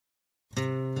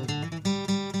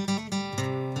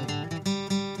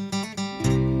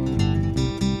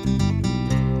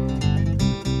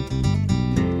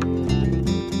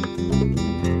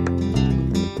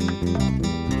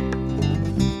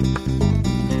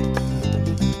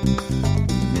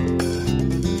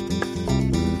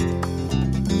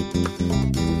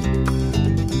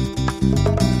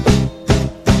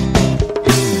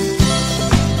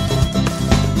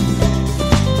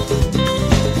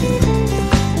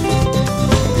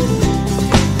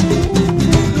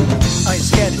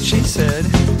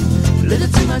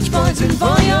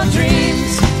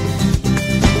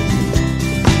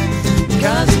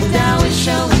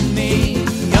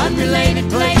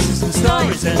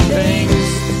toys and things.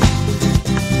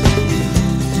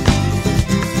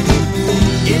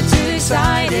 Get too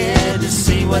excited to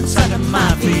see what's under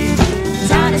my feet.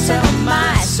 Trying to sell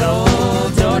my soul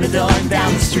door to door and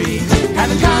down the street.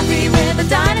 Having coffee with a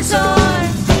dinosaur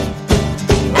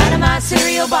out of my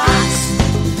cereal box.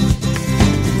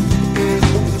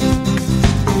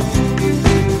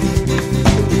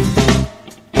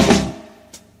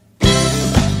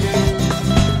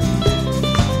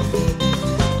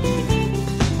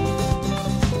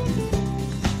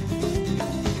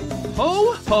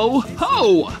 Ho, ho,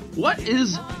 ho! What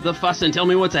is the fuss, and tell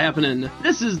me what's happening?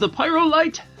 This is the Pyro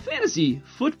Light Fantasy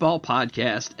Football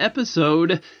Podcast,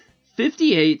 episode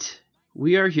 58.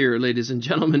 We are here, ladies and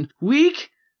gentlemen. Week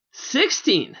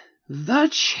 16. The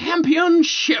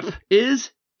championship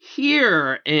is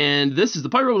here. And this is the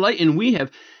Pyro Light, and we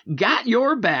have got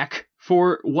your back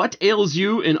for what ails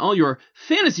you and all your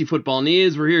fantasy football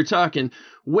needs. We're here talking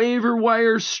waiver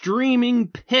wire, streaming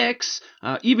picks,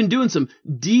 even doing some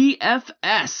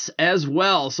DFS as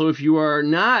well. So if you are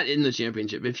not in the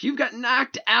championship, if you've got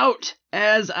knocked out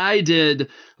as I did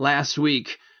last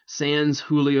week, sans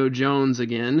Julio Jones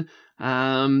again,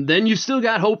 then you still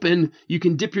got hope and you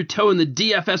can dip your toe in the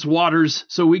DFS waters.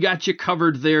 So we got you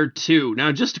covered there too.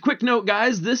 Now, just a quick note,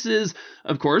 guys. This is,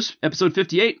 of course, episode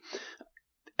 58.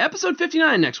 Episode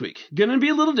 59 next week. Gonna be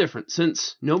a little different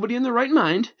since nobody in their right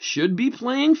mind should be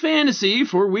playing fantasy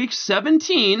for week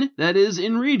 17. That is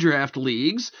in redraft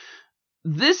leagues.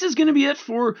 This is gonna be it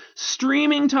for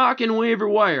streaming talk and waiver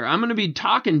wire. I'm gonna be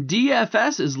talking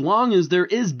DFS as long as there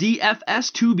is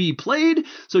DFS to be played.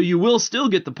 So you will still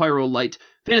get the Pyro Light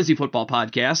Fantasy Football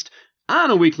Podcast on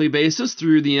a weekly basis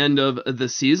through the end of the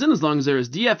season, as long as there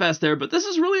is DFS there. But this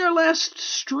is really our last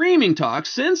streaming talk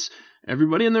since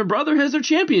everybody and their brother has their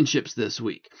championships this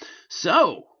week.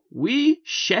 So, we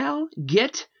shall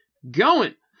get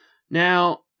going.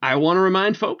 Now, I want to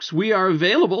remind folks, we are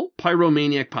available,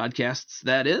 Pyromaniac Podcasts,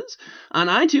 that is, on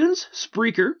iTunes,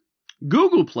 Spreaker,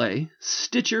 Google Play,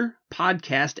 Stitcher,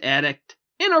 Podcast Addict,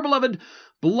 and our beloved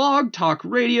Blog Talk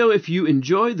Radio. If you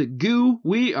enjoy the goo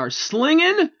we are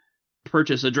slinging,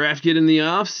 purchase a draft kit in the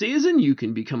off season. You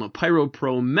can become a Pyro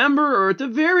Pro member, or at the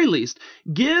very least,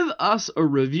 give us a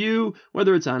review,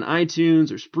 whether it's on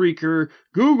iTunes or Spreaker,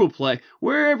 Google Play,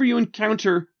 wherever you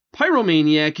encounter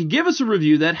Pyromaniac. Give us a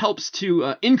review. That helps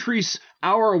to increase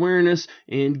our awareness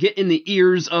and get in the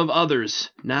ears of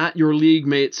others, not your league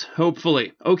mates,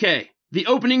 hopefully. Okay. The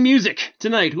opening music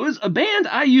tonight was a band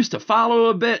I used to follow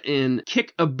a bit and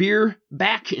kick a beer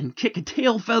back and kick a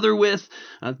tail feather with,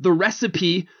 The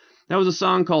Recipe. That was a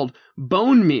song called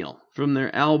Bone Meal from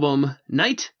their album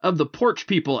Night of the Porch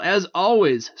People. As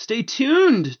always, stay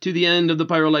tuned to the end of the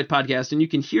Pyro Light Podcast, and you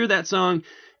can hear that song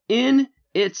in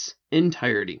its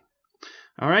entirety.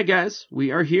 All right, guys,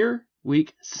 we are here.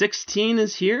 Week 16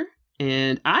 is here,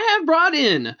 and I have brought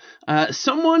in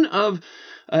someone of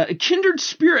kindred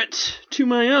spirit to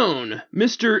my own,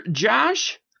 Mr.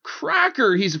 Josh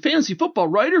Crocker. He's a fantasy football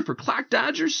writer for Clock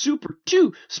Dodgers Super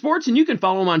 2 Sports, and you can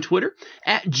follow him on Twitter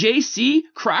at JC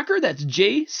Crocker. That's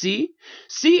JCCROCKER.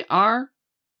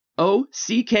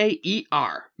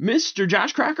 Mr.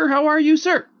 Josh Crocker, how are you,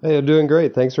 sir? Hey, I'm doing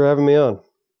great. Thanks for having me on.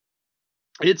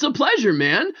 It's a pleasure,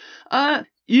 man.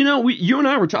 You and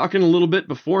I were talking a little bit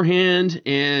beforehand,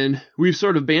 and we've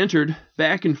sort of bantered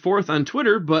back and forth on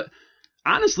Twitter, but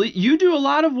honestly, you do a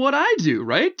lot of what I do,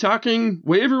 right? Talking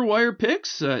waiver wire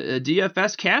picks,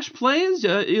 DFS cash plays,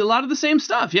 a lot of the same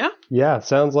stuff, yeah? Yeah,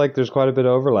 sounds like there's quite a bit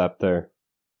of overlap there.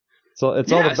 So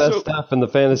it's all the best stuff in the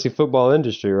fantasy football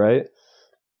industry, right?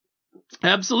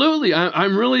 Absolutely.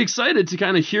 I'm really excited to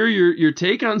kind of hear your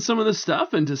take on some of this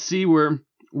stuff and to see where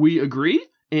we agree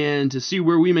and to see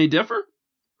where we may differ.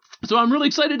 So I'm really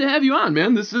excited to have you on,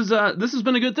 man. This has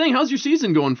been a good thing. How's your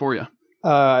season going for you?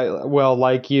 Well,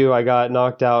 like you, I got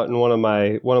knocked out in one of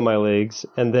my leagues,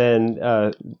 and then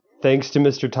thanks to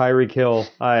Mr. Tyreek Hill,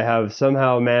 I have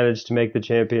somehow managed to make the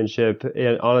championship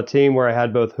on a team where I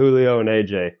had both Julio and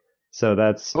AJ. So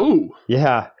that's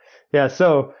yeah.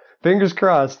 So fingers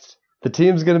crossed, the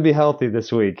team's going to be healthy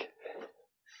this week.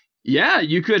 Yeah,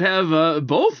 you could have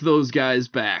both those guys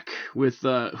back with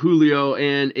Julio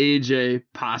and AJ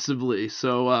possibly.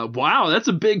 So, wow, that's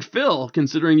a big fill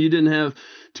considering you didn't have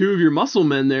two of your muscle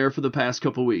men there for the past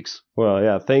couple weeks. Well,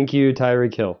 yeah, thank you,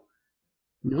 Tyreek Hill.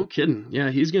 No kidding.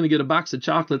 Yeah, he's going to get a box of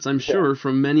chocolates, I'm sure,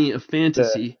 from many a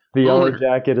fantasy The owner. yellow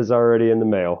jacket is already in the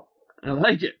mail. I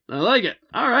like it.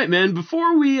 All right, man.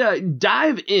 Before we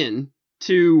dive in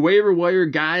to waiver wire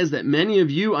guys that many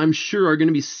of you, I'm sure, are going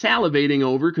to be salivating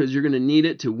over because you're going to need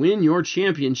it to win your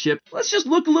championship. Let's just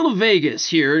look a little Vegas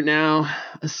here. Now,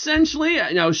 essentially,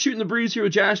 I was shooting the breeze here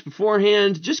with Josh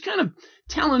beforehand, just kind of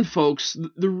telling folks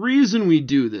the reason we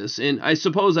do this. And I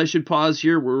suppose I should pause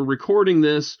here. We're recording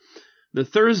this. The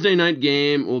Thursday night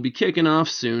game will be kicking off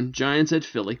soon, Giants at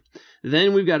Philly.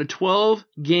 Then we've got a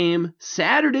 12-game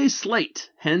Saturday slate,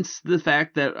 hence the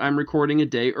fact that I'm recording a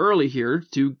day early here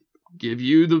to give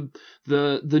you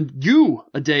the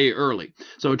a day early.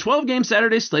 So a 12-game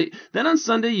Saturday slate. Then on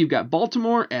Sunday, you've got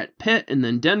Baltimore at Pitt, and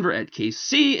then Denver at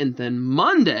KC, and then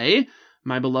Monday,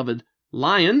 my beloved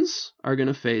Lions are going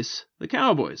to face the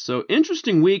Cowboys. So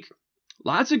interesting week,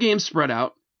 lots of games spread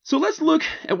out. So let's look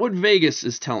at what Vegas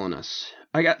is telling us.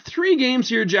 I got 3 games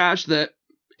here, Josh, that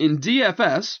in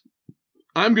DFS,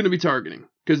 I'm going to be targeting,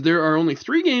 because there are only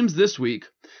 3 games this week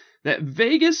that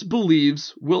Vegas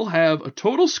believes will have a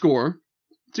total score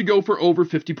to go for over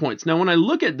 50 points. Now, when I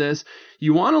look at this,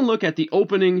 you want to look at the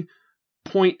opening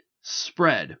point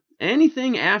spread.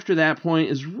 Anything after that point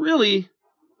is really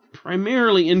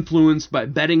primarily influenced by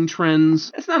betting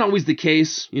trends. That's not always the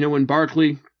case. When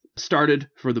Barkley started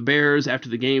for the Bears after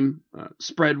the game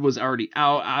spread was already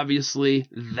out, obviously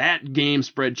that game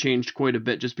spread changed quite a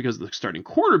bit just because of the starting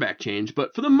quarterback change.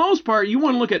 But for the most part, you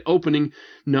want to look at opening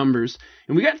numbers.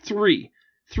 And we got three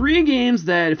games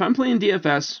that if I'm playing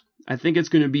DFS, I think it's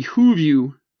going to behoove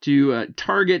you to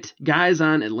target guys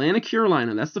on. Atlanta,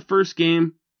 Carolina. That's the first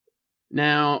game.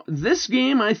 Now, this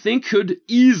game I think could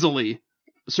easily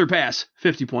surpass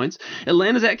 50 points.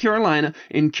 Atlanta's at Carolina,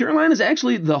 and Carolina's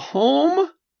actually the home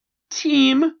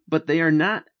team, but they are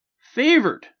not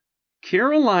favored.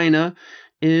 Carolina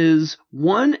is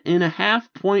 1.5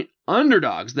 point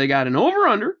underdogs. They got an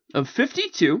over-under of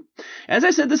 52. As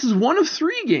I said, this is one of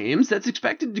 3 games that's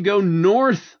expected to go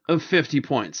north of 50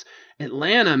 points.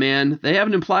 Atlanta, man, they have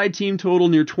an implied team total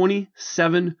near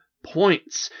 27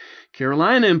 points.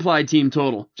 Carolina implied team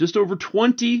total just over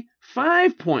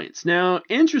 25 points. Now,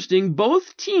 interesting,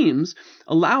 both teams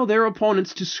allow their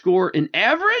opponents to score an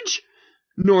average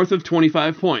north of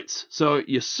 25 points. So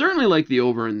you certainly like the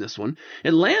over in this one.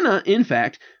 Atlanta, in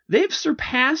fact, they've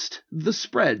surpassed the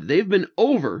spread. They've been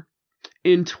over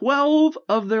in 12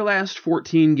 of their last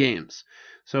 14 games.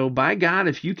 So by God,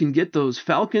 if you can get those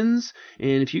Falcons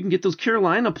and if you can get those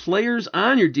Carolina players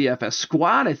on your DFS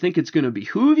squad, I think it's going to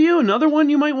behoove you. Another one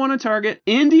you might want to target,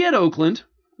 Indy at Oakland.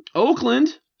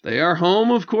 Oakland, they are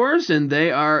home, of course, and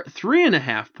they are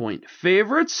 3.5 point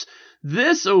favorites.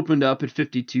 This opened up at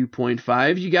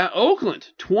 52.5. You got Oakland,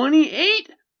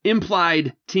 28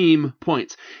 implied team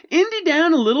points. Indy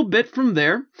down a little bit from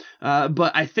there,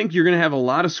 but I think you're going to have a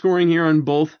lot of scoring here on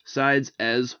both sides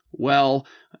as well.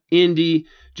 Indy,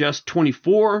 just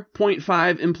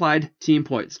 24.5 implied team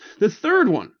points. The third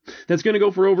one that's going to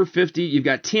go for over 50, you've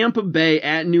got Tampa Bay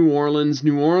at New Orleans.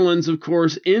 New Orleans, of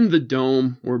course, in the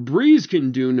Dome, where Breeze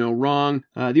can do no wrong.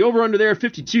 The over-under there,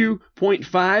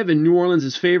 52.5, and New Orleans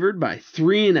is favored by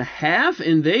 3.5,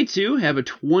 and they, too, have a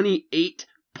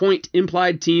 28-point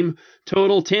implied team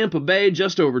total. Tampa Bay,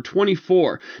 just over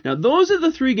 24. Now, those are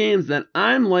the 3 games that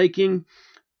I'm liking.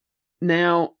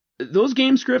 Now, those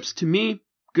game scripts, to me,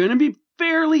 going to be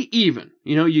fairly even.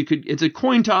 It's a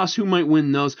coin toss who might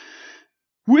win those.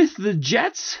 With the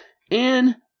Jets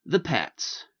and the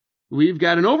Pats, we've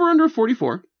got an over-under of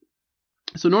 44.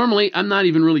 So normally, I'm not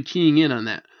even really keying in on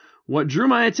that. What drew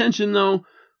my attention, though,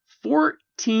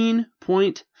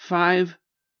 14.5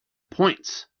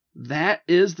 points. That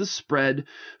is the spread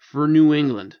for New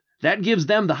England. That gives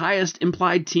them the highest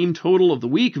implied team total of the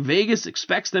week. Vegas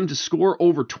expects them to score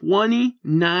over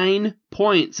 29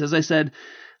 points. As I said,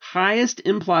 highest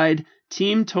implied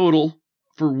team total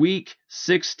for week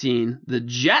 16. The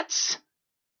Jets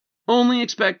only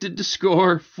expected to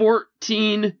score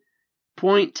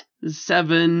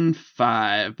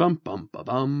 14.75. Bum, bum, bum,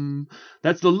 bum.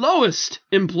 That's the lowest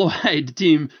implied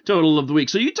team total of the week.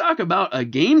 So you talk about a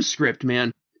game script,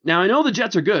 man. Now, I know the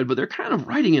Jets are good, but they're kind of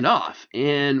writing it off.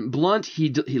 And Blunt, he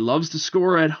loves to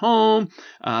score at home.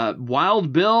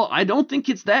 Wild Bill, I don't think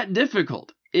it's that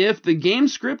difficult. If the game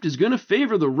script is going to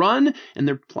favor the run, and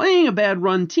they're playing a bad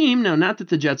run team, now not that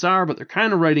the Jets are, but they're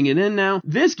kind of writing it in now,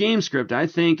 this game script, I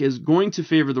think, is going to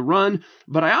favor the run.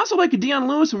 But I also like a Deion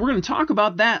Lewis, and we're going to talk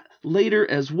about that later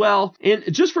as well. And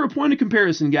just for a point of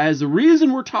comparison, guys, the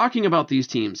reason we're talking about these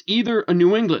teams, either a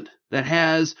New England that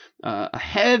has a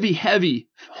heavy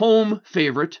home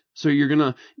favorite, so you're going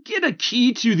to get a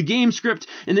key to the game script,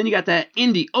 and then you got that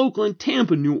Indy, Oakland,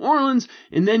 Tampa, New Orleans,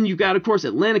 and then you got, of course,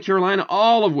 Atlanta, Carolina,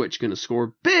 all of which going to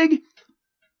score big.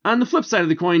 On the flip side of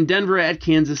the coin, Denver at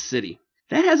Kansas City.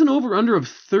 That has an over-under of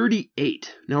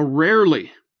 38. Now,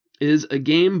 rarely is a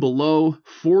game below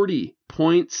 40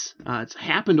 points. It's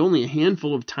happened only a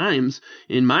handful of times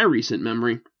in my recent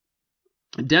memory.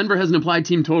 Denver has an implied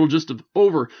team total just of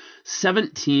over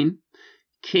 17.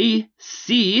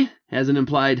 KC has an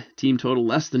implied team total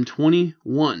less than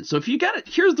 21. So if you got it,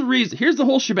 here's the reason. Here's the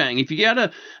whole shebang. If you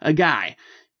got a guy,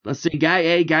 let's say guy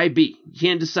A, guy B, you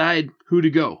can't decide who to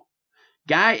go.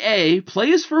 Guy A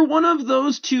plays for one of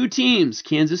those two teams,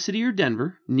 Kansas City or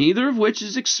Denver, neither of which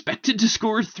is expected to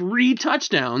score 3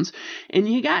 touchdowns.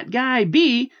 And you got guy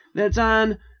B that's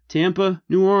on Tampa,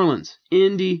 New Orleans,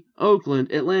 Indy,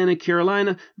 Oakland, Atlanta,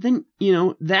 Carolina. Then,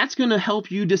 that's going to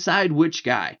help you decide which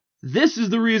guy. This is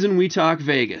the reason we talk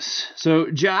Vegas. So,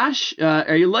 Josh,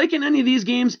 are you liking any of these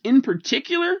games in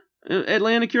particular?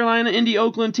 Atlanta, Carolina, Indy,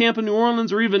 Oakland, Tampa, New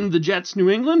Orleans, or even the Jets, New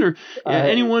England, or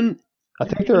anyone? I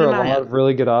think there are a lot of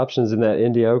really good options in that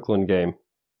Indy-Oakland game.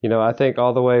 I think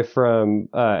all the way from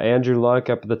Andrew Luck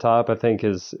up at the top, I think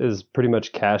is pretty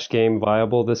much cash game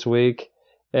viable this week.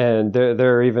 And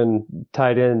there are even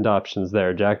tight end options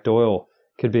there. Jack Doyle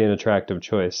could be an attractive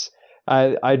choice.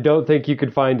 I don't think you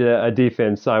could find a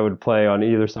defense I would play on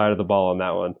either side of the ball on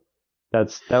that one.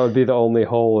 That would be the only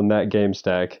hole in that game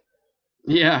stack.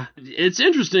 Yeah, it's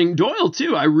interesting. Doyle,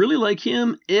 too. I really like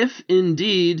him if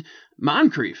indeed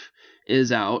Moncrief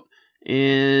is out.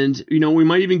 And, we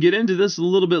might even get into this a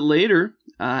little bit later.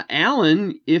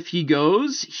 Allen, if he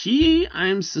goes,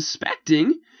 I'm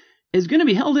suspecting, is going to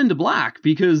be held into block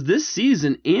because this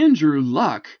season Andrew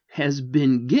Luck has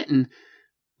been getting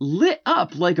lit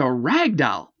up like a rag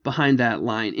doll behind that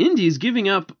line. Indy's giving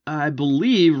up, I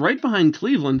believe, right behind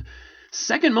Cleveland,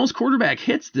 second most quarterback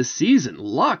hits this season.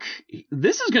 Luck,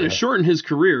 this is going to shorten his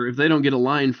career if they don't get a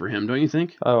line for him, don't you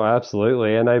think? Oh,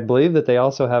 absolutely. And I believe that they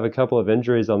also have a couple of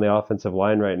injuries on the offensive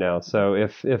line right now. So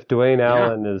if Dwayne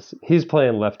Allen he's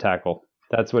playing left tackle.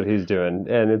 That's what he's doing.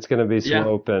 And it's going to be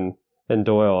Swope and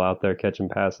Doyle out there catching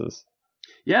passes.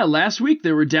 Yeah, last week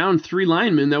they were down 3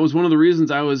 linemen. That was one of the reasons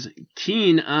I was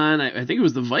keen on, I think it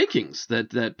was the Vikings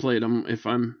that played them, if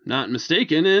I'm not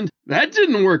mistaken, and that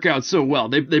didn't work out so well.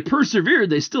 They persevered.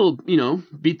 They still,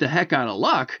 beat the heck out of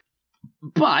Luck,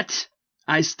 but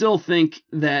I still think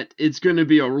that it's going to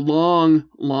be a long,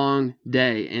 long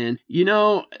day. And,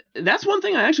 that's one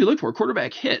thing I actually look for,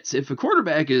 quarterback hits. If a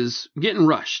quarterback is getting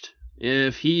rushed,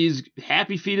 if he's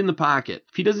happy feet in the pocket,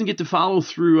 if he doesn't get to follow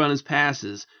through on his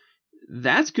passes,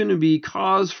 that's going to be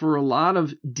cause for a lot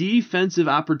of defensive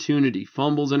opportunity,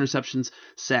 fumbles, interceptions,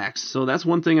 sacks. So that's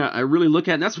one thing I really look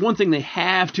at, and that's one thing they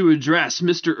have to address,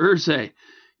 Mr. Irsay.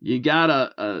 You got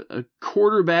a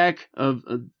quarterback of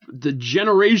the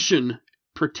generation.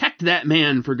 Protect that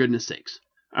man, for goodness sakes.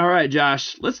 All right,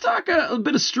 Josh, let's talk a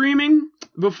bit of streaming.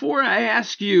 Before I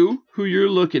ask you who you're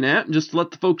looking at, just to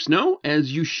let the folks know,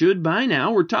 as you should by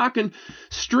now, we're talking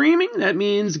streaming. That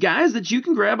means guys that you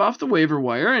can grab off the waiver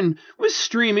wire. And with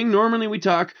streaming, normally we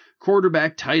talk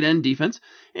quarterback, tight end, defense.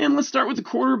 And let's start with the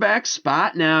quarterback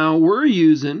spot. Now, we're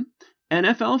using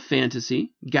NFL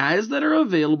Fantasy, guys that are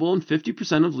available in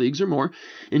 50% of leagues or more.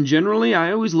 And generally,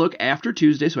 I always look after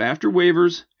Tuesday, so after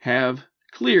waivers have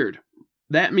cleared.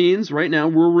 That means right now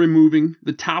we're removing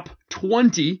the top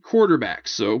 20 quarterbacks.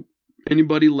 So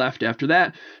anybody left after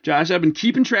that. Josh, I've been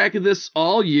keeping track of this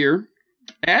all year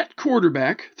at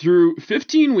quarterback through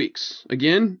 15 weeks.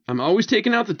 Again, I'm always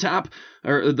taking out the top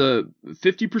or the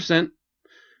 50%.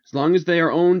 As long as they are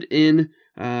owned in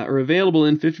or available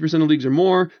in 50% of leagues or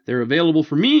more, they're available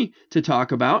for me to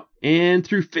talk about. And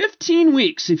through 15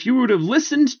 weeks, if you would have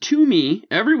listened to me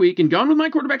every week and gone with my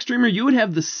quarterback streamer, you would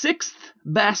have the 6th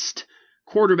best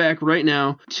quarterback right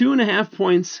now, 2.5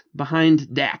 points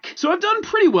behind Dak. So I've done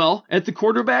pretty well at the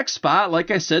quarterback spot.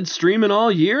 Like I said, streaming all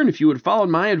year. And if you would have followed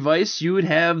my advice, you would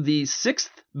have the 6th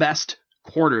best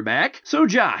quarterback. So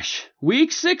Josh,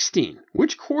 week 16,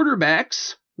 which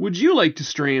quarterbacks would you like to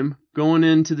stream going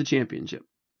into the championship?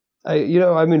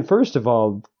 First of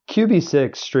all,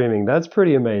 QB6 streaming, that's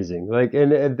pretty amazing.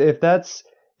 And if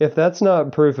that's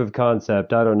not proof of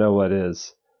concept, I don't know what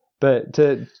is. But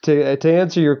to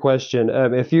answer your question,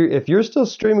 if you're still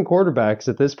streaming quarterbacks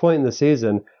at this point in the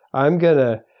season, I'm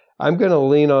gonna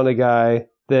lean on a guy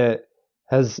that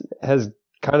has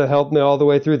kind of helped me all the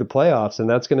way through the playoffs, and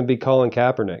that's going to be Colin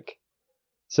Kaepernick.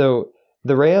 So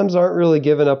the Rams aren't really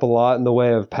giving up a lot in the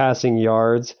way of passing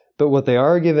yards, but what they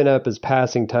are giving up is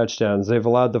passing touchdowns. They've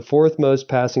allowed the 4th most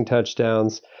passing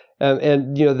touchdowns,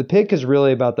 and the pick is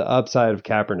really about the upside of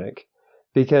Kaepernick.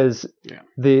 Because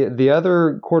the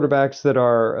other quarterbacks that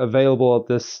are available at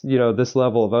this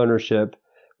level of ownership,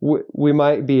 we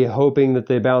might be hoping that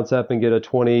they bounce up and get a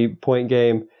 20-point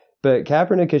game. but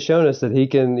Kaepernick has shown us that he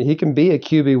can be a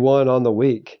QB1 on the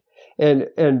week. And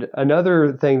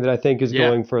another thing that I think is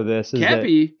going for this is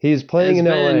Cappy that he's playing in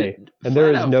LA, and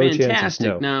there is no chance of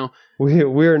snow. Now,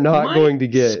 we're not going to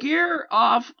get scare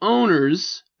off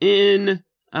owners in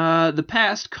the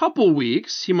past couple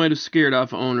weeks. He might have scared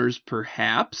off owners,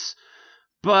 perhaps,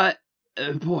 but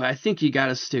boy, I think you got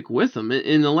to stick with him.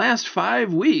 In the last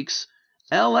 5 weeks,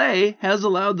 LA has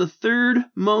allowed the third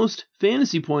most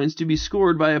fantasy points to be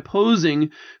scored by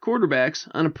opposing quarterbacks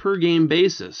on a per game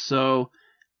basis. So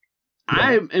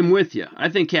I am with you. I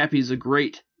think Cappy's a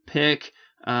great pick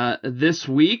this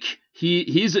week.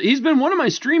 He's been one of my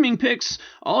streaming picks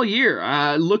all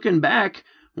year. Looking back,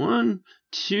 1,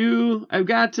 2, I've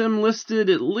got him listed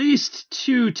at least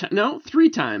 3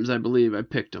 times, I believe I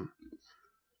picked him.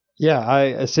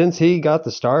 Yeah, since he got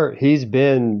the start, he's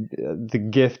been the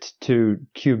gift to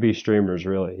QB streamers,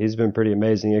 really. He's been pretty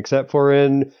amazing, except for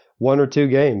in 1 or 2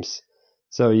 games.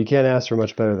 So you can't ask for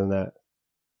much better than that.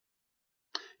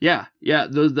 Yeah.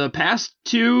 The past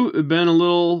 2 have been a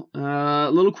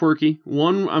little quirky.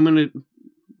 One, I'm gonna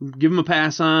give him a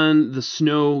pass on the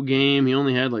snow game. He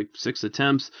only had like 6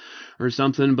 attempts or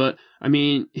something, but I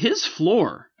mean, his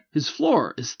floor is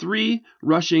 3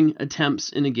 rushing attempts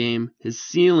in a game. His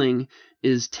ceiling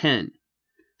is 10.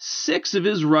 6 of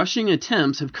his rushing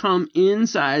attempts have come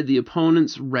inside the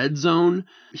opponent's red zone.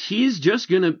 He's just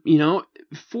gonna,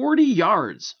 40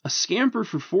 yards, a scamper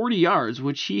for 40 yards,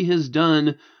 which he has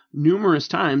done numerous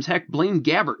times. Heck, Blaine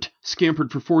Gabbert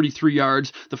scampered for 43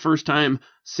 yards the first time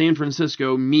San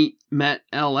Francisco met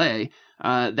LA.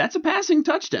 That's a passing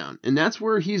touchdown, and that's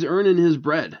where he's earning his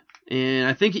bread. And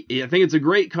I think it's a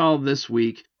great call this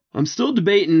week. I'm still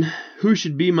debating who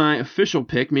should be my official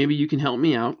pick. Maybe you can help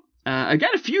me out. I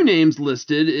got a few names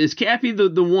listed. Is Cappy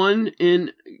the one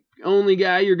and only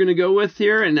guy you're going to go with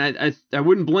here? And I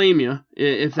wouldn't blame you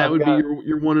if that would be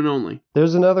your one and only.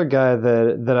 There's another guy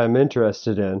that I'm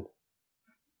interested in.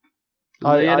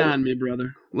 Lay it on me,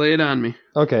 brother. Lay it on me.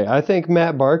 Okay, I think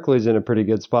Matt Barkley's in a pretty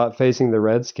good spot facing the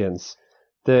Redskins.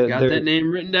 Got that name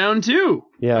written down too.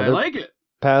 Yeah, I like it.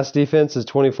 Pass defense is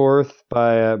 24th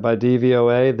by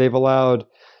DVOA. They've allowed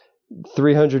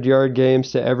 300-yard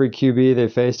games to every QB they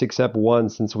faced except one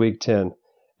since week 10.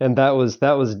 And that was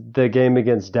the game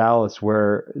against Dallas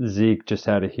where Zeke just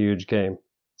had a huge game.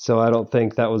 So I don't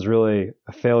think that was really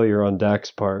a failure on Dak's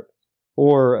part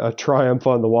or a triumph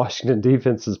on the Washington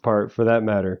defense's part for that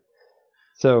matter.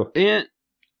 So and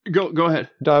go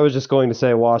ahead. I was just going to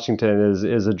say Washington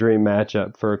is a dream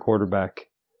matchup for a quarterback.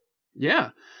 Yeah.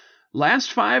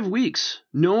 Last 5 weeks,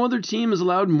 no other team has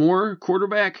allowed more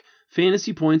quarterback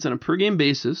fantasy points on a per-game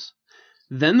basis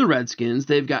than the Redskins.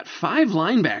 They've got 5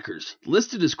 linebackers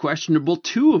listed as questionable,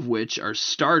 2 of which are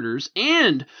starters,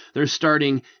 and their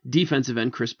starting defensive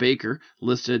end, Chris Baker,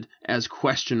 listed as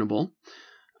questionable.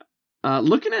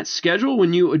 Looking at schedule,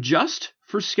 when you adjust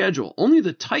for schedule, only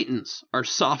the Titans are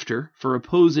softer for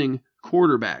opposing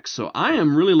quarterbacks. So I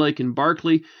am really liking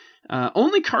Barkley.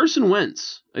 Only Carson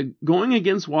Wentz, going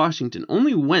against Washington,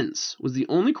 only Wentz was the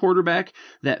only quarterback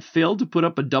that failed to put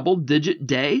up a double-digit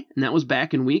day, and that was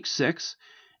back in week 6.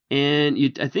 And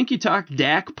I think you talked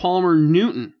Dak, Palmer,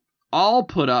 Newton, all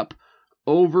put up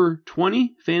over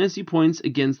 20 fantasy points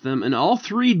against them, and all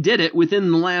 3 did it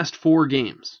within the last 4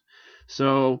 games.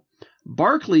 So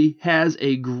Barkley has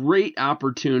a great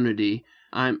opportunity.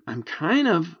 I'm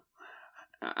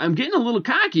getting a little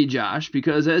cocky, Josh,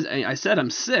 because as I said, I'm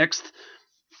 6th.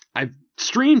 I've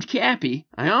streamed Cappy.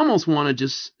 I almost want to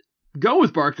just go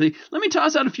with Barkley. Let me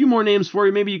toss out a few more names for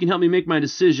you. Maybe you can help me make my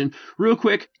decision real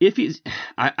quick.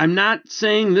 I'm not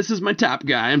saying this is my top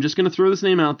guy. I'm just going to throw this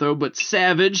name out, though. But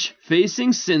Savage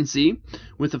facing Cincy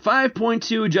with a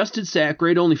 5.2 adjusted sack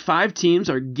rate. Only 5 teams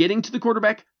are getting to the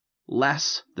quarterback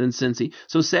less than Cincy.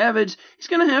 So Savage, he's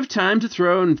going to have time to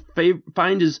throw and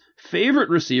find his favorite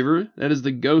receiver. That is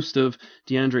the ghost of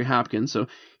DeAndre Hopkins. So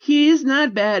he's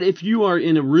not bad if you are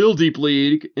in a real deep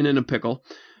league and in a pickle.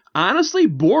 Honestly,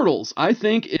 Bortles, I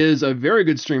think, is a very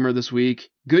good streamer this week.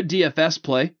 Good DFS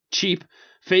play. Cheap.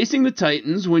 Facing the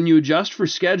Titans, when you adjust for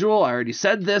schedule, I already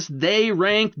said this, they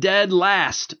rank dead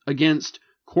last against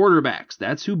quarterbacks.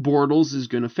 That's who Bortles is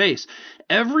going to face.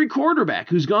 Every quarterback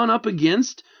who's gone up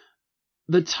against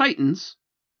the Titans,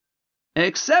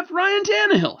 except Ryan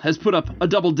Tannehill, has put up a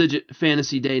double-digit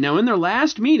fantasy day. Now, in their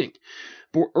last meeting,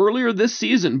 earlier this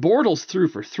season, Bortles threw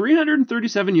for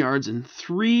 337 yards and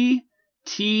 3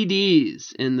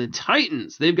 TDs. In the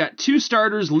Titans, they've got 2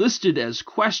 starters listed as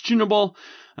questionable.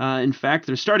 In fact,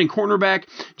 their starting cornerback,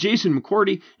 Jason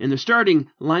McCourty, and their starting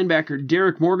linebacker,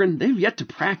 Derek Morgan, they've yet to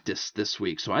practice this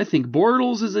week. So I think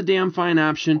Bortles is a damn fine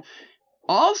option.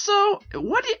 Also,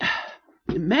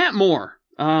 Matt Moore.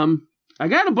 I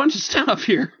got a bunch of stuff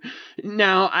here.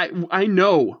 Now, I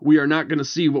know we are not going to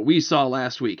see what we saw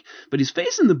last week, but he's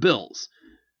facing the Bills.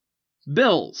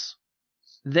 Bills,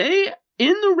 they,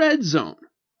 in the red zone,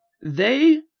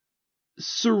 they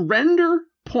surrender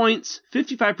points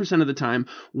 55% of the time,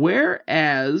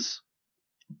 whereas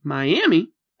Miami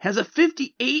has a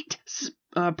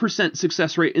 58%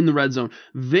 success rate in the red zone.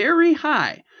 Very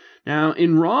high. Now,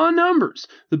 in raw numbers,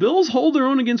 the Bills hold their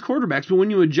own against quarterbacks, but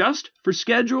when you adjust for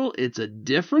schedule, it's a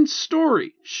different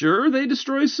story. Sure, they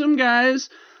destroy some guys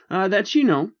that you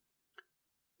know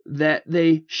that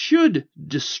they should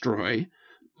destroy,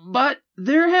 but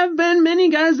there have been many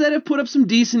guys that have put up some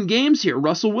decent games here.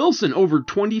 Russell Wilson over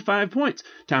 25 points.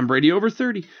 Tom Brady over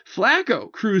 30.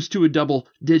 Flacco cruised to a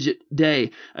double-digit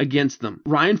day against them.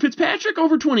 Ryan Fitzpatrick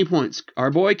over 20 points. Our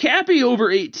boy Cappy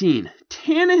over 18.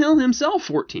 Tannehill himself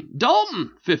 14.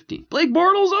 Dalton 15. Blake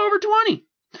Bortles over 20.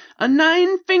 A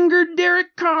 9-fingered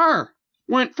Derek Carr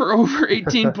went for over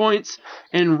 18 points.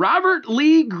 And Robert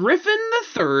Lee Griffin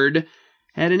III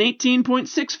had an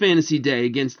 18.6 fantasy day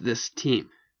against this team.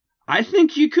 I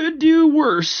think you could do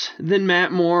worse than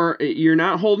Matt Moore. You're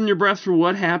not holding your breath for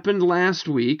what happened last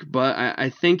week, but I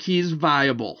think he's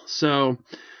viable. So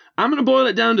I'm going to boil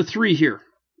it down to 3 here.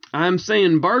 I'm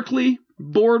saying Barkley,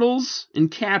 Bortles, and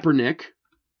Kaepernick.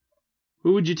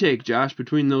 Who would you take, Josh,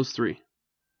 between those 3?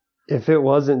 If it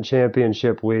wasn't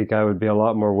championship week, I would be a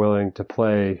lot more willing to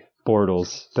play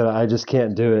Bortles, but I just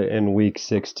can't do it in week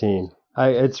 16.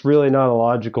 It's really not a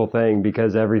logical thing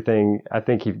because everything, I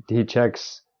think he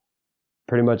checks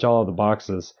pretty much all of the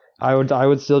boxes. I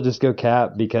would still just go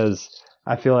Cap because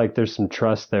I feel like there's some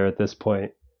trust there at this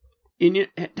point.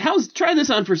 Try this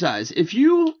on for size. If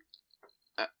you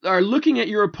are looking at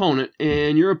your opponent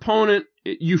and your opponent,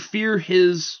 you fear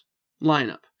his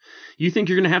lineup, you think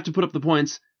you're going to have to put up the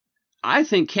points, I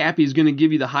think Cappy is going to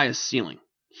give you the highest ceiling.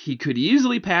 He could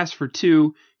easily pass for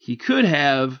 2. He could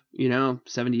have,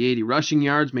 70, 80 rushing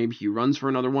yards. Maybe he runs for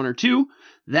another 1 or 2.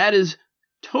 That is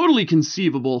totally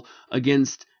conceivable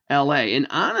against LA. And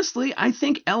honestly, I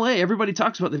think LA, everybody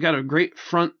talks about they've got a great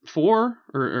front 4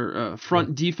 or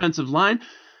front defensive line.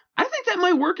 I think that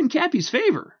might work in Cappy's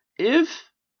favor. If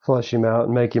flush him out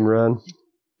and make him run.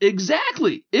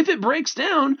 Exactly. If it breaks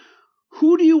down,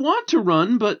 who do you want to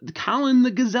run but Colin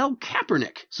the Gazelle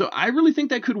Kaepernick? So I really think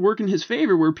that could work in his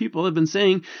favor where people have been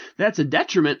saying that's a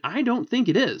detriment. I don't think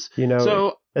it is.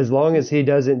 As long as he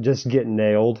doesn't just get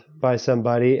nailed by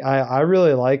somebody, I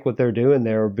really like what they're doing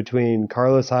there between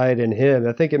Carlos Hyde and him.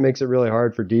 I think it makes it really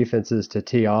hard for defenses to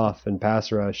tee off and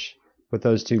pass rush with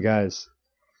those 2 guys.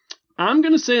 I'm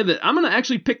going to say that I'm going to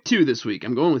actually pick 2 this week.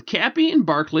 I'm going with Cappy and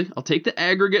Barkley. I'll take the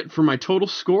aggregate for my total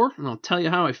score, and I'll tell you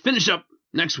how I finish up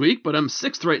next week, but I'm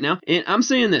 6th right now. And I'm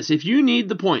saying this, if you need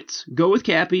the points, go with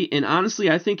Cappy. And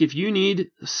honestly, I think if you need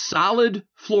solid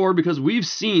floor, because we've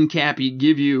seen Cappy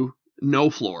give you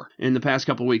no floor in the past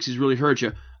couple weeks, he's really hurt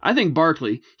you. I think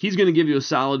Barkley, he's going to give you a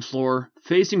solid floor.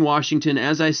 Facing Washington,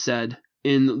 as I said,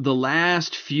 in the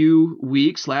last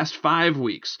 5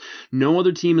 weeks, no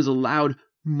other team has allowed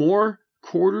more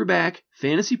quarterback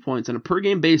fantasy points on a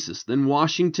per-game basis than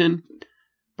Washington.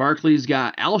 Barkley's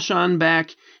got Alshon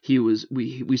back.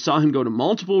 We saw him go to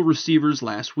multiple receivers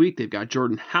last week. They've got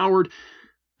Jordan Howard.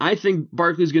 I think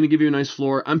Barkley's going to give you a nice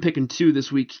floor. I'm picking 2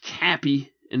 this week,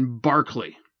 Cappy and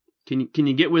Barkley. Can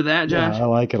you get with that, Josh? Yeah, I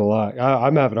like it a lot.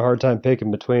 I'm having a hard time picking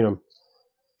between them.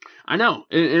 I know.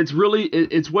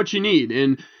 It's what you need.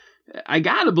 And I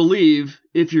got to believe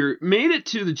if you're made it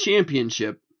to the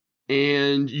championship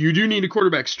and you do need a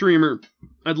quarterback streamer,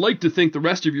 I'd like to think the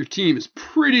rest of your team is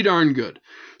pretty darn good.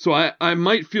 So I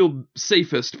might feel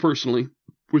safest, personally,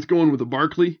 with going with a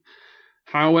Barkley.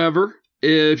 However,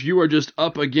 if you are just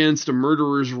up against a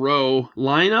murderer's row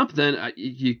lineup, then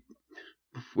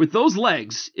with those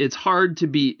legs, it's hard to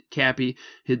beat Cappy,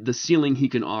 the ceiling he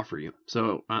can offer you.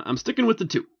 So I'm sticking with the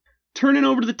 2. Turning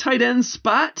over to the tight end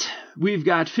spot, we've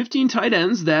got 15 tight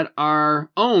ends that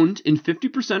are owned in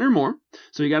 50% or more.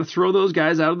 So you got to throw those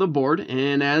guys out of the board.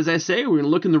 And as I say, we're going to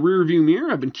look in the rearview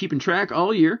mirror. I've been keeping track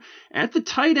all year. At the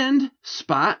tight end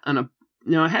spot,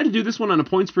 I had to do this one on a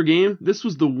points per game. This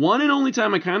was the one and only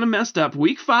time I kind of messed up.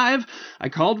 Week 5, I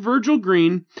called Virgil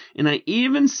Green, and I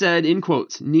even said, in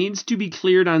quotes, needs to be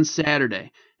cleared on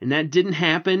Saturday. And that didn't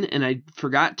happen, and I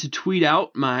forgot to tweet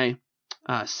out my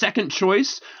second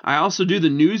choice. I also do the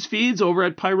news feeds over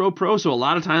at Pyro Pro, so a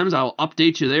lot of times I'll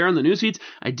update you there on the news feeds.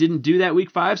 I didn't do that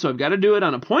week 5, so I've got to do it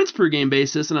on a points per game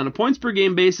basis, and on a points per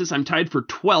game basis, I'm tied for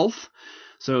 12th.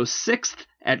 So 6th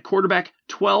at quarterback,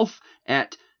 12th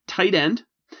at tight end.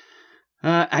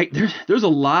 There's a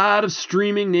lot of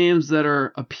streaming names that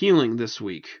are appealing this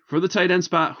week. For the tight end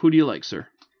spot, who do you like, sir?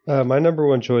 My number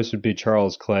one choice would be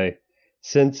Charles Clay.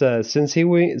 Since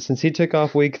he took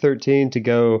off week 13 to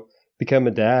go become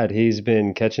a dad, he's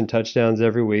been catching touchdowns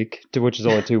every week, which is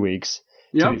only 2 weeks,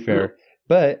 to be fair. Yep.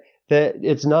 But that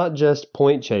it's not just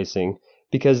point chasing,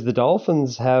 because the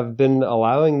Dolphins have been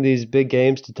allowing these big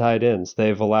games to tight ends.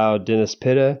 They've allowed Dennis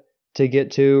Pitta to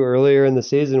get to earlier in the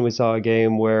season. We saw a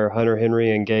game where Hunter Henry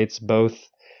and Gates both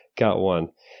got one.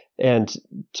 And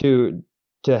to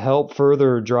help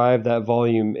further drive that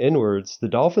volume inwards, the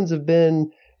Dolphins have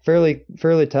been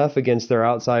fairly tough against their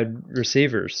outside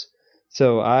receivers.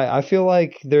 So I feel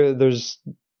like Clay's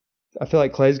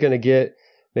going to get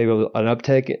maybe an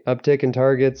uptick in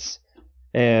targets,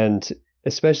 and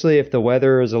especially if the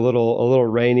weather is a little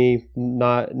rainy,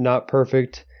 not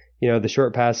perfect, the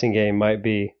short passing game might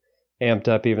be amped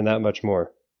up even that much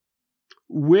more.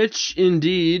 Which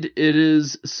indeed it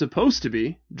is supposed to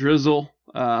be. Drizzle,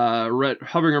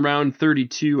 hovering around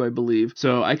 32, I believe.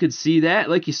 So I could see that.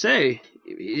 Like you say,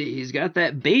 he's got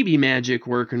that baby magic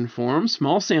working for him.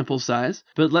 Small sample size.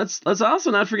 But let's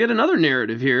also not forget another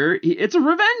narrative here. It's a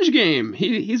revenge game.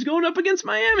 He's going up against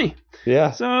Miami. Yeah.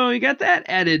 So you got that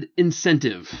added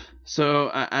incentive. So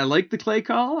I like the Clay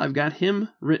call. I've got him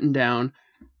written down.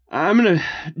 I'm going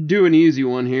to do an easy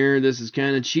one here. This is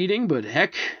kind of cheating, but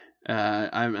heck,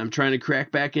 I'm trying to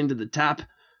crack back into the top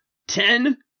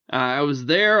 10. I was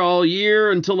there all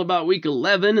year until about week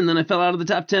 11, and then I fell out of the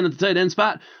top 10 at the tight end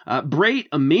spot. Brait,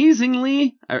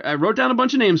 amazingly, I wrote down a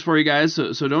bunch of names for you guys,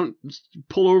 so don't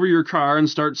pull over your car and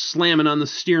start slamming on the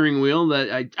steering wheel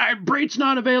that Brait's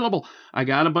not available. I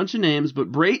got a bunch of names,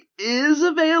 but Brait is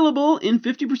available in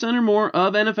 50% or more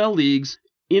of NFL leagues.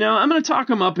 I'm going to talk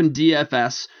him up in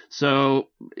DFS, so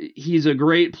he's a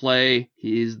great play.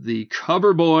 He's the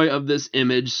cover boy of this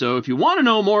image, so if you want to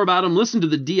know more about him, listen to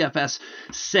the DFS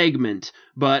segment.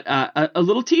 But a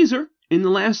little teaser, in the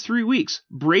last 3 weeks,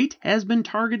 Brait has been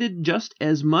targeted just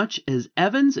as much as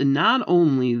Evans, and not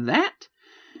only that,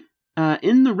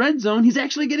 in the red zone, he's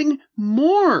actually getting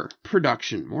more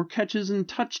production, more catches and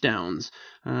touchdowns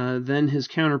than his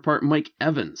counterpart, Mike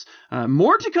Evans.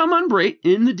 More to come on Brait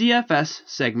in the DFS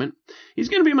segment. He's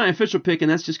going to be my official pick,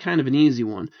 and that's just kind of an easy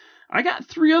one. I got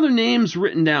 3 other names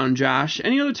written down, Josh.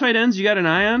 Any other tight ends you got an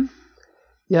eye on?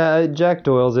 Yeah, Jack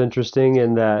Doyle's interesting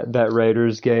in that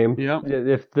Raiders game. Yep.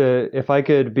 If I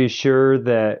could be sure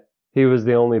that he was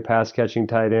the only pass-catching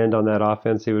tight end on that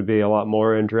offense, he would be a lot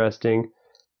more interesting.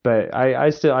 But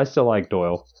I still like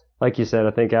Doyle. Like you said,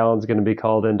 I think Allen's going to be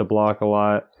called in to block a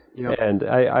lot. Yep. And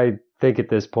I think at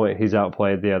this point he's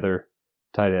outplayed the other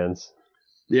tight ends.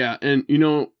 Yeah, and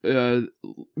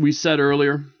we said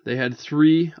earlier they had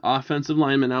 3 offensive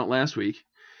linemen out last week.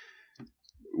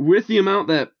 With the amount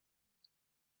that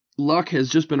Luck has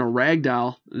just been a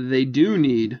ragdoll, they do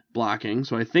need blocking.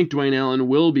 So I think Dwayne Allen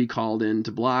will be called in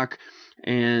to block.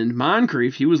 And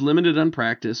Moncrief, he was limited on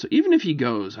practice. So even if he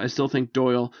goes, I still think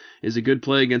Doyle is a good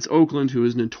play against Oakland, who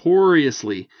is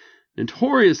notoriously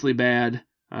bad.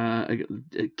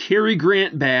 Cary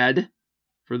Grant bad,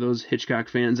 for those Hitchcock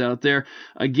fans out there,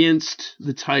 against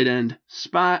the tight end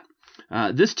spot.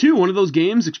 This, too, one of those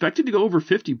games expected to go over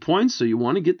 50 points, so you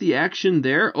want to get the action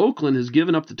there. Oakland has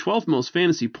given up the 12th most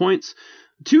fantasy points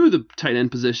to the tight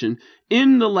end position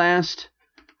in the last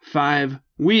 5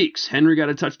 weeks. Henry got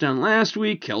a touchdown last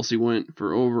week. Kelsey went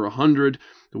for over 100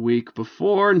 the week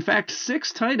before. In fact,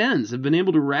 6 tight ends have been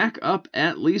able to rack up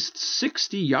at least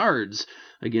 60 yards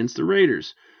against the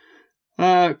Raiders.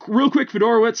 Real quick,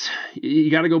 Fedorowicz,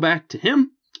 you got to go back to him.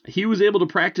 He was able to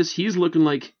practice. He's looking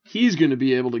like he's going to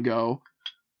be able to go.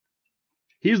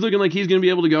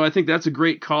 I think that's a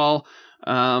great call.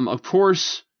 Of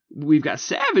course, we've got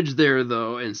Savage there,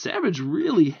 though, and Savage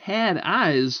really had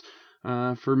eyes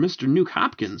for Mr. Nuke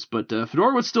Hopkins, but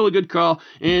Fedorowicz still a good call.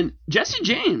 And Jesse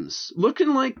James,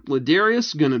 looking like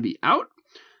Ladarius going to be out.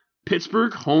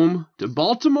 Pittsburgh home to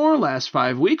Baltimore last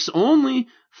 5 weeks. Only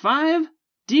 5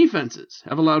 defenses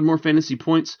have allowed more fantasy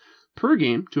points per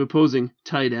game to opposing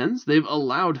tight ends. They've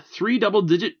allowed 3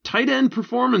 double-digit tight end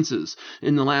performances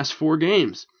in the last 4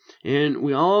 games. And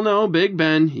we all know Big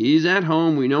Ben, he's at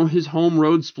home. We know his home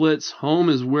road splits. Home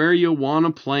is where you want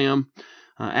to play him.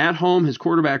 At home, his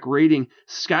quarterback rating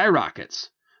skyrockets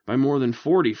by more than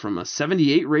 40, from a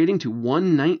 78 rating to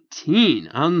 119.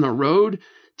 On the road,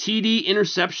 TD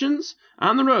interceptions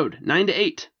on the road,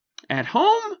 9-8. At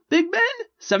home, Big Ben,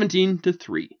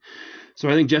 17-3. So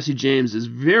I think Jesse James is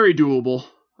very doable.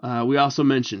 We also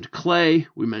mentioned Clay.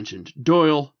 We mentioned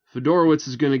Doyle. Fedorowicz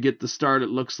is going to get the start, it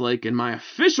looks like. And my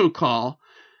official call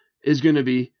is going to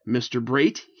be Mr.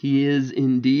 Brait. He is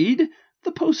indeed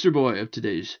the poster boy of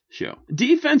today's show.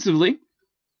 Defensively,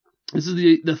 this is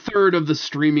the third of the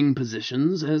streaming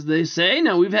positions, as they say.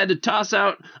 Now, we've had to toss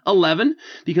out 11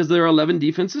 because there are 11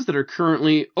 defenses that are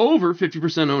currently over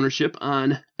 50% ownership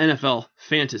on NFL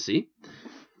Fantasy.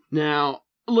 Now,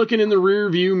 looking in the rear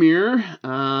view mirror,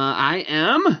 I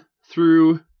am,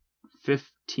 through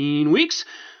 15 weeks,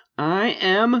 I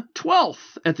am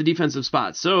 12th at the defensive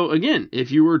spot. So, again,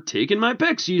 if you were taking my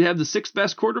picks, you'd have the 6th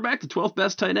best quarterback, the 12th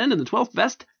best tight end, and the 12th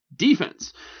best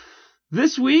defense.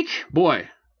 This week, boy,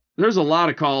 there's a lot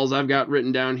of calls I've got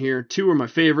written down here. 2 are my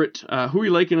favorite. Who are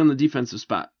you liking on the defensive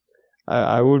spot?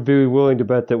 I would be willing to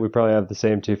bet that we probably have the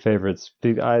same 2 favorites.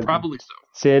 Probably so.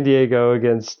 San Diego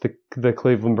against the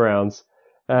Cleveland Browns.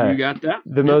 You got that?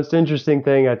 The most interesting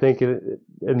thing, I think, in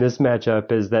this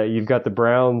matchup is that you've got the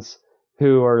Browns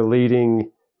who are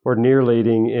leading or near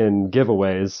leading in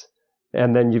giveaways,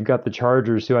 and then you've got the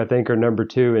Chargers who I think are number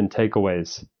 2 in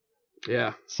takeaways.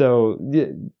 Yeah. So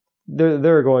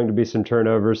there are going to be some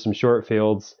turnovers, some short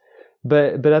fields,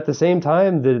 but at the same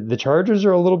time, the Chargers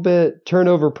are a little bit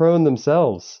turnover prone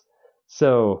themselves.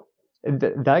 So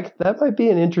that might be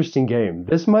an interesting game.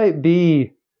 This might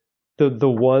be the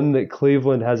one that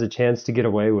Cleveland has a chance to get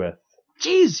away with.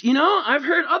 Geez, I've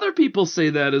heard other people say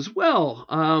that as well.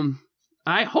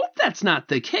 I hope that's not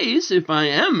the case if I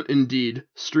am indeed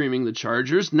streaming the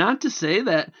Chargers. Not to say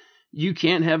that you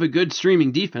can't have a good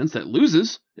streaming defense that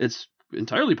loses. It's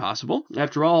entirely possible.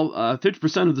 After all,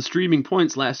 50% of the streaming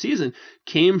points last season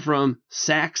came from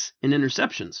sacks and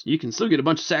interceptions. You can still get a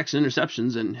bunch of sacks and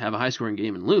interceptions and have a high-scoring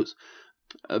game and lose.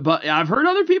 But I've heard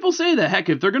other people say that, heck,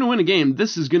 if they're going to win a game,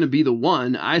 this is going to be the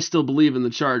one. I still believe in the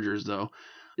Chargers, though.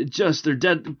 They're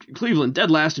dead. Cleveland dead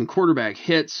last in quarterback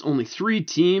hits. Only three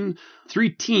teams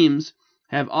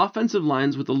have offensive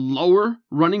lines with a lower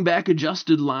running back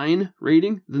adjusted line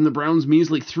rating than the Browns'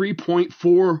 measly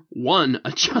 3.41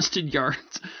 adjusted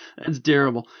yards. That's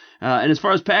terrible. And as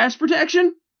far as pass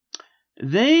protection,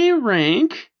 they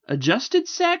rank adjusted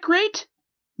sack rate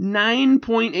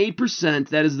 9.8%.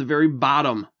 That is the very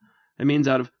bottom. That means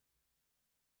out of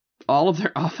all of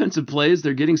their offensive plays,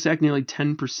 they're getting sacked nearly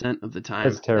 10% of the time.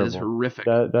 That's terrible. That is horrific.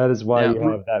 That is why you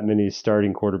have that many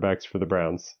starting quarterbacks for the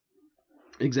Browns.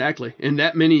 Exactly. And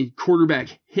that many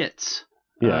quarterback hits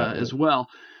as well.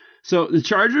 So the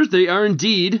Chargers, they are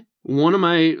indeed one of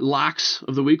my locks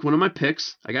of the week, one of my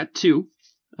picks. I got 2.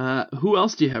 Who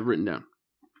else do you have written down?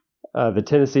 The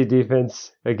Tennessee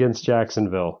defense against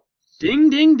Jacksonville. Ding,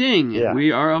 ding, ding. Yeah.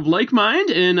 We are of like mind.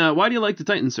 And why do you like the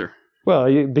Titans, sir?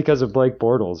 Well, because of Blake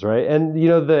Bortles, right? And,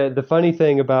 the funny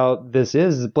thing about this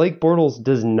is Blake Bortles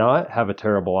does not have a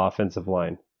terrible offensive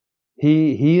line.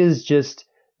 He is just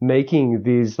making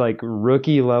these like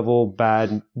rookie level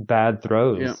bad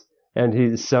throws. Yeah. And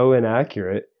he's so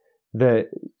inaccurate that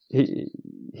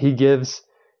he gives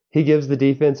the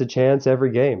defense a chance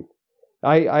every game.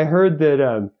 I heard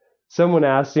that someone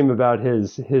asked him about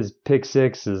his pick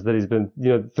sixes that he's been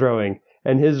throwing,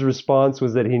 and his response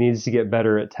was that he needs to get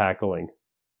better at tackling.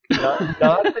 Not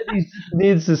that he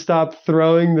needs to stop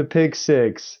throwing the pick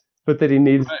six, but that he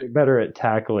needs to get better at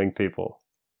tackling people.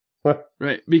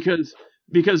 Right, because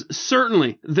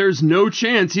certainly there's no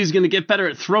chance he's going to get better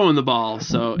at throwing the ball.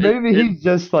 So maybe he's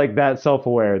just like that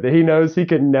self-aware that he knows he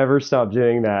can never stop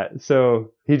doing that.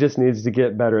 So he just needs to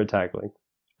get better at tackling.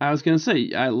 I was going to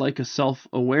say, I like a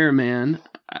self-aware man.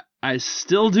 I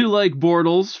still do like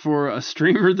Bortles for a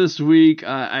streamer this week.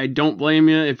 I don't blame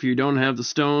you if you don't have the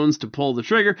stones to pull the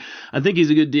trigger. I think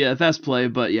he's a good DFS play,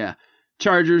 but yeah.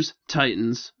 Chargers,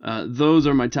 Titans, those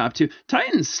are my top 2.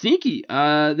 Titans, sneaky.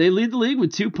 They lead the league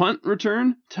with 2 punt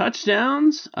return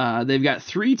touchdowns. They've got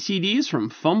 3 TDs from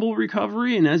fumble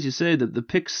recovery, and as you say, the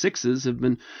pick sixes have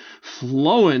been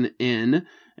flowing in.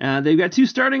 They've got 2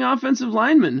 starting offensive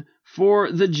linemen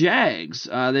for the Jags.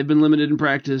 They've been limited in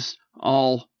practice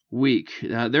all week.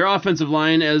 Their offensive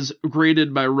line, as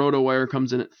graded by RotoWire,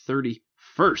 comes in at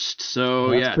 31st.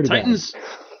 So,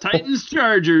 Titans,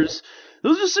 Chargers.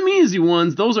 Those are some easy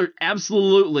ones. Those are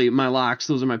absolutely my locks.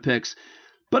 Those are my picks.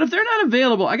 But if they're not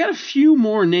available, I got a few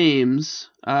more names.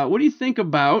 What do you think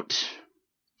about...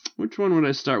 Which one would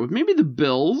I start with? Maybe the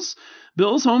Bills.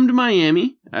 Bills home to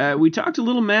Miami. We talked a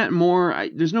little Matt Moore.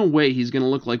 There's no way he's going to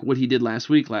look like what he did last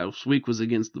week. Last week was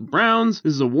against the Browns.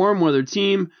 This is a warm weather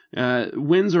team.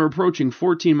 Winds are approaching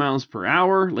 14 miles per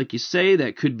hour. Like you say,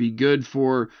 that could be good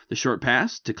for the short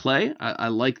pass to Clay. I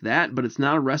like that, but it's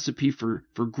not a recipe for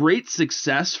great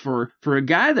success for a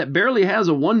guy that barely has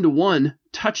a 1-to-1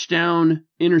 touchdown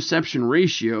interception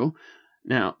ratio.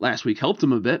 Now, last week helped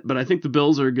them a bit, but I think the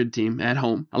Bills are a good team at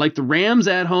home. I like the Rams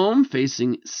at home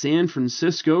facing San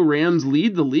Francisco. Rams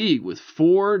lead the league with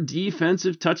 4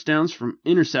 defensive touchdowns from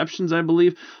interceptions, I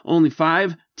believe. Only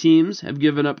 5 teams have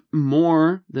given up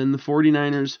more than the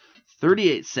 49ers,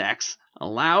 38 sacks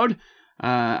allowed.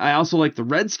 I also like the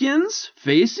Redskins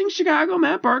facing Chicago,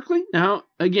 Matt Barkley. Now,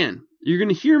 again, you're going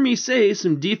to hear me say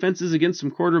some defenses against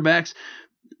some quarterbacks.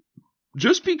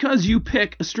 Just because you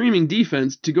pick a streaming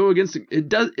defense to go against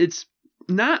it's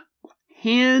not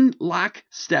hand lock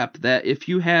step that if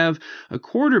you have a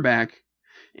quarterback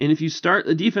and if you start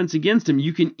the defense against him,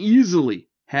 you can easily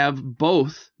have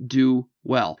both do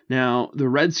well. Now, the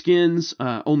Redskins,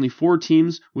 only 4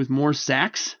 teams with more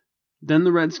sacks than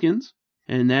the Redskins.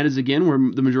 And that is, again, where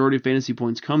the majority of fantasy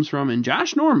points comes from. And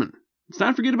Josh Norman, let's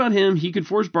not forget about him. He could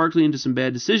force Barkley into some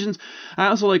bad decisions. I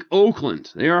also like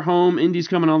Oakland. They are home. Indy's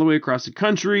coming all the way across the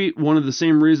country. One of the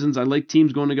same reasons I like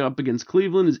teams going to go up against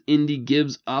Cleveland is Indy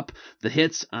gives up the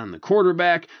hits on the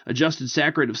quarterback. Adjusted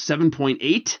sack rate of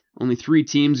 7.8. Only 3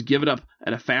 teams give it up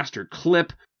at a faster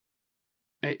clip.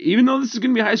 Even though this is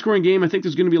going to be a high-scoring game, I think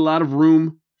there's going to be a lot of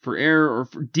room for error or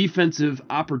for defensive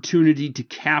opportunity to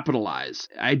capitalize.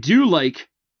 I do like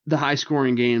the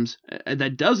high-scoring games.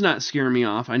 That does not scare me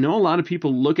off. I know a lot of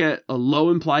people look at a low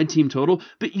implied team total,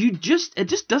 but it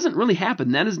just doesn't really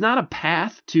happen. That is not a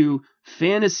path to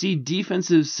fantasy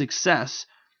defensive success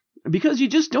because you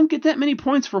just don't get that many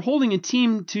points for holding a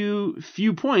team to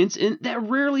few points, and that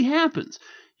rarely happens.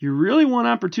 You really want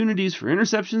opportunities for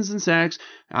interceptions and sacks,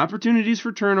 opportunities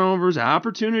for turnovers,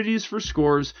 opportunities for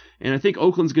scores, and I think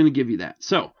Oakland's going to give you that.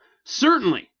 So,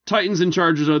 certainly, Titans and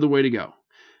Chargers are the way to go.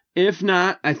 If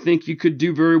not, I think you could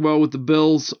do very well with the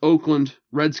Bills, Oakland,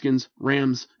 Redskins,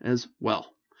 Rams as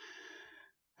well.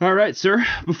 All right, sir,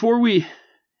 before we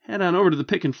head on over to the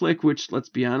pick and flick, which, let's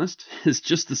be honest, is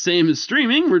just the same as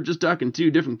streaming, we're just talking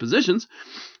 2 different positions,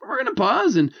 we're going to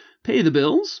pause and pay the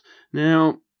bills.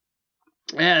 Now,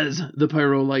 as the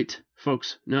Pyro Light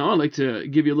folks know, I'd like to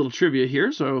give you a little trivia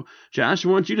here. So, Josh, I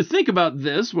want you to think about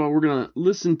this while we're going to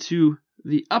listen to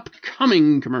the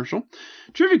upcoming commercial.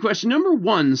 Trivia question number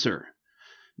 1, sir.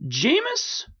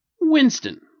 Jameis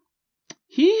Winston.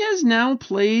 He has now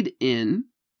played in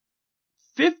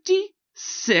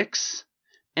 56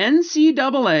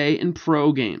 NCAA and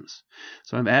pro games.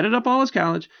 So I've added up all his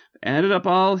college, added up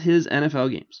all his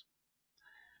NFL games.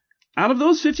 Out of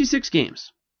those 56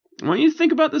 games, I want you to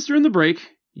think about this during the break.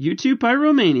 You two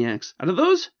pyromaniacs, out of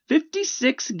those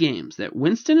 56 games that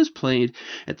Winston has played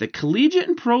at the collegiate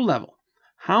and pro level,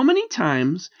 how many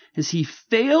times has he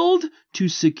failed to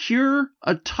secure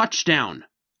a touchdown?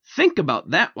 Think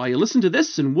about that while you listen to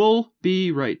this, and we'll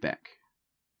be right back.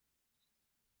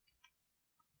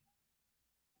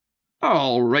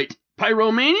 All right,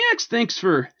 pyromaniacs, thanks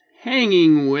for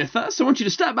hanging with us. I want you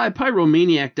to stop by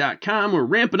pyromaniac.com. We're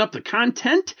ramping up the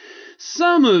content.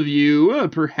 Some of you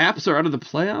perhaps are out of the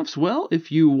playoffs. Well,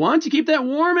 if you want to keep that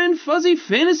warm and fuzzy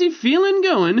fantasy feeling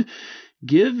going,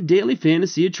 give Daily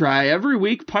Fantasy a try. Every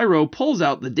week, Pyro pulls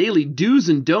out the Daily Do's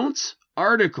and Don'ts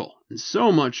article and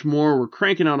so much more. We're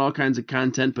cranking out all kinds of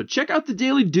content, but check out the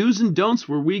Daily Do's and Don'ts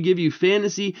where we give you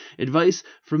fantasy advice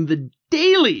from the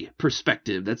daily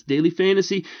perspective. That's Daily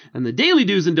Fantasy and the Daily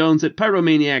Do's and Don'ts at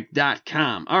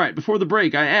pyromaniac.com. All right, before the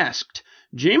break, I asked,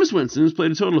 Jameis Winston has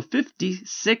played a total of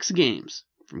 56 games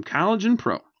from college and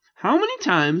pro. How many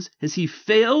times has he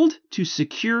failed to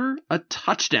secure a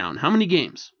touchdown? How many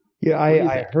games? Yeah,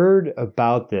 I heard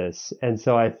about this, and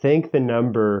so I think the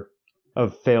number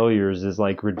of failures is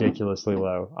like ridiculously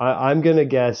low. I'm going to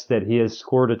guess that he has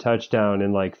scored a touchdown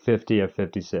in like 50 of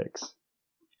 56.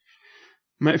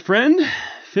 My friend,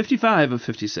 55 of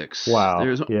 56. Wow.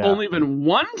 There's only been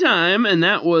one time, and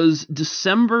that was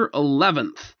December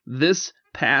 11th, this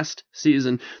past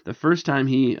season, the first time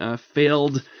he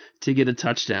failed to get a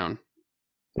touchdown.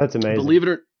 That's amazing. Believe it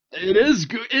or it is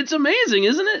good. It's amazing,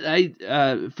 isn't it?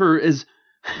 I'm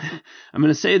going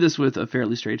to say this with a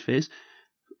fairly straight face.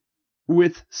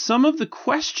 With some of the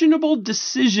questionable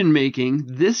decision-making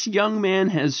this young man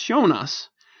has shown us,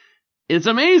 it's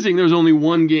amazing there's only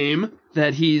one game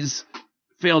that he's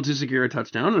failed to secure a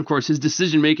touchdown. And, of course, his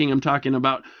decision-making, I'm talking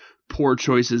about poor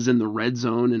choices in the red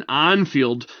zone and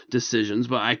on-field decisions,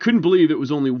 but I couldn't believe it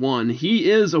was only one. He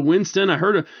is a Winston. I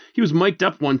heard he was mic'd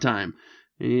up one time.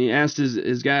 And he asked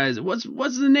his guys, what's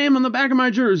the name on the back of my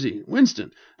jersey?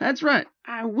 Winston. That's right.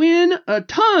 I win a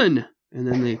ton. And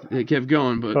then they kept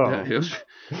going, but it was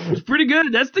pretty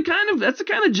good. That's the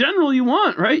kind of general you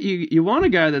want, right? You want a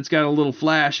guy that's got a little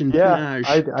flash and panache.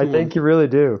 I think you really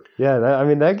do. Yeah,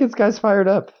 that gets guys fired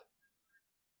up.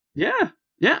 Yeah,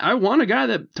 Yeah, I want a guy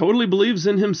that totally believes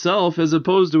in himself as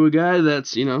opposed to a guy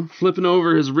that's, flipping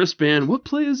over his wristband. What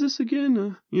play is this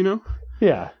again?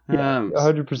 Yeah,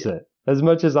 100%. As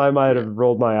much as I might have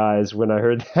rolled my eyes when I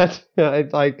heard that,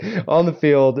 like on the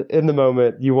field, in the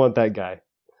moment, you want that guy.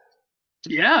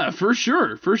 Yeah, for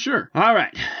sure. All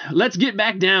right, let's get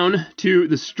back down to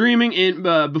the streaming. And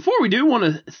before we do, want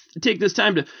to take this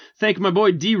time to thank my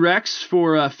boy D-Rex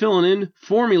for filling in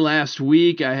for me last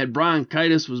week. I had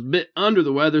bronchitis, was a bit under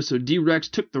the weather, so D-Rex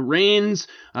took the reins.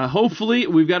 Hopefully,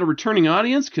 we've got a returning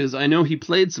audience, because I know he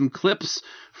played some clips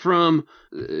from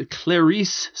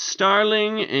Clarice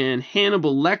Starling and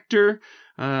Hannibal Lecter.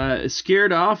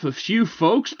 Scared off a few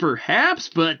folks, perhaps,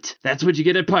 but that's what you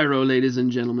get at Pyro, ladies and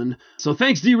gentlemen. So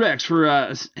thanks, D-Rex,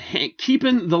 for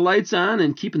keeping the lights on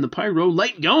and keeping the Pyro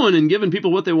light going and giving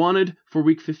people what they wanted for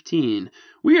Week 15.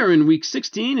 We are in Week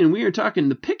 16, and we are talking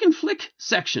the pick and flick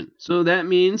section. So that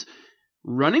means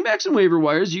running backs and waiver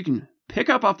wires you can pick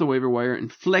up off the waiver wire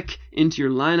and flick into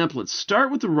your lineup. Let's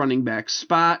start with the running back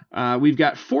spot. We've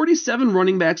got 47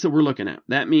 running backs that we're looking at.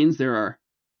 That means there are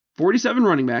 47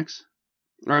 running backs.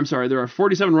 Or I'm sorry, there are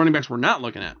 47 running backs we're not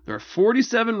looking at. There are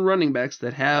 47 running backs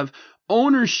that have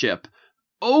ownership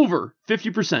over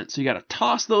 50%. So you got to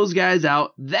toss those guys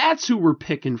out. That's who we're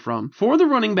picking from. For the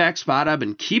running back spot, I've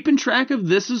been keeping track of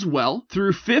this as well.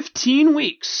 Through 15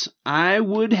 weeks, I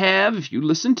would have, if you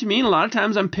listen to me, and a lot of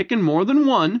times I'm picking more than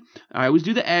one. I always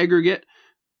do the aggregate.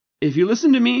 If you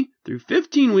listen to me, through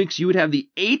 15 weeks, you would have the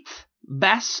 8th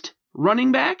best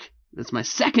running back. That's my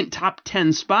second top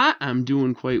 10 spot. I'm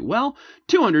doing quite well.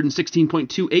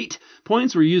 216.28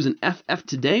 points. We're using FF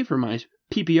today for my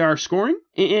PPR scoring.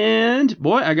 And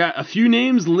boy, I got a few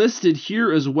names listed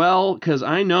here as well, because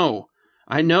I know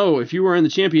if you are in the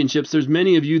championships, there's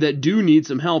many of you that do need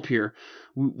some help here.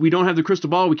 We don't have the crystal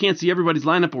ball. We can't see everybody's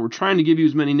lineup, but we're trying to give you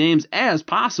as many names as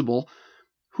possible.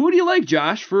 Who do you like,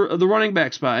 Josh, for the running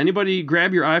back spot? Anybody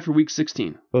grab your eye for Week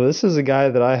 16? Well, this is a guy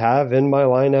that I have in my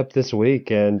lineup this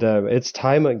week, and it's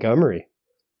Ty Montgomery.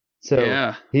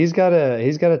 So he's got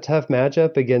a tough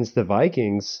matchup against the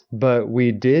Vikings, but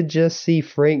we did just see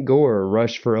Frank Gore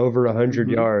rush for over 100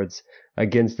 yards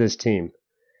against this team.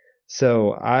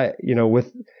 So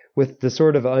with the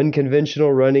sort of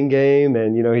unconventional running game,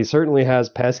 and he certainly has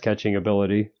pass catching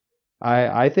ability,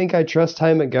 I think I trust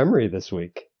Ty Montgomery this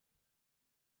week.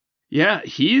 Yeah,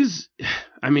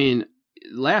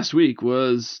 last week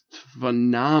was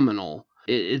phenomenal.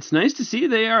 It's nice to see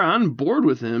they are on board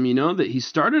with him, that he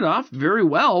started off very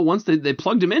well once they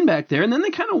plugged him in back there, and then they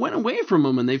kind of went away from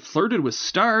him, and they flirted with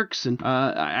Starks, and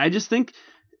I just think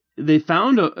they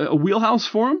found a wheelhouse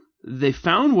for him. They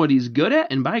found what he's good at,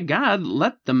 and by God,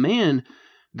 let the man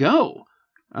go.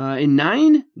 In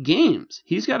 9 games,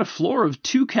 he's got a floor of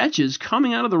 2 catches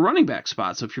coming out of the running back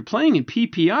spot. So if you're playing in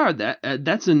PPR,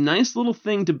 that's a nice little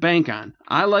thing to bank on.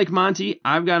 I like Monty.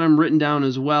 I've got him written down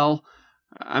as well.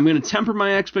 I'm going to temper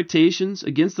my expectations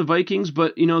against the Vikings,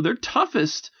 but, they're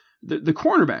toughest. The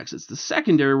cornerbacks, it's the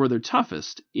secondary where they're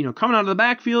toughest. Coming out of the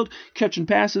backfield, catching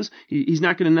passes, he's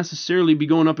not going to necessarily be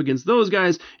going up against those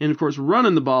guys. And, of course,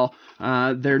 running the ball,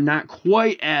 they're not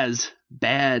quite as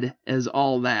bad as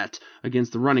all that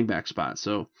against the running back spot.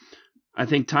 So I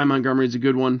think Ty Montgomery is a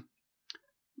good one.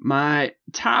 My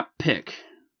top pick,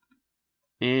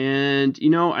 and,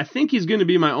 I think he's going to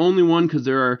be my only one because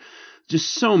there are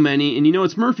just so many. And,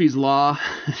 it's Murphy's Law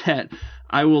that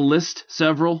I will list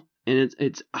several. And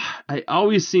it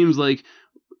always seems like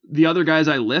the other guys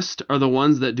I list are the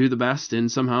ones that do the best,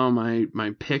 and somehow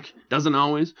my pick doesn't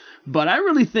always. But I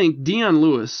really think Dion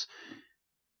Lewis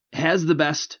has the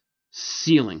best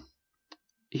ceiling.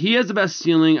 He has the best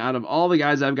ceiling out of all the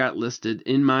guys I've got listed,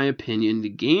 in my opinion. The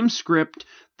game script,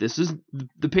 this is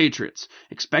the Patriots.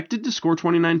 Expected to score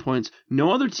 29 points.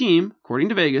 No other team, according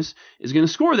to Vegas, is going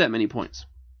to score that many points.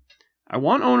 I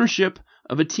want ownership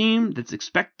of a team that's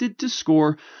expected to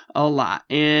score a lot.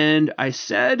 And I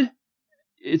said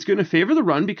it's going to favor the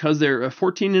run because they're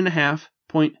 14.5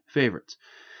 point favorites.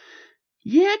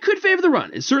 Yeah, it could favor the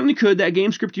run. It certainly could. That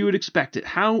game script, you would expect it.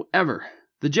 However,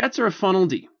 the Jets are a funnel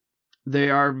D. They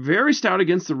are very stout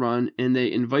against the run, and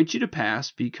they invite you to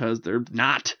pass because they're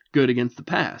not good against the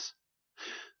pass.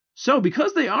 So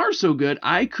because they are so good,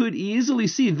 I could easily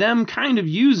see them kind of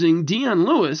using Dion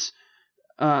Lewis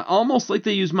almost like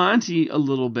they use Monty a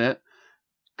little bit,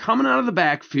 coming out of the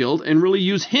backfield, and really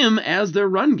use him as their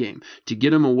run game to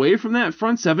get him away from that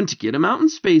front seven, to get him out in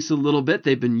space a little bit.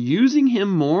 They've been using him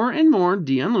more and more,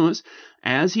 Dion Lewis,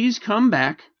 as he's come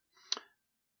back.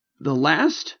 The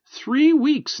last 3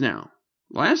 weeks now,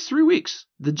 last 3 weeks,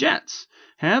 the Jets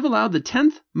have allowed the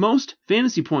 10th most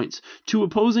fantasy points to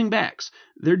opposing backs.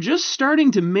 They're just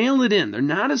starting to mail it in. They're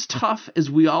not as tough as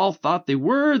we all thought they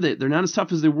were. They're not as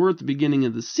tough as they were at the beginning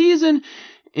of the season.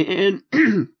 And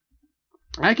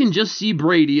I can just see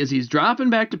Brady, as he's dropping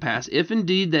back to pass, if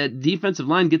indeed that defensive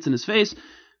line gets in his face,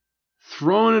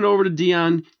 throwing it over to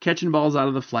Dion, catching balls out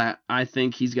of the flat. I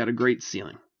think he's got a great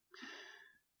ceiling.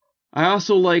 I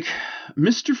also like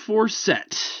Mr.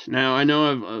 Forsett. Now, I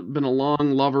know I've been a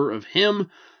long lover of him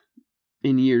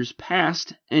in years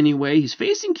past. Anyway, he's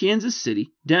facing Kansas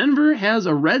City. Denver has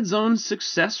a red zone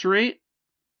success rate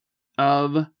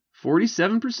of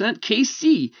 47%.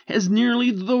 KC has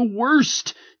nearly the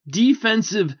worst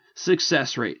defensive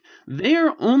success rate. They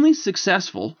are only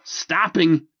successful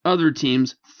stopping other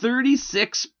teams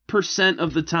 36%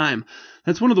 of the time.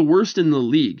 That's one of the worst in the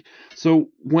league. So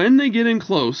when they get in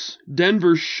close,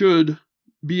 Denver should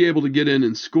be able to get in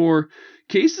and score.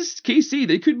 KC,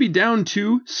 they could be down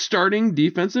 2 starting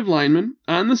defensive linemen.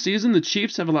 On the season, the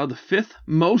Chiefs have allowed the 5th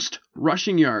most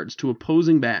rushing yards to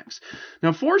opposing backs.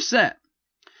 Now, Forsett,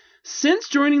 since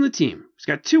joining the team, he's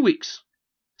got 2 weeks.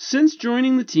 Since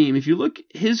joining the team, if you look at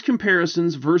his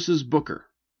comparisons versus Booker,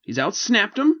 he's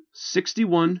outsnapped him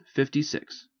 61-56.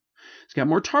 He's got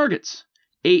more targets,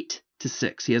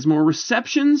 8-6. He has more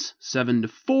receptions,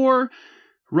 7-4.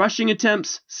 Rushing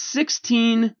attempts,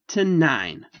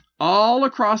 16-9. All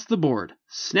across the board.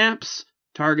 Snaps,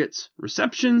 targets,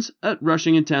 receptions,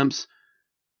 rushing attempts.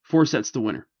 Forsett's the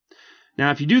winner.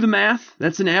 Now, if you do the math,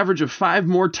 that's an average of 5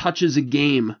 more touches a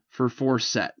game for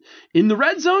Forsett. In the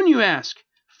red zone, you ask,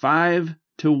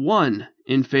 5-1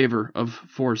 in favor of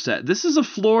Forsett. This is a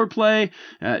floor play.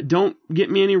 Don't get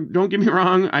me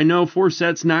wrong. I know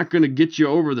Forsett's not going to get you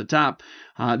over the top.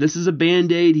 This is a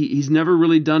Band-Aid. He's never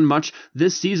really done much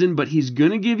this season, but he's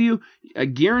going to give you a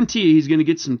guarantee. He's going to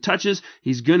get some touches.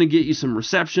 He's going to get you some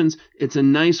receptions. It's a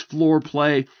nice floor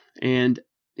play, and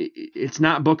it's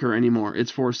not Booker anymore.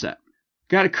 It's Forsett.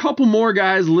 Got a couple more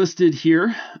guys listed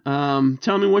here.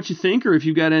 Tell me what you think, or if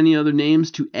you've got any other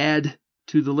names to add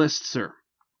to the list, sir.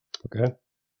 Okay.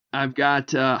 I've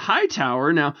got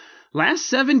Hightower. Now, last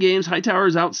 7 games,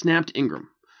 Hightower's outsnapped Ingram.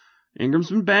 Ingram's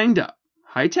been banged up.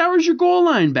 Hightower's your goal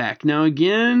line back. Now,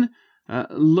 again,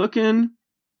 looking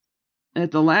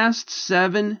at the last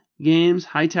 7 games,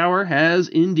 Hightower has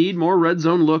indeed more red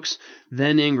zone looks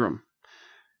than Ingram.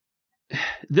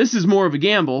 This is more of a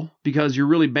gamble because you're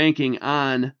really banking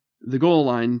on the goal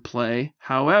line play.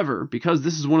 However, because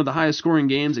this is one of the highest scoring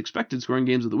games, expected scoring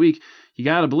games of the week, you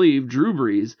got to believe Drew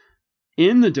Brees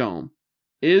in the Dome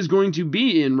is going to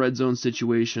be in red zone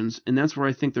situations, and that's where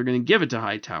I think they're going to give it to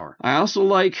Hightower. I also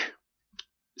like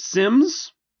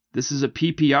Sims. This is a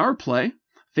PPR play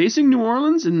facing New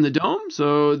Orleans in the Dome,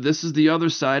 so this is the other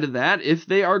side of that. If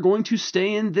they are going to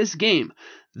stay in this game,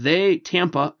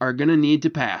 Tampa, are going to need to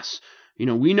pass. You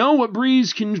know, we know what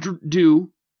Brees can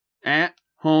do at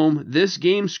home. This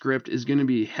game script is going to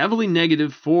be heavily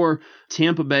negative for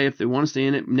Tampa Bay if they want to stay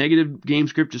in it. Negative game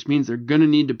script just means they're going to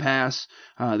need to pass.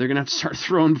 They're going to have to start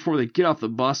throwing before they get off the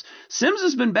bus. Sims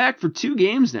has been back for 2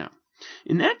 games now.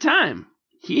 In that time,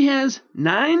 he has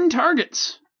 9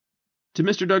 targets to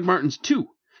Mr. Doug Martin's 2.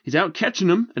 He's out catching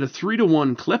them at a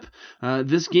 3-1 clip.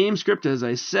 This game script, as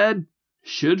I said,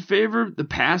 should favor the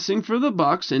passing for the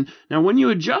Bucs. And now when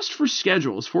you adjust for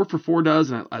schedules, 4for4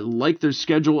 does, and I like their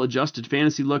schedule adjusted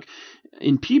fantasy look,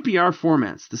 in PPR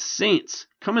formats, the Saints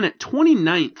coming at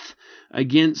 29th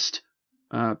against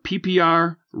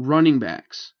PPR running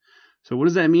backs. So what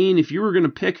does that mean? If you were going to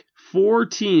pick 4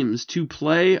 teams to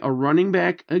play a running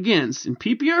back against in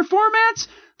PPR formats,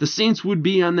 the Saints would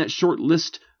be on that short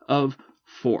list of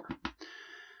 4.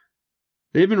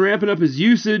 They've been ramping up his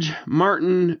usage.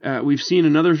 Martin, we've seen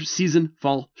another season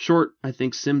fall short. I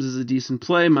think Sims is a decent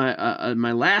play.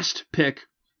 My last pick,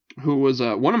 who was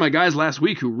one of my guys last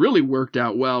week who really worked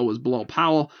out well, was Bilal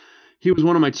Powell. He was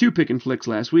one of my 2 pick and flicks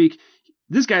last week.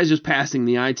 This guy's just passing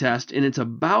the eye test, and it's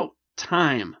about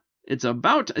time. It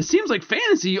seems like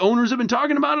fantasy owners have been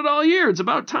talking about it all year. It's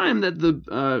about time that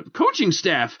the coaching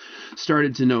staff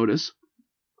started to notice.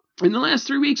 In the last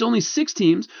 3 weeks, only 6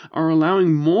 teams are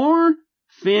allowing more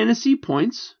fantasy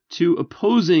points to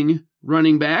opposing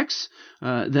running backs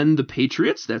than the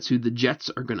Patriots. That's who the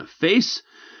Jets are going to face.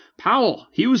 Powell,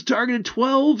 he was targeted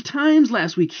 12 times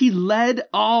last week. He led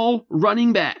all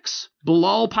running backs.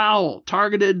 Bilal Powell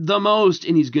targeted the most,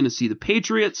 and he's going to see the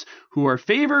Patriots, who are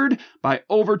favored by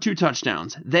over 2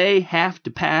 touchdowns. They have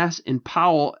to pass, and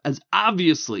Powell is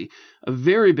obviously a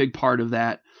very big part of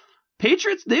that.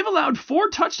 Patriots, they've allowed 4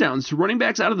 touchdowns to running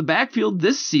backs out of the backfield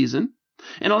this season,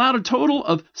 and allowed a total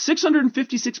of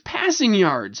 656 passing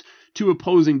yards to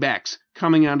opposing backs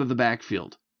coming out of the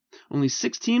backfield. Only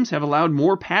 6 teams have allowed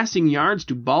more passing yards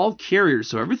to ball carriers,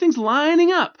 so everything's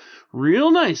lining up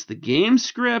real nice. The game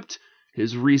script,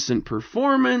 his recent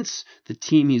performance, the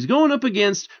team he's going up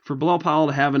against, for Bilal Powell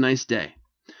to have a nice day.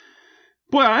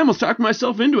 Boy, I almost talked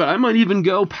myself into it. I might even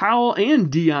go Powell and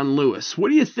Dion Lewis. What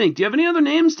do you think? Do you have any other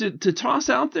names to toss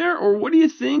out there? Or what do you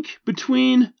think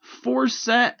between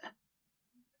Forsett,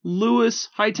 Lewis,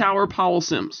 Hightower, Powell,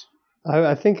 Sims?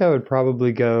 I think I would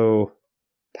probably go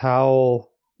Powell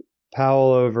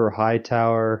over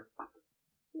Hightower.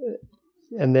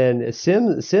 And then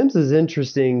Sims is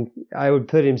interesting. I would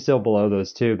put him still below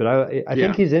those two, but I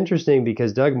think he's interesting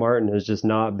because Doug Martin has just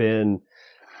not been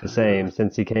the same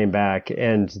since he came back,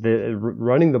 and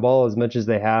running the ball as much as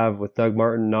they have with Doug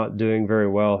Martin not doing very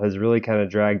well has really kind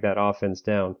of dragged that offense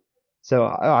down. So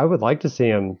I would like to see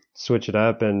him switch it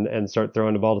up and start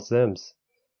throwing the ball to Sims.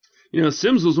 You know,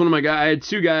 Sims was one of my guys. I had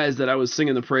 2 guys that I was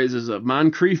singing the praises of,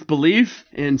 Moncrief Belief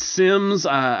and Sims.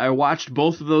 I watched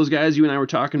both of those guys. You and I were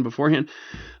talking beforehand.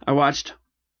 I watched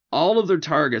all of their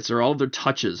targets, or all of their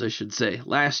touches, I should say,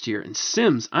 last year. And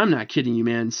Sims, I'm not kidding you,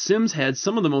 man. Sims had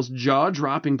some of the most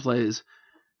jaw-dropping plays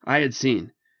I had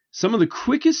seen. Some of the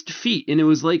quickest feet, and it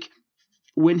was like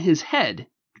when his head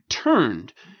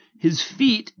turned, his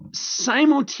feet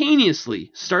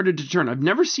simultaneously started to turn. I've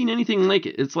never seen anything like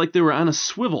it. It's like they were on a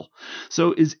swivel.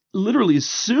 So literally as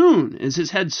soon as his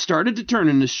head started to turn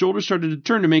and his shoulders started to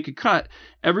turn to make a cut,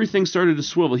 everything started to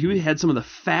swivel. He had some of the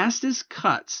fastest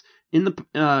cuts in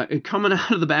the coming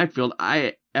out of the backfield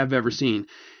I have ever seen.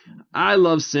 I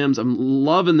love Sims. I'm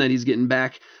loving that he's getting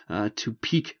back to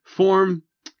peak form.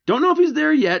 Don't know if he's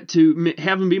there yet to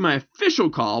have him be my official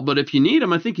call, but if you need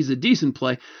him, I think he's a decent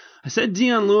play. I said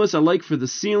Dion Lewis I like for the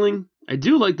ceiling. I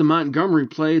do like the Montgomery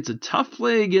play. It's a tough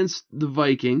play against the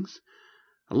Vikings.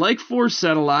 I like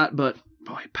Forsett a lot, but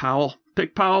boy, Powell.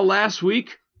 Picked Powell last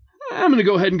week. I'm going to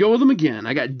go ahead and go with him again.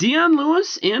 I got Dion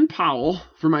Lewis and Powell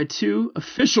for my 2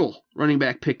 official running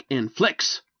back pick and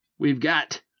flicks. We've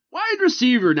got wide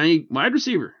receiver. Now, wide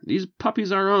receiver. These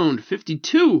puppies are owned.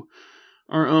 52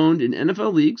 are owned in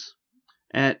NFL leagues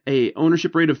at a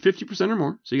ownership rate of 50% or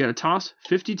more. So you got to toss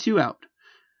 52 out.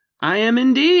 I am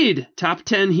indeed top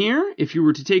 10 here. If you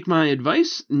were to take my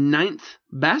advice, 9th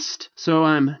best. So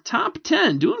I'm top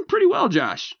 10. Doing pretty well,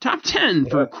 Josh. Top 10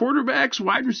 for quarterbacks,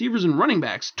 wide receivers, and running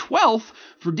backs. 12th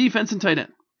for defense and tight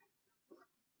end.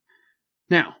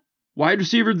 Now, wide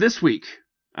receiver this week.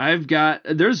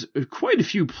 There's quite a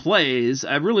few plays.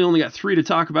 I've really only got 3 to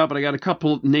talk about, but I got a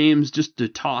couple names just to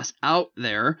toss out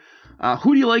there.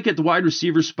 Who do you like at the wide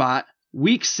receiver spot?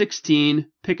 Week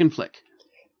 16, pick and flick.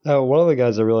 One of the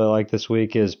guys I really like this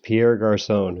week is Pierre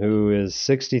Garçon, who is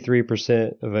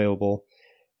 63% available.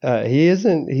 He's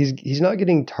not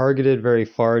getting targeted very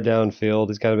far downfield.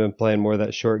 He's kind of been playing more of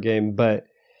that short game, but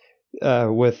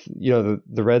with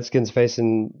the Redskins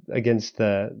facing against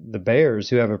the Bears,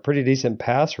 who have a pretty decent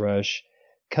pass rush,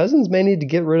 Cousins may need to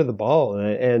get rid of the ball,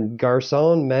 and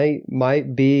Garçon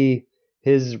might be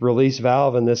his release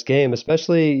valve in this game,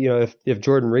 especially if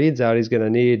Jordan Reed's out, he's going to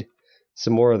need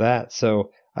some more of that. So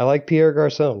I like Pierre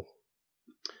Garçon.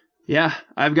 Yeah,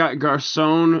 I've got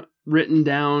Garçon written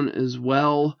down as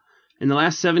well. In the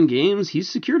last 7 games, he's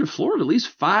secured a floor of at least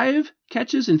 5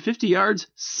 catches and 50 yards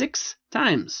 6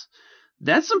 times.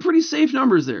 That's some pretty safe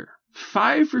numbers there.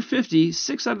 5 for 50,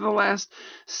 6 out of the last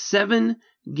 7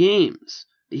 games.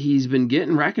 He's been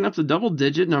racking up the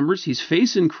double-digit numbers. He's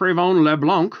facing Crevon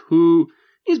LeBlanc, who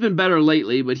he's been better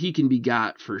lately, but he can be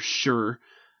got for sure.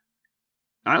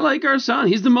 I like Garçon.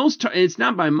 He's the most, it's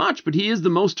not by much, but he is the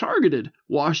most targeted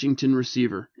Washington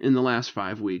receiver in the last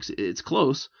 5 weeks. It's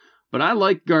close, but I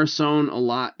like Garçon a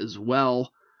lot as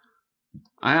well.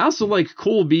 I also like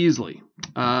Cole Beasley.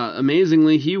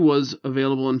 Amazingly, he was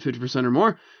available in 50% or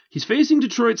more. He's facing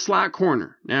Detroit slot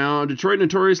corner. Now, Detroit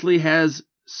notoriously has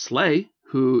Slay,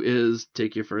 who is,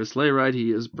 take you for a sleigh ride,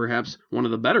 he is perhaps one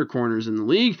of the better corners in the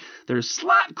league. Their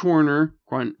slot corner,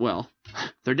 well,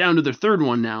 they're down to their 3rd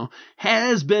one now,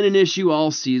 has been an issue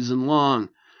all season long.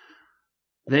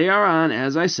 They are on,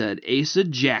 as I said, Asa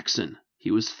Jackson.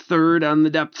 He was 3rd on the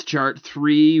depth chart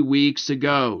 3 weeks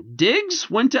ago. Diggs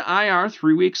went to IR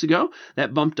 3 weeks ago.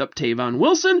 That bumped up Tavon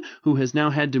Wilson, who has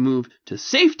now had to move to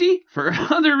safety for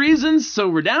other reasons. So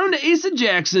we're down to Asa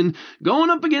Jackson going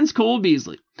up against Cole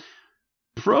Beasley.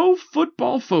 Pro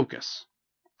Football Focus.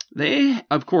 They,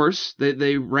 of course,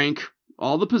 they rank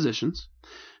all the positions.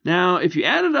 Now, if you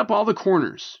added up all the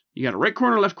corners, you got a right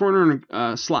corner, left corner, and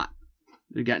a slot.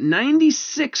 They've got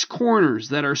 96 corners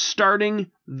that are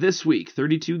starting this week,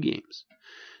 32 games.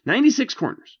 96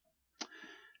 corners.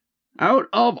 Out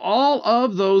of all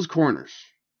of those corners,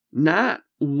 not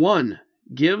one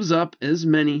gives up as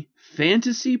many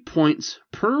fantasy points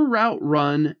per route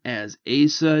run as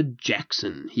Asa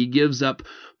Jackson. He gives up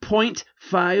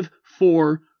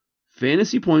 0.54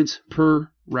 fantasy points per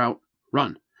route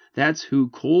run. That's who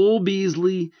Cole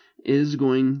Beasley is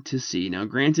going to see. Now,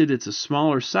 granted, it's a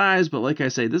smaller size, but like I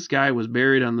say, this guy was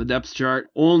buried on the depth chart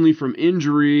only from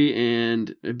injury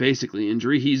and basically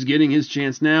injury. He's getting his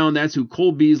chance now, and that's who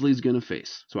Cole Beasley's going to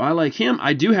face. So I like him.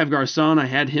 I do have Garcon. I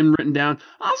had him written down.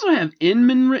 I also have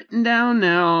Inman written down.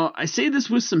 Now, I say this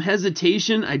with some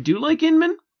hesitation. I do like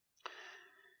Inman.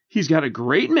 He's got a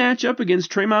great matchup against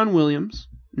Tremont Williams.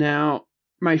 Now,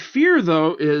 my fear,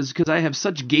 though, is because I have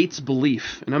such Gates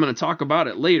belief, and I'm going to talk about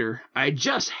it later, I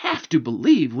just have to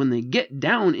believe when they get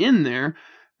down in there,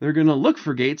 they're going to look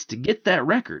for Gates to get that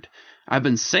record. I've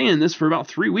been saying this for about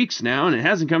 3 weeks now, and it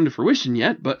hasn't come to fruition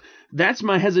yet, but that's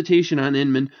my hesitation on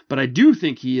Inman. But I do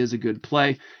think he is a good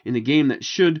play in a game that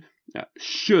should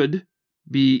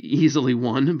be easily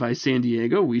won by San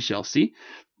Diego. We shall see.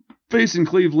 Facing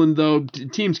Cleveland, though,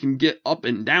 teams can get up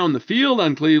and down the field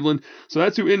on Cleveland, so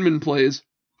that's who Inman plays.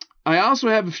 I also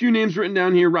have a few names written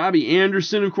down here. Robbie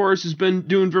Anderson, of course, has been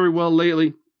doing very well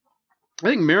lately. I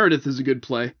think Meredith is a good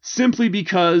play, simply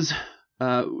because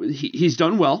he's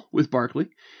done well with Barkley,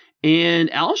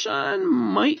 and Alshon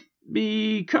might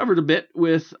be covered a bit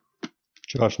with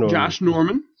Josh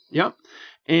Norman. Yep.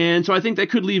 And so I think that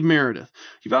could leave Meredith.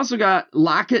 You've also got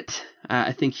Lockett.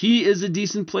 I think he is a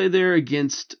decent play there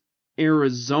against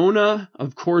Arizona,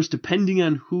 of course, depending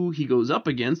on who he goes up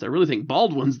against. I really think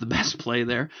Baldwin's the best play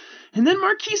there. And then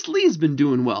Marquise Lee's been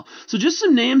doing well. So just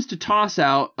some names to toss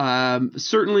out.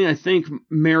 Certainly, I think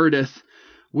Meredith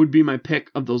would be my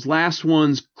pick of those last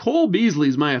ones. Cole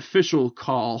Beasley's my official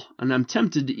call, and I'm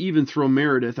tempted to even throw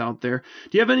Meredith out there.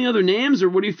 Do you have any other names, or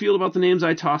what do you feel about the names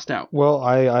I tossed out? Well,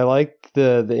 I like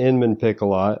the Inman pick a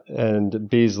lot, and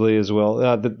Beasley as well.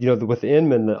 With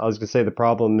Inman, I was going to say the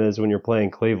problem is when you're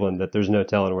playing Cleveland that there's no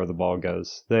telling where the ball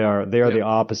goes. They are the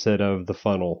opposite of the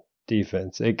funnel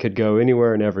defense. It could go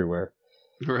anywhere and everywhere.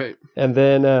 Right. And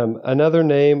then another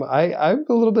name, I'm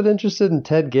a little bit interested in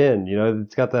Ted Ginn.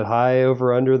 It's got that high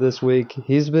over under this week.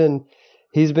 He's been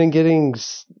getting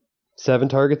 7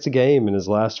 targets a game in his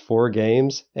last 4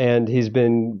 games, and he's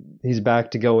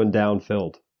back to going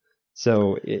downfield.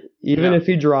 So even if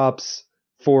he drops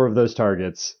 4 of those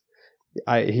targets,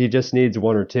 he just needs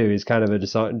 1 or 2. He's kind of a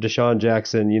Deshaun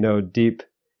Jackson,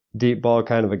 deep ball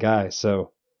kind of a guy.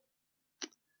 So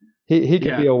he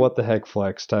could be a what the heck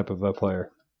flex type of a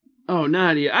player. Oh,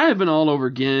 Nadia, I have been all over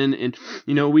again, and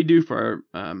we do for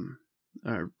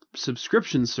our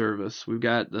subscription service. We've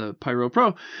got the Pyro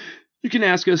Pro. You can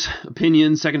ask us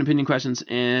opinions, second opinion questions,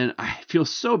 and I feel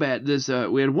so bad.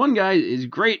 We had one guy, he's a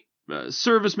great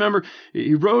service member.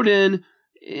 He wrote in,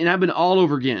 and I've been all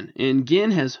over Ginn. And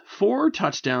Ginn has 4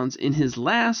 touchdowns in his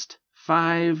last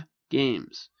 5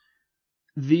 games.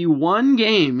 The one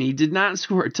game he did not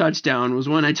score a touchdown was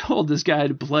when I told this guy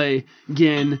to play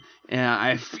Ginn.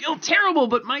 I feel terrible,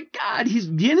 but my God,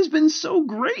 Ginn has been so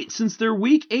great since their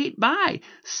week 8 bye.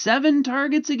 7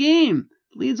 targets a game.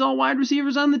 Leads all wide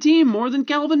receivers on the team, more than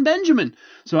Calvin Benjamin.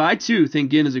 So I, too,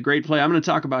 think Ginn is a great play. I'm going to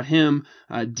talk about him,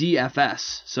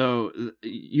 DFS. So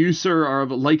you, sir, are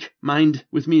of a like mind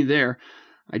with me there.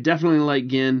 I definitely like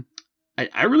Ginn.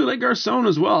 I really like Garcon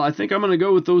as well. I think I'm going to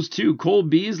go with those 2, Cole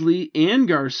Beasley and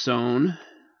Garcon.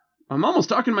 I'm almost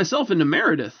talking myself into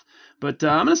Meredith, but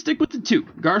I'm going to stick with the 2,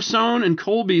 Garcon and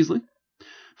Cole Beasley.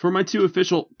 For my 2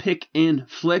 official pick and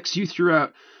flicks, you threw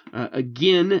out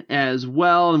again as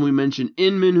well, and we mentioned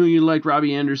Inman, who you like,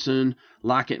 Robbie Anderson,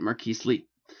 Lockett, Marquise Lee.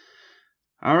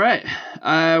 All right,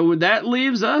 that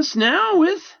leaves us now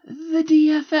with the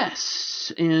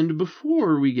DFS. And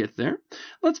before we get there,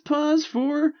 let's pause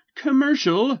for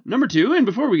commercial number 2. And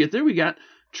before we get there, we got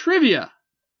trivia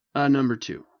number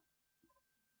 2.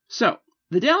 So,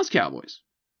 the Dallas Cowboys,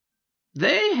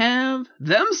 they have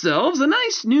themselves a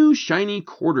nice new shiny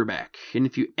quarterback. And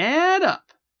if you add up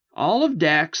all of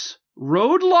Dak's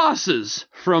road losses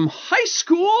from high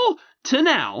school to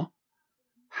now,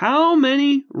 how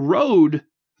many road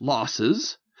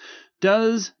losses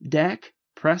does Dak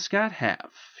Prescott have?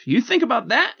 You think about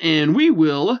that, and we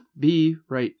will be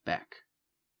right back.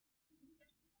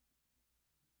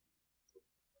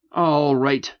 All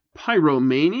right,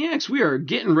 Pyromaniacs, we are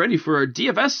getting ready for our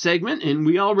DFS segment, and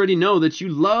we already know that you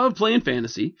love playing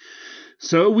fantasy.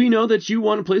 So we know that you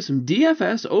want to play some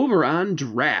DFS over on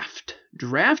Draft.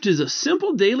 Draft is a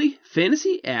simple daily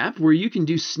fantasy app where you can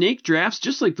do snake drafts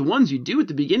just like the ones you do at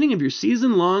the beginning of your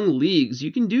season-long leagues.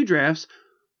 You can do drafts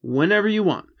whenever you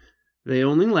want. They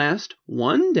only last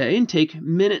one day and take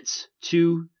minutes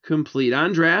to complete.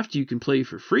 On draft, you can play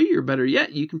for free, or better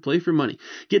yet, you can play for money.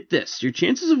 Get this, your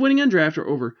chances of winning on draft are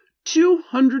over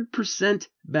 200%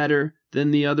 better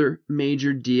than the other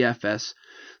major DFS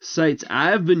sites.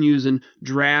 I've been using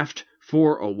draft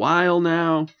for a while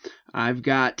now. I've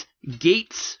got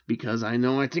Gates because I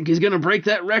think he's going to break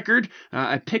that record.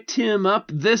 I picked him up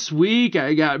this week.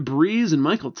 I got Breeze and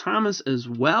Michael Thomas as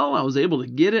well. I was able to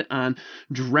get it on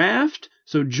draft.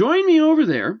 So join me over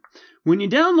there. When you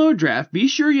download draft, be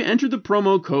sure you enter the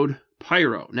promo code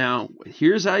Pyro. Now,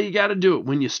 here's how you got to do it.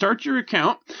 When you start your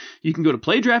account, you can go to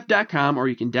playdraft.com or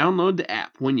you can download the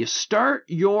app. When you start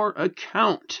your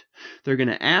account, they're going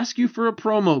to ask you for a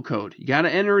promo code. You got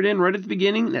to enter it in right at the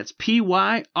beginning. That's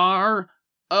PYRO.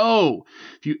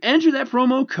 If you enter that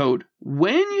promo code,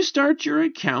 when you start your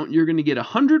account, you're going to get a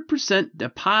 100%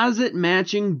 deposit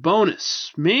matching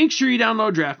bonus. Make sure you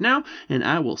download draft now, and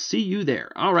I will see you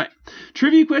there. All right.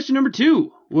 Trivia question number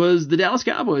 2 was the Dallas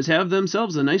Cowboys have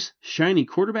themselves a nice shiny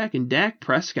quarterback in Dak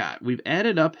Prescott. We've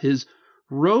added up his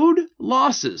road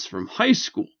losses from high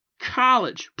school,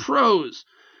 college, pros.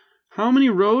 How many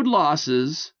road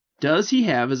losses does he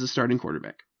have as a starting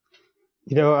quarterback?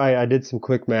 I did some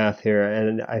quick math here,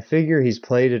 and I figure he's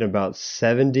played in about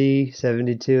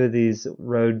 72 of these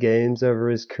road games over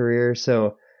his career.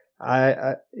 So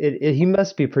he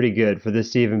must be pretty good for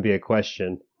this to even be a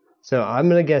question. So I'm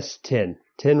going to guess 10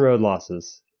 road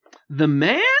losses. The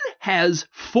man has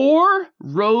 4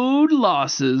 road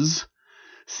losses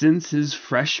since his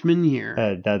freshman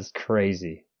year. That's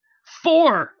crazy.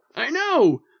 4! I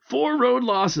know! 4 road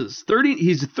losses.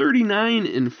 He's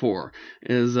 39-4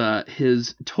 is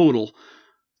his total.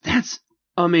 That's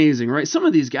amazing, right? Some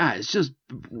of these guys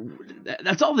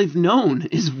that's all they've known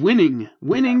is winning.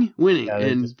 Yeah,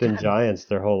 they've just been giants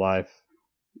their whole life.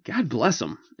 God bless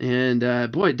them. And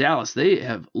boy, Dallas, they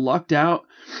have lucked out.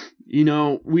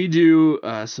 We do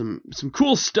some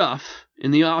cool stuff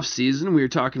in the off season. We were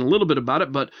talking a little bit about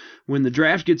it, but when the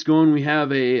draft gets going, we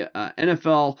have a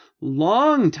NFL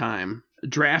long-time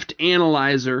draft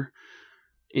analyzer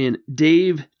in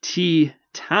Dave T.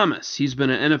 Thomas. He's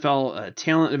been an NFL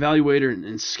talent evaluator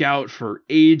and scout for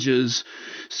ages.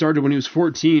 Started when he was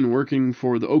 14 working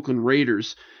for the Oakland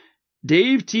Raiders.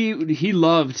 Dave T., he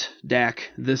loved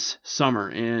Dak this summer,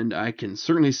 and I can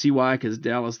certainly see why, because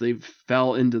Dallas, they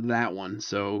fell into that one.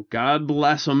 So God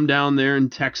bless them down there in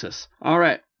Texas. All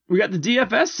right. We got the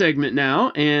DFS segment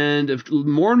now, and if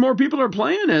more and more people are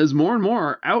playing as more and more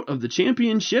are out of the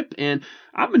championship, and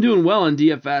I've been doing well in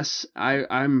DFS.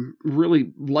 I'm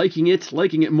really liking it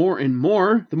more and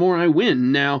more the more I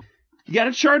win. Now, you got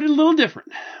to chart it a little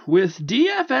different. With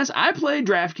DFS, I play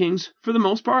DraftKings for the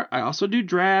most part. I also do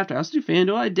draft. I also do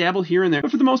FanDuel. I dabble here and there,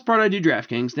 but for the most part, I do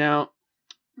DraftKings. Now,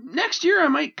 next year, I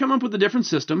might come up with a different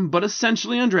system, but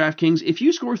essentially on DraftKings, if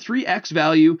you score 3x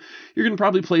value, you're going to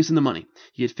probably place in the money.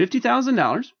 You get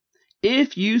 $50,000.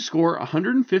 If you score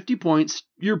 150 points,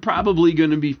 you're probably going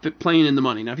to be playing in the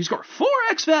money. Now, if you score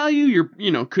 4x value,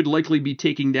 could likely be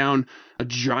taking down a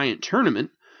giant tournament.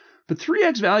 But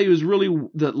 3x value is really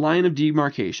the line of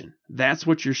demarcation. That's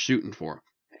what you're shooting for.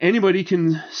 Anybody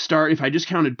can start. If I just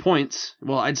counted points,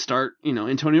 well, I'd start,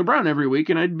 Antonio Brown every week,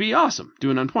 and I'd be awesome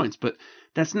doing on points. But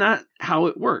that's not how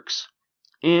it works.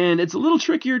 And it's a little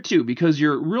trickier, too, because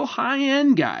your real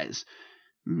high-end guys,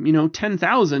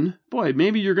 10,000, boy,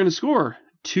 maybe you're going to score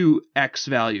 2x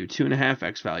value,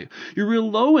 2.5x value. Your real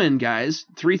low-end guys,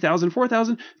 3,000,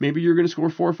 4,000, maybe you're going to score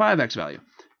 4 or 5x value.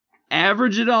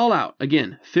 Average it all out.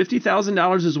 Again,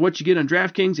 $50,000 is what you get on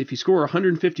DraftKings. If you score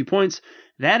 150 points,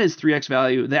 that is 3x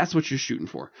value. That's what you're shooting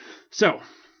for. So,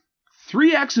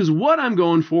 3x is what I'm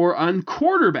going for on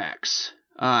quarterbacks.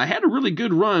 I had a really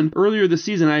good run earlier this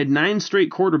season. I had 9 straight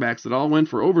quarterbacks that all went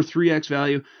for over 3x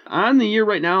value. On the year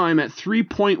right now, I'm at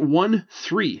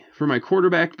 3.13 for my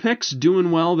quarterback picks.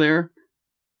 Doing well there.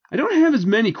 I don't have as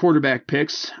many quarterback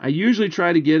picks. I usually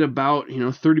try to get about,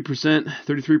 30%,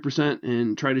 33%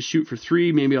 and try to shoot for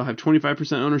 3. Maybe I'll have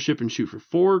 25% ownership and shoot for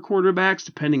 4 quarterbacks,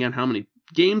 depending on how many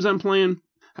games I'm playing.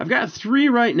 I've got 3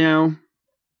 right now.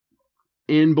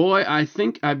 And boy, I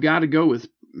think I've got to go with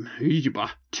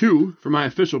 2 for my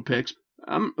official picks.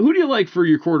 Who do you like for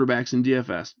your quarterbacks in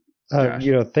DFS?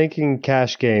 Thinking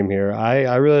cash game here,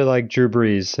 I really like Drew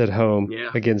Brees at home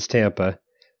against Tampa.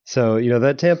 So,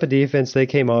 that Tampa defense, they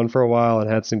came on for a while and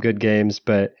had some good games,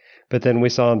 but then we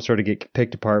saw them sort of get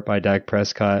picked apart by Dak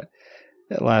Prescott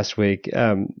last week.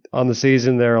 On the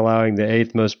season, they're allowing the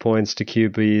 8th most points to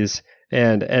QBs,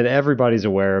 and everybody's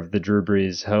aware of the Drew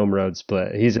Brees home road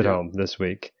split. He's at home this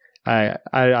week.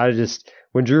 I just,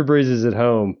 when Drew Brees is at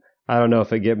home, I don't know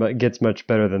if it gets much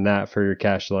better than that for your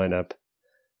cash lineup.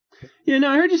 Yeah, no,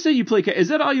 I heard you say you play. Is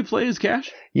that all you play is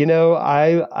cash?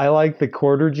 I like the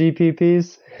quarter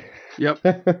GPPs. Yep.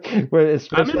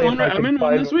 Especially I'm in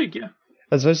one this week. Yeah.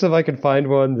 Especially if I can find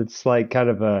one that's like kind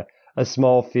of a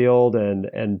small field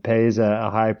and pays a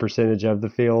high percentage of the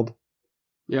field.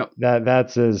 Yep.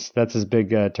 That's as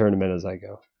big a tournament as I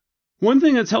go. One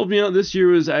thing that's helped me out this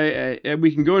year is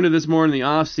we can go into this more in the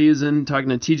off season, talking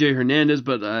to TJ Hernandez,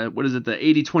 but what is it? The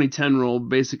 80-20-10 rule,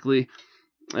 basically.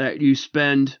 You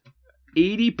spend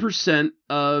 80%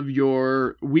 of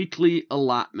your weekly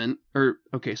allotment, so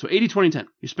 80-20-10.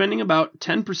 You're spending about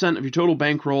 10% of your total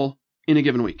bankroll in a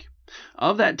given week.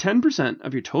 Of that 10%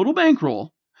 of your total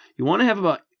bankroll, you want to have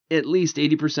about at least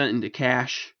 80% into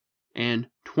cash and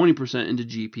 20% into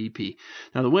GPP.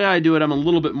 Now, the way I do it, I'm a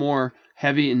little bit more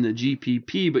heavy in the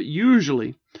GPP, but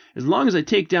usually, as long as I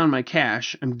take down my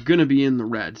cash, I'm going to be in the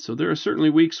red. So there are certainly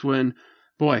weeks when,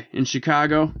 in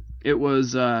Chicago, it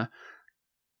was,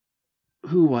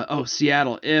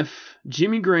 Seattle. If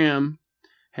Jimmy Graham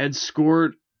had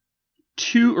scored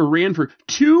ran for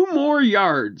 2 more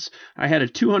yards, I had a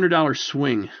 $200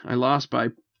 swing. I lost by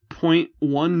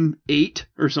 0.18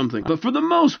 or something. But for the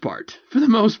most part,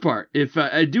 if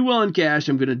I do well in cash,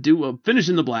 I'm going to finish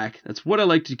in the black. That's what I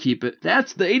like to keep it.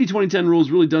 That's the 80-20-10 rule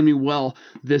has really done me well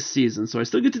this season. So I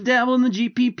still get to dabble in the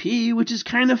GPP, which is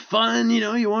kind of fun.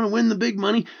 You want to win the big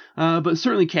money. But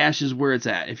certainly cash is where it's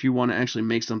at if you want to actually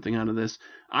make something out of this.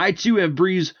 I too have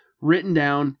Breeze written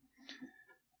down.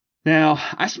 Now,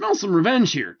 I smell some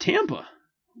revenge here. Tampa,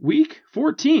 week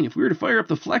 14. If we were to fire up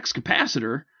the flex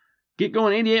capacitor, get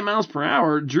going 88 miles per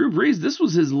hour, Drew Brees, this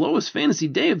was his lowest fantasy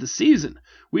day of the season,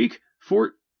 week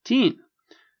 14.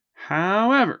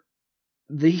 However,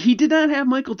 he did not have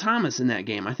Michael Thomas in that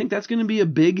game. I think that's going to be a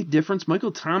big difference.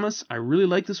 Michael Thomas, I really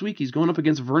like this week. He's going up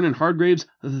against Vernon Hargreaves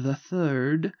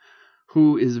III,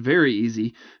 who is very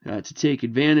easy to take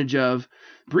advantage of.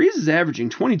 Brees is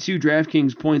averaging 22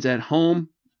 DraftKings points at home.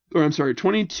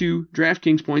 22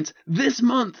 DraftKings points this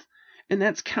month. And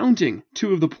that's counting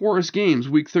 2 of the poorest games,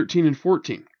 week 13 and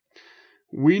 14.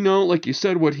 We know, like you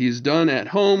said, what he's done at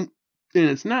home. And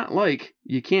it's not like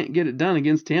you can't get it done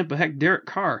against Tampa. Heck, Derek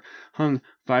Carr hung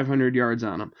 500 yards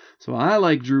on him. So I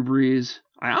like Drew Brees.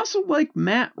 I also like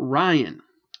Matt Ryan.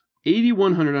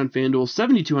 8,100 on FanDuel,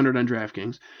 7,200 on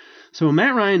DraftKings. So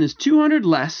Matt Ryan is 200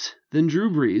 less than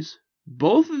Drew Brees.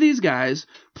 Both of these guys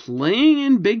playing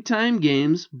in big-time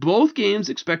games. Both games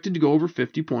expected to go over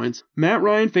 50 points. Matt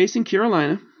Ryan facing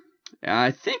Carolina.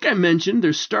 I think I mentioned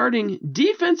their starting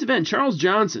defensive end, Charles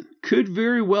Johnson, could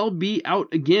very well be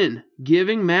out again,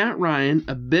 giving Matt Ryan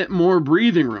a bit more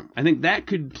breathing room. I think that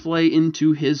could play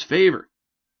into his favor.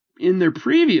 In their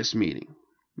previous meeting,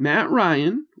 Matt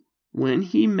Ryan, when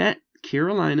he met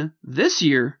Carolina this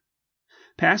year,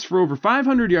 passed for over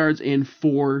 500 yards and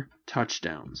 4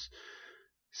 touchdowns.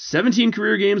 17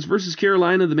 career games versus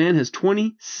Carolina. The man has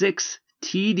 26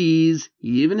 TDs.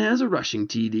 He even has a rushing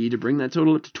TD to bring that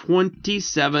total up to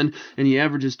 27, and he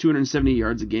averages 270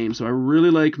 yards a game. So I really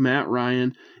like Matt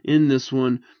Ryan in this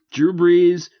one. Drew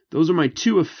Brees, those are my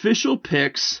 2 official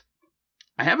picks.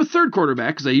 I have a third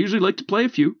quarterback because I usually like to play a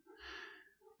few.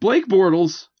 Blake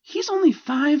Bortles, he's only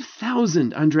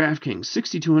 5,000 on DraftKings,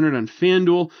 6,200 on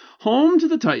FanDuel. Home to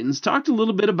the Titans. Talked a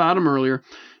little bit about him earlier.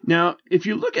 Now, if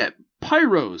you look at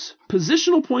Pyro's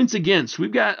positional points against,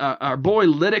 we've got our boy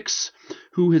Lytics,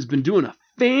 who has been doing a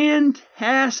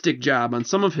fantastic job on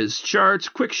some of his charts.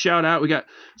 Quick shout out. We got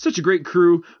such a great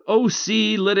crew.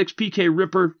 OC, Lytics, PK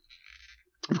Ripper.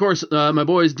 Of course, my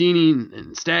boys Deanie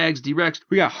and Stags, D-Rex.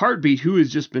 We got Heartbeat, who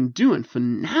has just been doing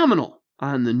phenomenal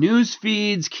on the news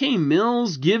feeds. K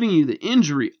Mills giving you the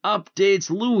injury updates.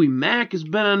 Louis Mack has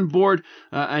been on board.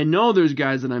 I know there's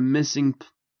guys that I'm missing.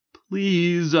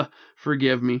 Please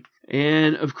forgive me.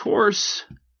 And, of course,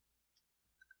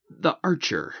 the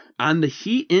Archer on the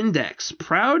Heat Index.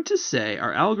 Proud to say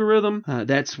our algorithm,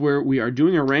 that's where we are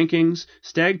doing our rankings.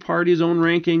 Stag Party's own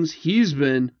rankings. He's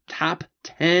been top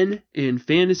 10 in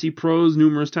Fantasy Pros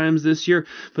numerous times this year.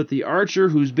 But the Archer,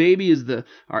 whose baby is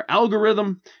our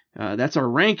algorithm, that's our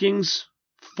rankings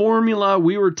formula.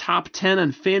 We were top 10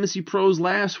 on Fantasy Pros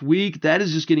last week. That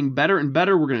is just getting better and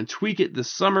better. We're going to tweak it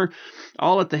this summer,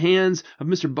 all at the hands of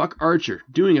Mr. Buck Archer,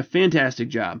 doing a fantastic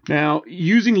job. Now,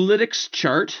 using Lytics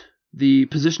chart, the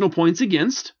positional points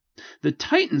against, the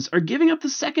Titans are giving up the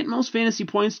second most fantasy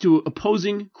points to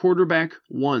opposing quarterback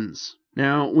ones.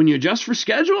 Now, when you adjust for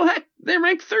schedule, heck, they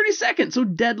rank 32nd, so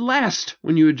dead last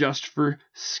when you adjust for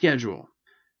schedule.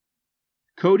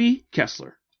 Cody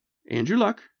Kessler, Andrew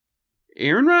Luck,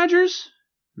 Aaron Rodgers,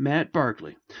 Matt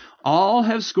Barkley. All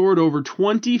have scored over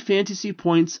 20 fantasy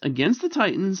points against the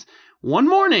Titans. One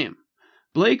more name.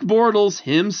 Blake Bortles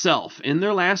himself, in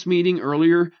their last meeting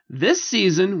earlier this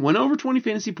season, went over 20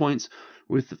 fantasy points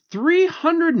with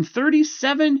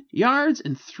 337 yards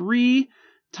and 3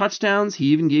 touchdowns. He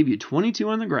even gave you 22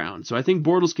 on the ground. So I think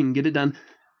Bortles can get it done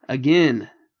again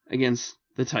against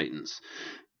the Titans.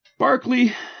 Matt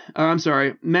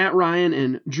Ryan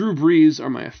and Drew Brees are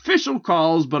my official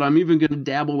calls, but I'm even going to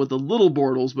dabble with a little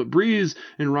Bortles, but Brees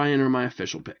and Ryan are my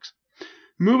official picks.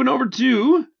 Moving over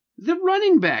to the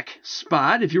running back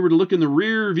spot. If you were to look in the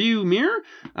rear view mirror,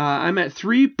 I'm at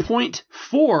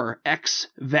 3.4x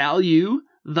value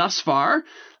thus far.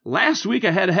 Last week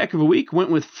I had a heck of a week.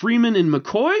 Went with Freeman and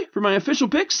McCoy for my official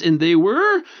picks, and they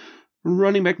were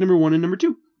running back number 1 and number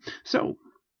 2. So,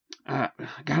 got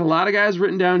a lot of guys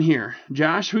written down here.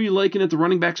 Josh, who are you liking at the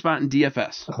running back spot in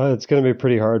DFS? It's going to be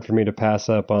pretty hard for me to pass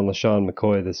up on LaShawn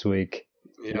McCoy this week.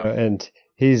 Yeah. And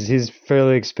he's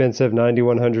fairly expensive,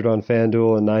 $9,100 on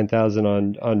FanDuel and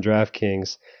 $9,000 on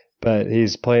DraftKings. But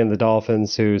he's playing the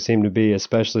Dolphins, who seem to be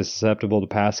especially susceptible to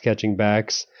pass-catching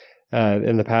backs.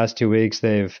 In the past 2 weeks,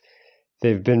 they've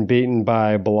been beaten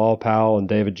by Bilal Powell and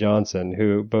David Johnson,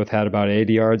 who both had about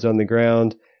 80 yards on the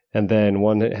ground. And then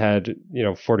one had,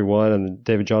 41, and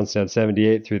David Johnson had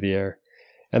 78 through the air.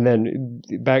 And then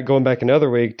going back another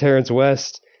week, Terrence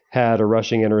West had a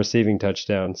rushing and a receiving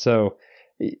touchdown. So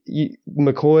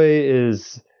McCoy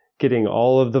is getting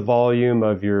all of the volume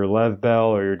of your Lev Bell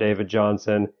or your David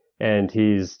Johnson, and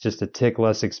he's just a tick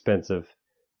less expensive.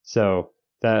 So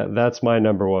that's my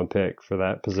number 1 pick for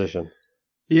that position.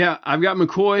 Yeah, I've got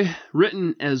McCoy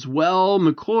written as well.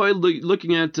 McCoy,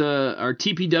 looking at our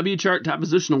TPW chart, top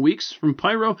positional weeks from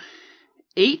Pyro,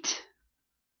 8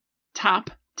 top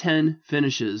 10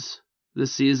 finishes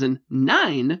this season,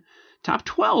 9 top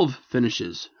 12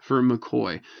 finishes for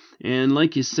McCoy. And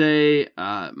like you say,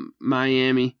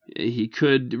 Miami, he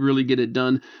could really get it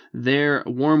done. They're a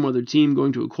warm weather team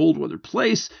going to a cold weather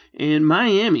place. And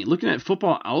Miami, looking at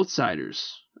Football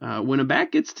Outsiders, when a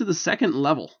back gets to the second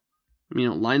level,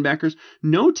 linebackers,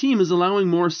 no team is allowing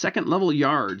more second level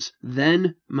yards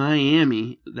than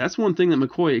Miami. That's one thing that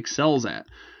McCoy excels at.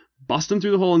 Busting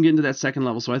through the hole and getting to that second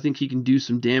level. So I think he can do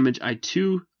some damage. I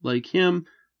too like him.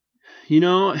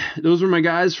 Those were my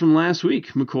guys from last week.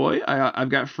 McCoy, I've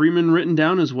got Freeman written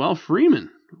down as well. Freeman,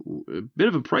 a bit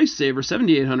of a price saver,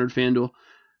 $7,800 FanDuel,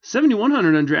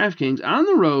 $7,100 on DraftKings, on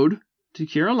the road to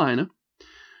Carolina.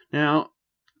 Now,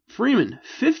 Freeman,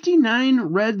 59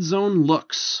 red zone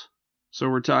looks. So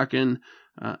we're talking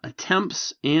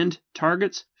attempts and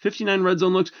targets. 59 red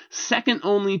zone looks, second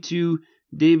only to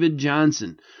David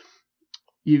Johnson.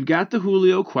 You've got the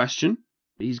Julio question.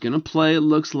 He's going to play, it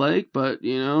looks like, but,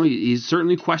 he's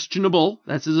certainly questionable.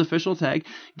 That's his official tag.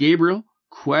 Gabriel,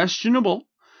 questionable.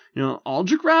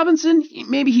 Aldrick Robinson,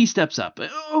 maybe he steps up.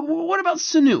 What about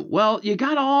Sanu? Well, you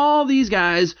got all these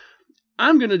guys.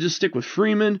 I'm going to just stick with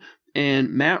Freeman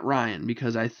and Matt Ryan,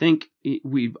 because I think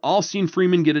we've all seen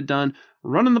Freeman get it done,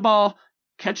 running the ball,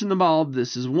 catching the ball.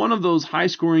 This is one of those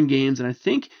high-scoring games, and I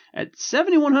think at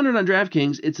 $7,100 on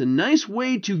DraftKings, it's a nice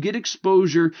way to get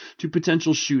exposure to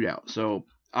potential shootout. So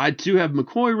I too have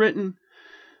McCoy written.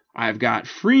 I've got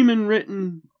Freeman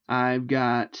written. I've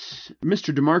got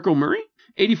Mr. DeMarco Murray,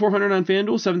 $8,400 on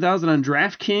FanDuel, $7,000 on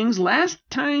DraftKings. Last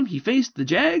time he faced the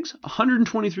Jags,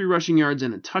 123 rushing yards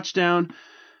and a touchdown.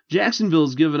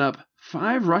 Jacksonville's given up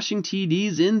 5 rushing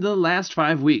TDs in the last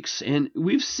 5 weeks, and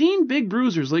we've seen big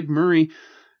bruisers like Murray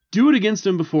do it against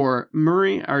him before.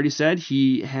 Murray, I already said,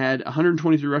 he had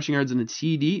 123 rushing yards and a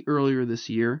TD earlier this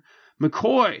year.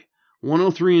 McCoy,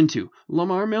 103-2.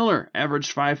 Lamar Miller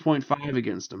averaged 5.5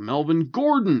 against him. Melvin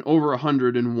Gordon, over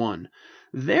 101.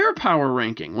 Their power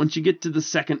ranking, once you get to the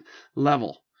second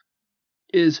level,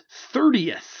 is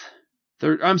 30th.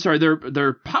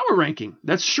 Their power ranking,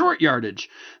 that's short yardage.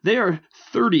 They are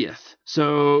 30th.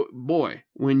 So, boy,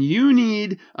 when you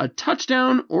need a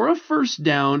touchdown or a first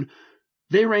down,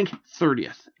 they rank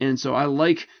 30th. And so I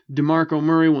like DeMarco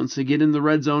Murray once they get in the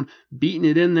red zone, beating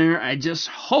it in there. I just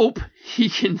hope he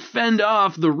can fend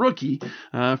off the rookie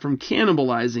from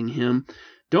cannibalizing him.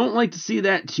 Don't like to see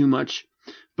that too much.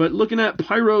 But looking at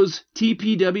Pyro's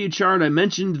TPW chart, I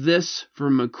mentioned this for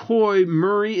McCoy.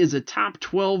 Murray is a top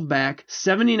 12 back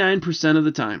 79% of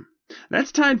the time.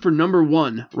 That's tied for number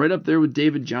 1, right up there with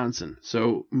David Johnson.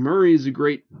 So Murray is a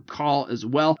great call as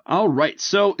well. All right,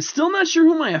 so still not sure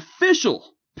who my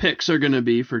official picks are going to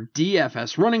be for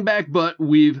DFS running back, but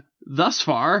we've thus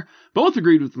far both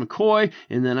agreed with McCoy,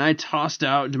 and then I tossed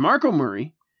out DeMarco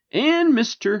Murray and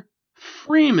Mr.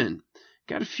 Freeman.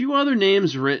 Got a few other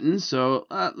names written, so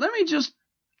let me just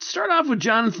start off with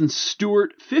Jonathan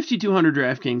Stewart, 5,200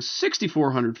 DraftKings,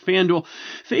 6,400 FanDuel,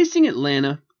 facing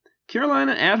Atlanta.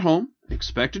 Carolina at home,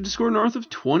 expected to score north of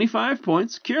 25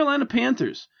 points. Carolina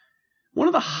Panthers, one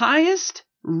of the highest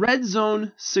red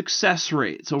zone success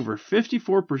rates, over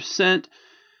 54%.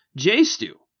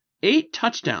 J-Stu, 8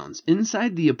 touchdowns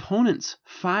inside the opponent's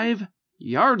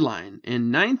 5-yard line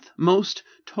and 9th most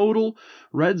total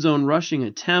red zone rushing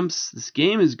attempts. This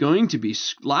game is going to be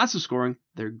lots of scoring.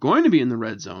 They're going to be in the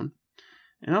red zone.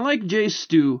 And I like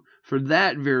J-Stu for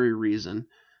that very reason.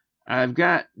 I've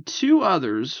got 2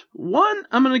 others. One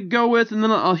I'm going to go with, and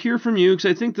then I'll hear from you because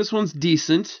I think this one's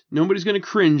decent. Nobody's going to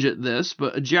cringe at this,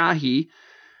 but Ajayi,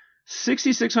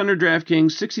 6,600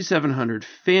 DraftKings, 6,700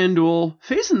 FanDuel,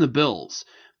 facing the Bills.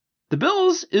 The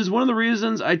Bills is one of the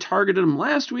reasons I targeted them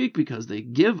last week because they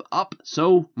give up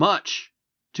so much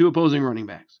to opposing running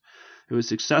backs. It was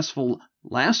successful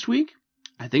last week.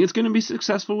 I think it's going to be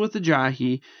successful with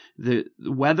Ajayi. The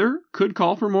weather could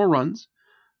call for more runs.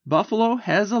 Buffalo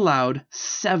has allowed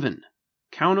 7,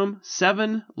 count them,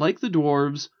 7 like the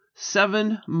Dwarves,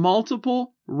 7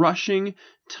 multiple rushing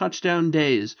touchdown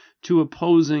days to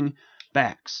opposing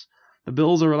backs. The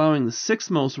Bills are allowing the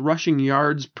 6th most rushing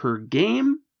yards per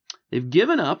game. They've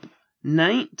given up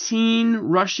 19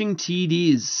 rushing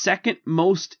TDs, 2nd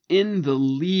most in the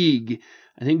league.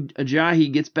 I think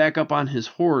Ajayi gets back up on his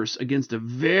horse against a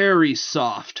very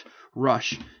soft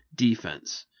rush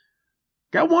defense.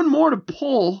 Got one more to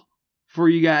pull for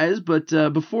you guys, but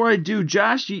before I do,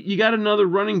 Josh, you got another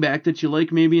running back that you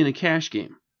like maybe in a cash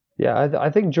game. Yeah, I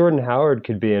think Jordan Howard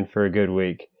could be in for a good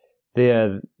week.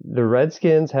 The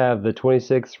Redskins have the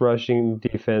 26th rushing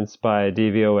defense by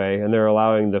DVOA, and they're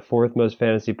allowing the 4th most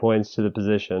fantasy points to the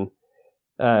position.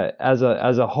 As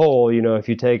a whole, if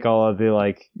you take all of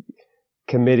the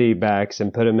committee backs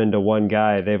and put them into one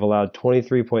guy, they've allowed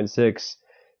 23.6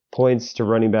 points to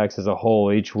running backs as a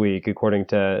whole each week, according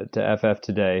to FF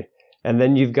Today. And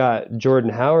then you've got Jordan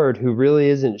Howard, who really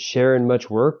isn't sharing much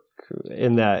work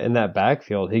in that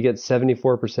backfield. He gets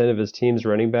 74% of his team's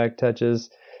running back touches.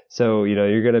 So,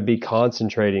 you're going to be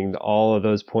concentrating all of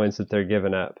those points that they're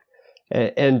giving up.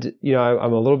 And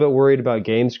I'm a little bit worried about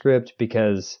game script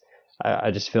because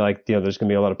I just feel like, there's going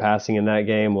to be a lot of passing in that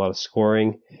game, a lot of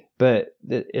scoring. But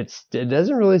it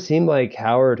doesn't really seem like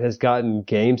Howard has gotten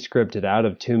game scripted out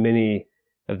of too many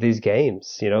of these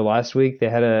games. Last week they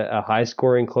had a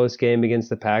high-scoring close game against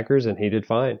the Packers, and he did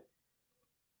fine.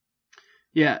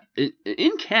 Yeah,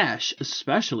 in cash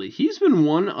especially, he's been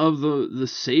one of the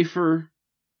safer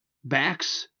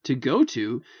backs to go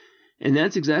to, and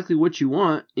that's exactly what you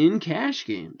want in cash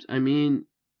games. I mean,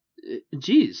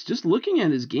 geez, just looking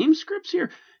at his game scripts here,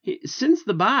 since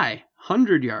the bye,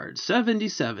 100 yards,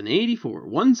 77, 84,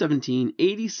 117,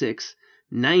 86,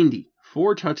 90.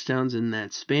 4 touchdowns in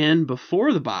that span.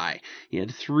 Before the bye, he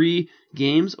had 3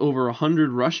 games over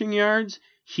 100 rushing yards.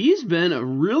 He's been a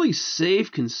really safe,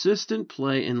 consistent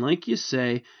play, and like you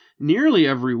say, nearly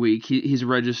every week he's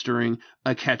registering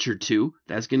a catch or 2.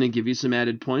 That's going to give you some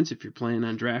added points if you're playing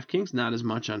on DraftKings, not as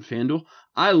much on FanDuel.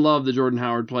 I love the Jordan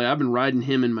Howard play. I've been riding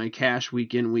him in my cash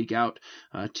week in, week out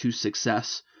to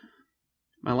success.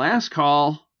 My last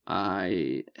call,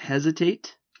 I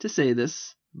hesitate to say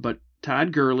this, but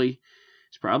Todd Gurley,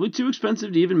 it's probably too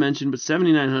expensive to even mention, but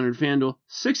 7,900 FanDuel,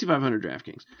 6,500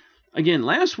 DraftKings. Again,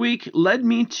 last week led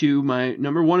me to my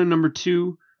number 1 and number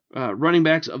 2 running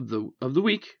backs of the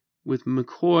week with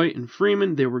McCoy and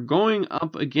Freeman. They were going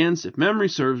up against, if memory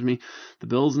serves me, the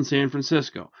Bills in San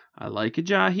Francisco. I like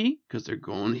Ajayi because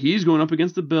he's going up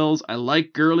against the Bills. I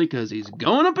like Gurley because he's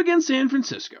going up against San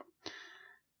Francisco.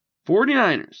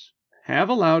 49ers have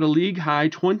allowed a league-high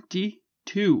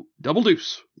 22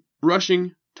 double-deuce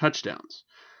rushing touchdowns.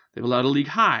 They've allowed a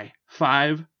league-high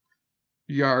 5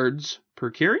 yards per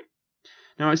carry.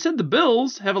 Now, I said the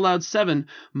Bills have allowed 7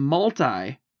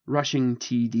 multi-rushing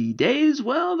TD days.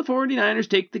 Well, the 49ers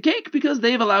take the cake because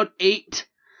they've allowed 8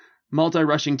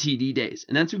 multi-rushing TD days.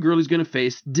 And that's who Gurley's going to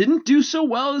face. Didn't do so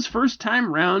well his first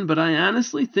time round, but I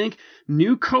honestly think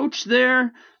new coach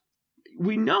there,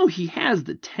 we know he has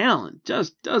the talent,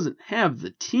 just doesn't have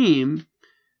the team.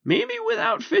 Maybe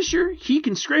without Fisher, he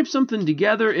can scrape something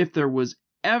together. If there was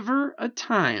ever a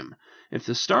time, if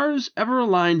the stars ever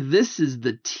aligned, this is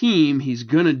the team he's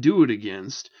going to do it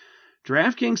against.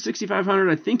 DraftKings 6,500,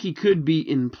 I think he could be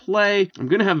in play. I'm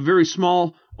going to have a very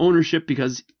small ownership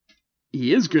because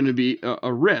he is going to be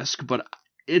a risk, but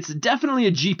it's definitely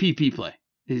a GPP play.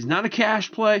 He's not a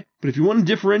cash play, but if you want to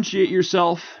differentiate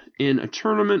yourself in a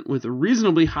tournament with a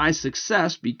reasonably high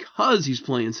success because he's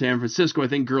playing San Francisco, I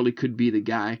think Gurley could be the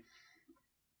guy.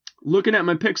 Looking at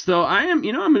my picks, though, I'm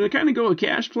going to kind of go a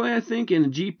cash play, I think, and a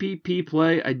GPP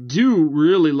play. I do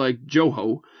really like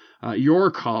Joho,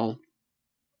 your call.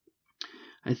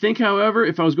 I think, however,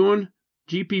 if I was going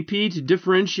GPP to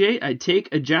differentiate, I'd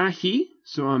take Ajayi,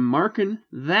 so I'm marking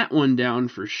that one down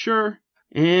for sure.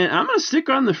 And I'm going to stick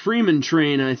on the Freeman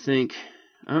train, I think.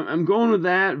 I'm going with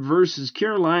that versus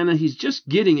Carolina. He's just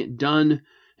getting it done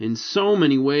in so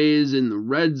many ways in the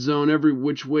red zone. Every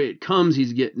which way it comes,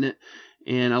 he's getting it.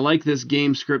 And I like this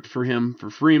game script for him, for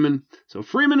Freeman. So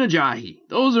Freeman, Ajayi.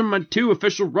 Those are my two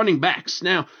official running backs.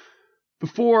 Now,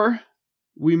 before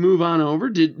we move on over,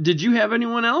 did you have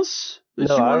anyone else that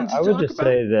you wanted to talk about? I would just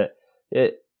say that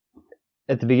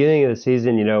at the beginning of the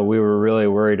season, we were really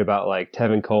worried about like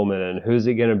Tevin Coleman and who's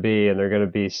it going to be, and they're going to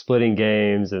be splitting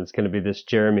games, and it's going to be this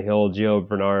Jeremy Hill, Gio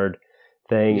Bernard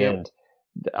thing. Yep. And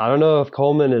I don't know if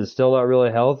Coleman is still not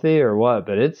really healthy or what,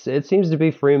 but it seems to be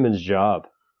Freeman's job.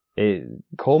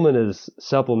 Coleman is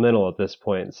supplemental at this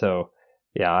point, so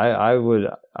yeah, I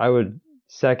would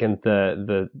second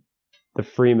the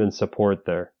Freeman support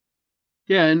there.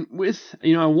 Yeah, and with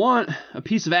I want a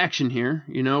piece of action here.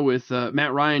 With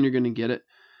Matt Ryan, you're going to get it,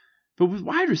 but with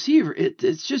wide receiver,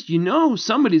 it's just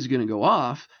somebody's going to go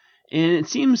off, and it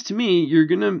seems to me you're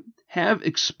going to have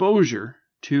exposure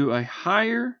to a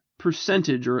higher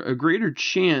percentage or a greater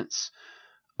chance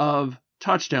of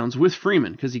touchdowns with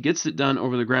Freeman because he gets it done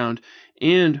over the ground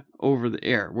and over the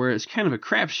air, whereas kind of a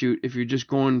crapshoot if you're just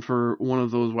going for one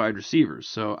of those wide receivers.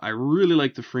 So I really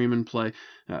like the Freeman play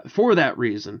for that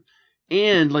reason.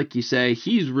 And like you say,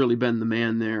 he's really been the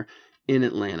man there in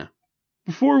Atlanta.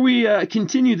 Before we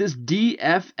continue this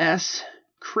DFS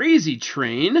crazy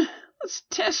train, let's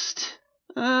test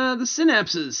the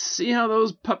synapses, see how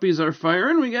those puppies are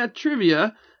firing. We got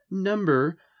trivia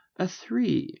number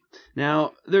 3.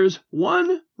 Now, there's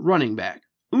one running back,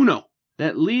 uno,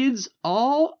 that leads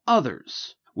all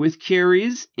others with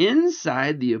carries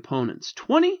inside the opponent's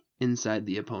 20, inside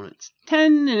the opponent's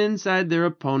 10, and inside their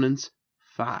opponent's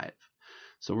 5.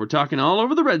 So we're talking all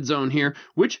over the red zone here.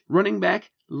 Which running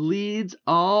back leads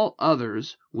all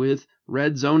others with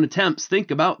red zone attempts?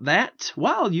 Think about that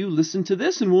while you listen to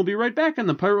this, and we'll be right back on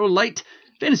the Pyro Light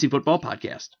Fantasy Football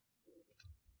Podcast.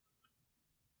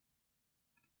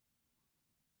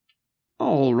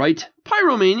 All right,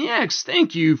 Pyromaniacs,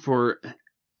 thank you for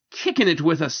kicking it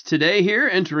with us today here,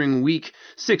 entering week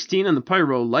 16 on the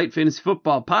Pyro Light Fantasy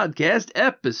Football Podcast,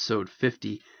 episode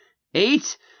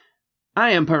 58.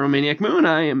 I am Pyromaniac Moon,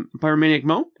 I am Pyromaniac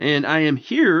Mo, and I am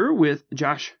here with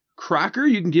Josh Crocker.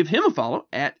 You can give him a follow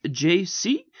at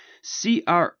JCCROCKER.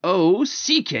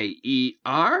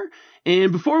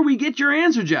 And before we get your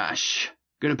answer, Josh,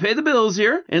 gonna pay the bills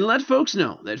here and let folks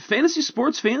know that fantasy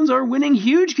sports fans are winning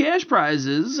huge cash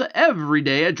prizes every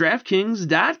day at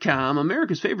DraftKings.com,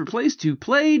 America's favorite place to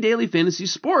play daily fantasy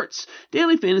sports.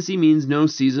 Daily fantasy means no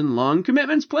season-long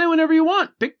commitments. Play whenever you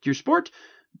want. Pick your sport.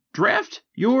 Draft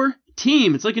your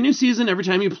team. It's like a new season every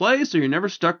time you play, so you're never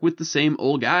stuck with the same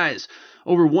old guys.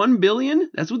 Over 1 billion,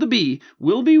 that's with a B,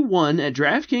 will be won at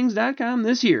DraftKings.com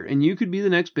this year, and you could be the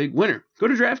next big winner. Go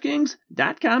to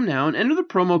DraftKings.com now and enter the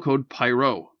promo code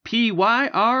PYRO,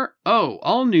 P-Y-R-O.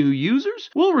 All new users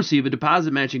will receive a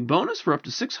deposit matching bonus for up to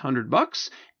 $600,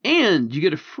 and you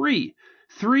get a free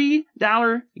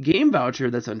 $3 game voucher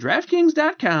that's on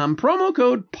DraftKings.com, promo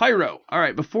code PYRO. All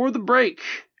right, before the break,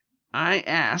 I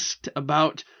asked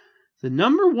about the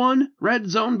number 1 red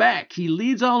zone back. He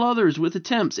leads all others with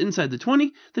attempts inside the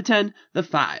 20, the 10, the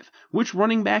 5. Which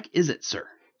running back is it, sir?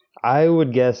 I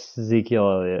would guess Ezekiel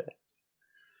Elliott.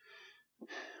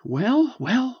 Well,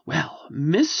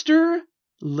 Mr.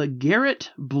 LeGarrette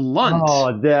Blount.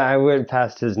 Oh, yeah, I went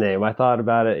past his name. I thought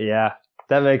about it. Yeah,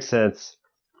 that makes sense.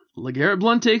 LeGarrette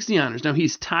Blount takes the honors. Now,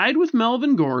 he's tied with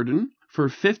Melvin Gordon for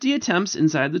 50 attempts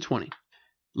inside the 20.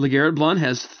 LeGarrette Blount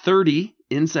has 30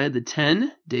 inside the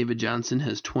 10. David Johnson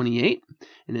has 28.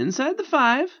 And inside the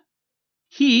 5,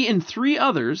 he and 3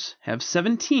 others have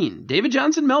 17. David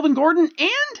Johnson, Melvin Gordon,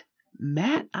 and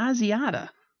Matt Asiata.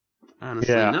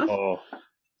 Honestly enough. Oh.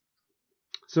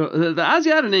 So the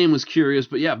Asiata name was curious,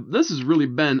 but yeah, this has really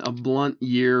been a Blount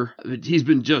year. He's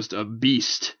been just a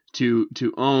beast to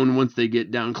own once they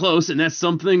get down close, and that's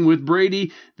something with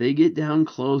Brady. They get down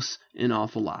close an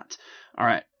awful lot. All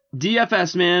right.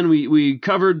 DFS, man, we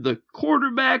covered the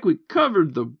quarterback, we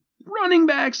covered the running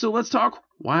back, so let's talk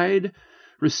wide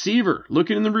receiver.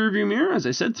 Looking in the rearview mirror, as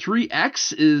I said,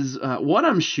 3X is what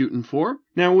I'm shooting for.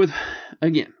 Now, with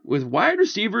wide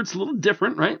receiver, it's a little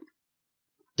different, right?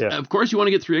 Yeah. Of course, you want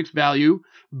to get 3x value,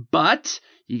 but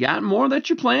you got more that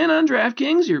you're playing on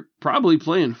DraftKings. You're probably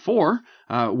playing 4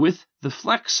 with the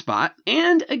flex spot.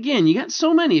 And again, you got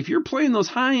so many. If you're playing those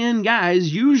high-end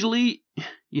guys, usually,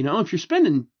 if you're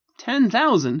spending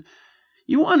 $10,000,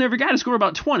 you want every guy to score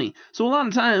about 20. So a lot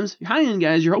of times, your high-end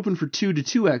guys, you're hoping for 2 to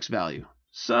 2x value.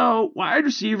 So wide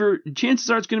receiver, chances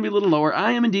are it's going to be a little lower.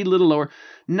 I am indeed a little lower.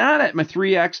 Not at my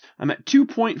 3x. I'm at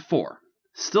 2.4.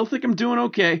 Still think I'm doing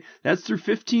okay. That's through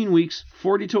 15 weeks,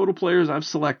 40 total players I've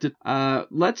selected.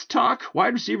 Let's talk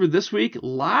wide receiver this week.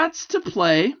 Lots to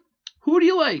play. Who do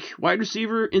you like? Wide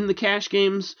receiver in the cash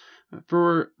games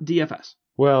for DFS.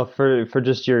 Well, for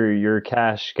just your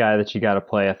cash guy that you got to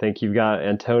play, I think you've got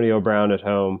Antonio Brown at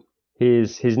home.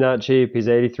 He's not cheap. He's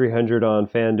 $8,300 on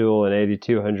FanDuel and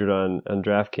 $8,200 on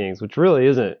DraftKings, which really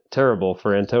isn't terrible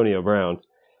for Antonio Brown.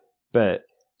 But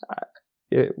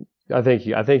I think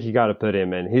you got to put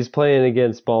him in. He's playing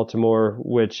against Baltimore,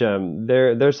 which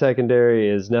their secondary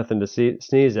is nothing to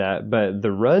sneeze at. But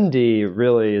the run D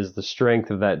really is the strength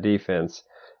of that defense.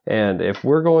 And if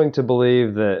we're going to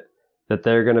believe that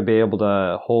they're going to be able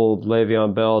to hold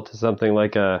Le'Veon Bell to something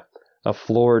like a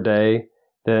floor day,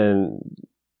 then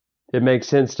it makes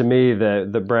sense to me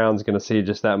that the Browns going to see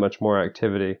just that much more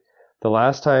activity. The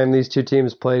last time these two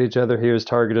teams played each other, he was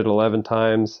targeted 11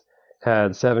 times,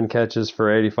 had 7 catches for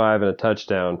 85 and a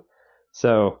touchdown.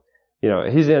 So,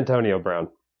 he's Antonio Brown.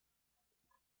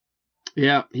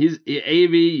 Yeah, he's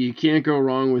AV. You can't go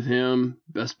wrong with him,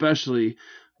 especially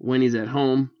when he's at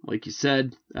home. Like you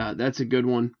said, that's a good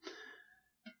one.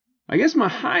 I guess my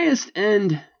highest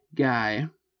end guy,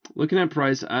 looking at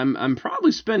price, I'm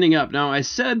probably spending up. Now, I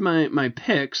said my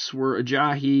picks were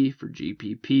Ajayi for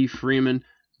GPP, Freeman,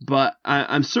 but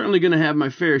I'm certainly going to have my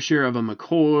fair share of a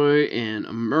McCoy and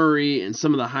a Murray and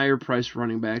some of the higher priced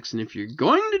running backs. And if you're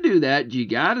going to do that, you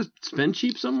got to spend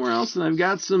cheap somewhere else. And I've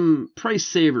got some price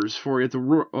savers for you at the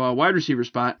wide receiver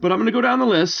spot. But I'm going to go down the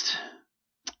list.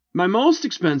 My most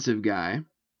expensive guy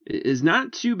is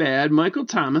not too bad, Michael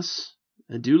Thomas.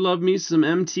 I do love me some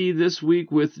MT this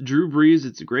week with Drew Brees.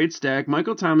 It's a great stack.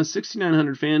 Michael Thomas,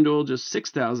 6,900 FanDuel, just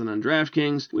 6,000 on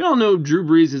DraftKings. We all know Drew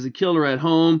Brees is a killer at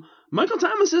home. Michael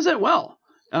Thomas is at well.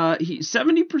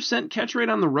 70% catch rate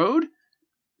on the road.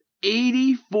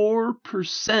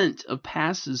 84% of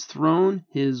passes thrown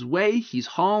his way. He's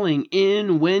hauling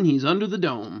in when he's under the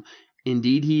dome.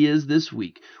 Indeed, he is this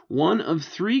week. One of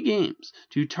 3 games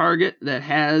to target that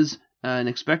has an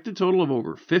expected total of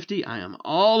over 50. I am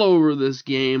all over this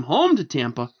game. Home to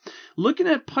Tampa. Looking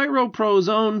at Pyro Pro's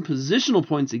own positional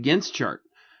points against chart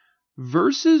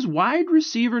versus wide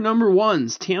receiver number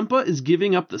 1s. Tampa is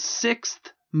giving up the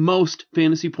 6th most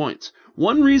fantasy points.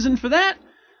 One reason for that,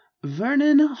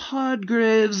 Vernon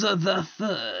Hargreaves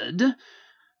III.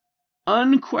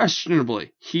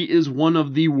 Unquestionably, he is one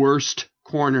of the worst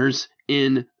corners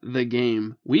in the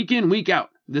game. Week in, week out.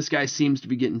 This guy seems to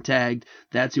be getting tagged.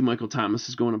 That's who Michael Thomas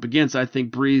is going up against. I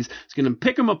think Breeze is going to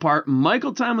pick him apart.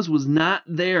 Michael Thomas was not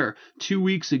there 2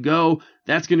 weeks ago.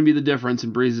 That's going to be the difference,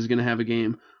 and Breeze is going to have a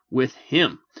game with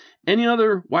him. Any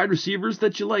other wide receivers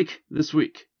that you like this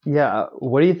week? Yeah.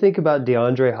 What do you think about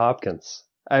DeAndre Hopkins?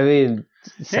 I mean,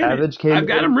 Savage came. I've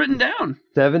got him written down.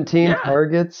 17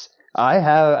 targets. I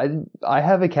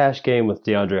have a cash game with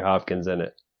DeAndre Hopkins in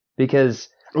it because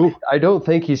I don't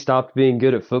think he stopped being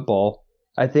good at football.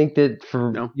 I think that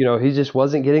he just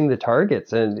wasn't getting the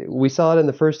targets, and we saw it in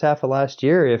the first half of last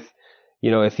year.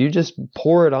 If you just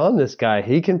pour it on this guy,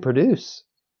 he can produce.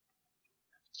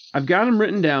 I've got him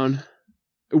written down.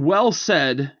 Well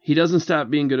said. He doesn't stop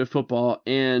being good at football,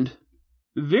 and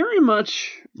very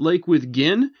much like with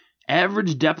Ginn,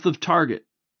 average depth of target.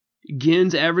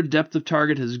 Ginn's average depth of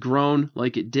target has grown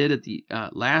like it did at the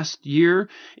last year.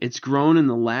 It's grown in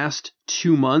the last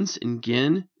 2 months, and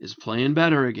Ginn is playing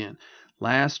better again.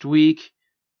 Last week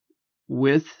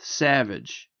with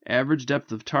Savage, average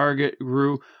depth of target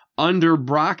grew. Under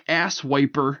Brock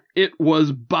Asswiper, it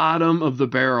was bottom of the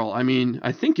barrel. I mean,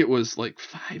 I think it was like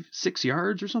 5-6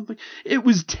 yards or something. It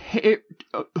was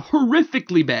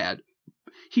horrifically bad.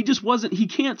 He just wasn't. He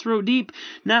can't throw deep,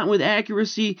 not with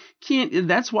accuracy.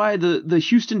 That's why the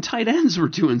Houston tight ends were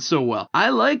doing so well. I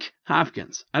like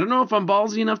Hopkins. I don't know if I'm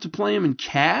ballsy enough to play him in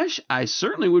cash. I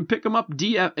certainly would pick him up in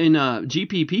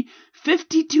GPP.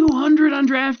 5,200 on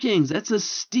DraftKings. That's a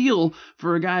steal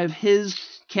for a guy of his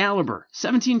caliber.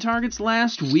 17 targets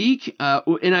last week,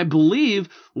 and I believe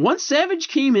once Savage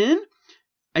came in,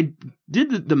 I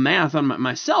did the math on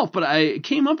myself, but I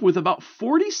came up with about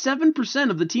 47%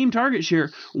 of the team target share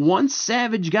once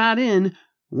Savage got in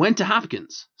went to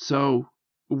Hopkins. So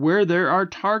where there are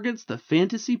targets, the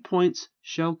fantasy points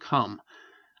shall come.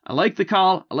 I like the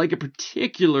call. I like it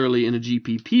particularly in a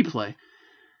GPP play.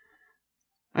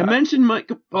 I mentioned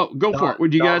Mike. Oh, go for it.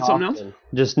 Would you got something else?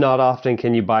 Just not often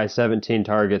can you buy 17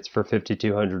 targets for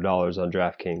 $5,200 on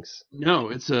DraftKings. No,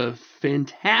 it's a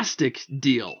fantastic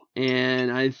deal,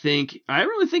 and I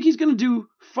really think he's going to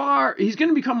he's going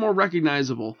to become more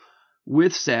recognizable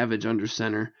with Savage under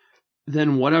center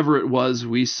than whatever it was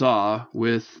we saw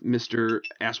with Mr.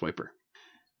 Asswiper.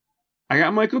 I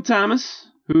got Michael Thomas,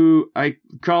 who I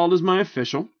called as my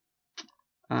official.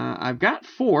 I've got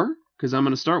 4, because I'm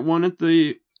going to start one at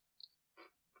the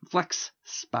flex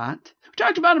spot. We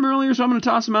talked about him earlier, so I'm going to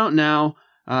toss him out now.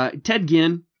 Ted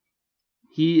Ginn.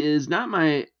 He is not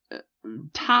my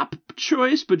top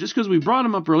choice, but just because we brought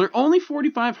him up earlier, only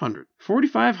 4,500.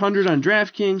 4,500 on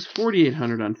DraftKings,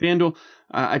 4,800 on FanDuel.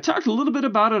 I talked a little bit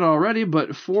about it already,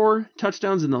 but 4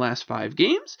 touchdowns in the last 5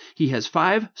 games. He has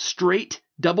 5 straight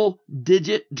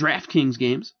double-digit DraftKings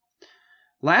games.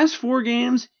 Last 4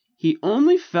 games, he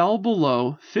only fell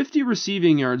below 50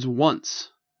 receiving yards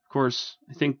once. Of course,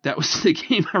 I think that was the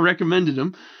game I recommended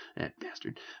him. That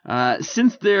bastard.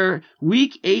 Since their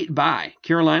Week 8 bye,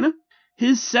 Carolina,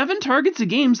 his 7 targets a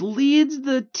game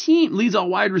leads all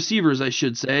wide receivers, I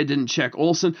should say. I didn't check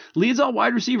Olsen. Leads all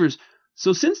wide receivers.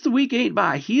 So since the Week 8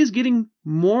 bye, he is getting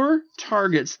more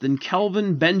targets than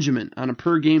Kelvin Benjamin on a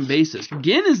per-game basis.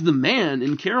 Ginn is the man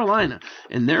in Carolina,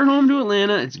 and they're home to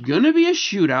Atlanta. It's going to be a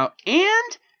shootout,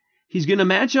 and he's going to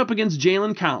match up against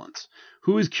Jalen Collins,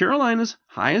 who is Carolina's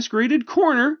highest-graded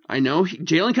corner. I know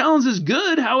Jalen Collins is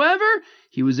good, however,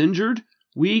 he was injured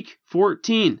Week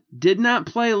 14. Did not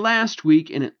play last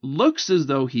week, and it looks as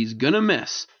though he's going to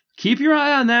miss. Keep your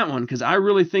eye on that one, because I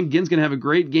really think Ginn's going to have a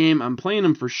great game. I'm playing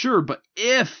him for sure, but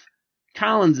if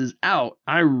Collins is out,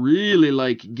 I really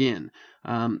like Ginn.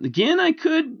 Ginn I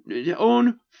could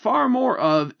own far more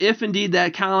of if indeed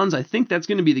that Collins. I think that's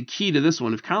going to be the key to this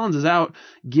one. If Collins is out,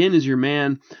 Ginn is your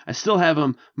man. I still have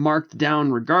him marked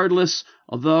down regardless,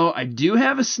 although I do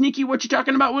have a sneaky what you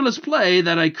talking about Willis play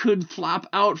that I could flop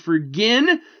out for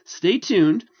Ginn. Stay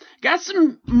tuned. Got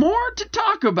some more to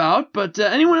talk about, but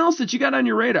anyone else that you got on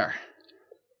your radar?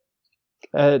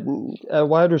 A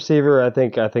wide receiver, I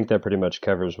think that pretty much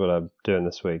covers what I'm doing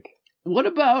this week. What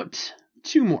about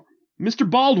 2 more? Mr.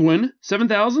 Baldwin,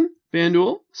 7,000,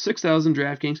 FanDuel, 6,000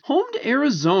 DraftKings, home to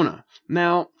Arizona.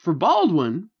 Now, for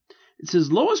Baldwin, it's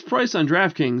his lowest price on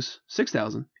DraftKings,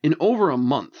 6,000, in over a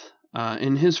month.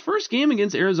 In his first game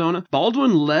against Arizona,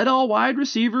 Baldwin led all wide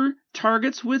receiver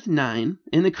targets with 9.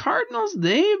 And the Cardinals,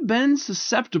 they've been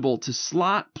susceptible to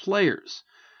slot players.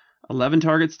 11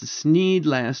 targets to Snead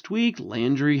last week.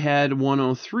 Landry had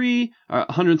 103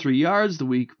 yards the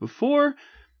week before.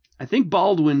 I think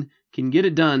Baldwin can get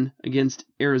it done against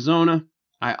Arizona.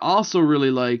 I also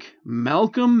really like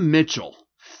Malcolm Mitchell.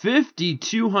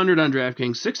 5,200 on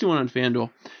DraftKings, 61 on FanDuel.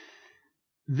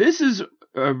 This is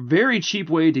a very cheap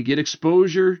way to get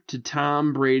exposure to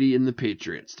Tom Brady and the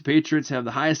Patriots. The Patriots have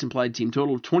the highest implied team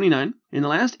total of 29. In the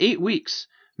last 8 weeks,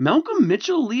 Malcolm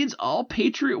Mitchell leads all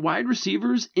Patriot wide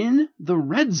receivers in the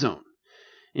red zone.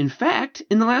 In fact,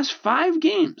 in the last 5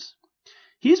 games,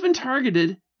 he's been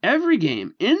targeted every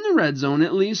game in the red zone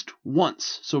at least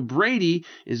once. So Brady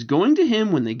is going to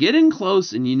him when they get in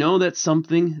close, and you know that's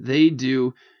something they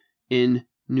do in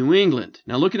New England.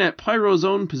 Now looking at Pyro's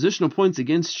own positional points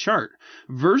against chart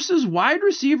versus wide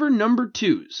receiver number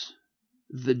 2s,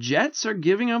 the Jets are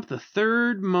giving up the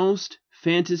 3rd most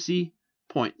fantasy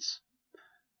points.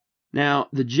 Now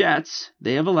the Jets,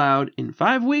 they have allowed in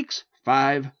 5 weeks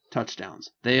 5 touchdowns.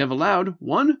 They have allowed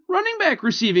 1 running back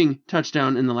receiving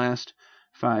touchdown in the last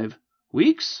 5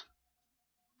 weeks.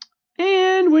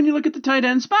 And when you look at the tight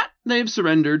end spot, they've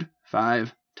surrendered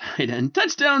 5 tight end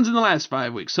touchdowns in the last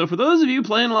 5 weeks. So for those of you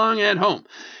playing along at home,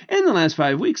 in the last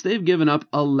 5 weeks, they've given up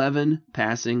 11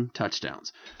 passing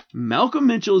touchdowns. Malcolm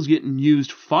Mitchell is getting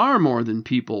used far more than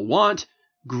people want.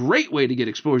 Great way to get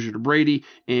exposure to Brady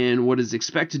in what is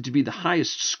expected to be the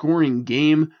highest scoring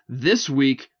game this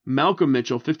week. Malcolm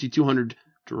Mitchell, 5,200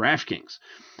 DraftKings.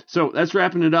 So that's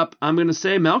wrapping it up. I'm going to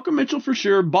say Malcolm Mitchell for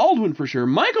sure, Baldwin for sure,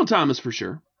 Michael Thomas for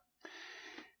sure.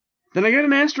 Then I got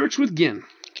an asterisk with Ginn.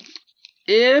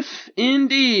 If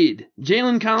indeed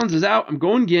Jalen Collins is out, I'm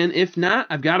going Ginn. If not,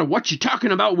 I've got a what you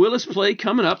talking about Willis play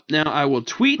coming up. Now I will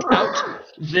tweet out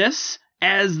this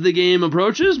as the game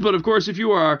approaches, but of course if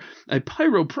you are a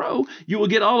Pyro Pro, you will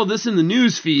get all of this in the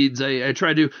news feeds. I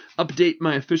try to update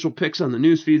my official picks on the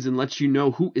news feeds and let you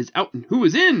know who is out and who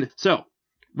is in. So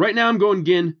right now I'm going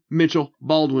Ginn, Mitchell,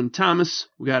 Baldwin, Thomas.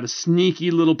 We got a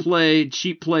sneaky little play,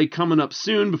 cheap play coming up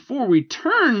soon. Before we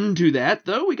turn to that,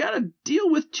 though, we got to deal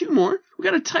with 2 more. We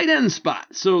got a tight end spot.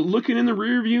 So looking in the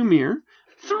rearview mirror,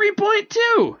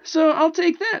 3.2. So I'll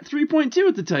take that. 3.2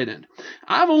 at the tight end.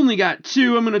 I've only got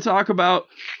 2 I'm going to talk about.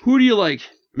 Who do you like,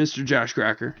 Mr. Josh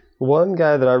Cracker? One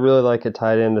guy that I really like at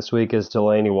tight end this week is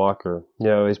Delaney Walker.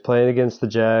 He's playing against the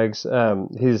Jags.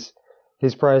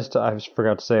 He's priced, I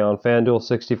forgot to say, on FanDuel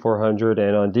 $6,400,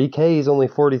 and on DK he's only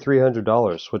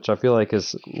 $4,300, which I feel like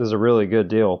is a really good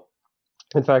deal.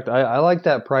 In fact, I like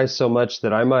that price so much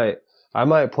that I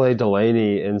might play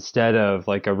Delaney instead of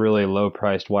like a really low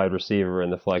priced wide receiver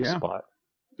in the flex spot.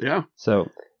 Yeah.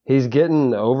 So he's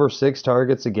getting over 6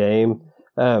 targets a game.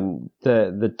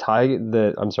 The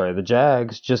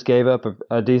Jags just gave up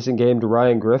a decent game to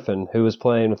Ryan Griffin, who was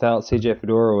playing without CJ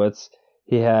Fedorowicz.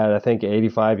 He had, I think,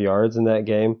 85 yards in that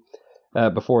game.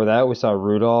 Before that, we saw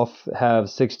Rudolph have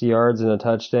 60 yards and a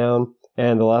touchdown.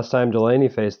 And the last time Delaney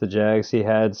faced the Jags, he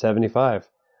had 75.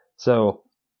 So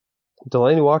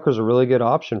Delaney Walker's a really good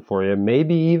option for you.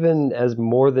 Maybe even as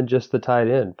more than just the tight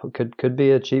end. Could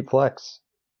be a cheap flex.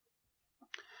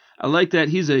 I like that.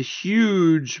 He's a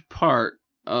huge part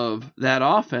of that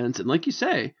offense. And like you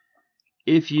say,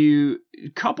 if you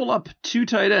couple up 2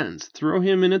 tight ends, throw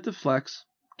him in at the flex,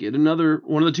 get another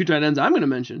one of the 2 tight ends I'm going to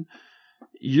mention,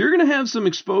 you're going to have some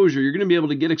exposure. You're going to be able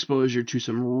to get exposure to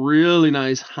some really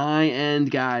nice high-end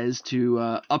guys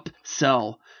to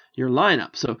upsell your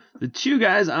lineup. So the 2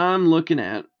 guys I'm looking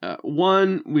at,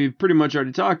 one we've pretty much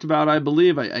already talked about, I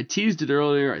believe. I teased it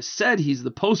earlier. I said he's the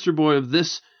poster boy of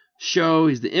this show.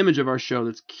 He's the image of our show.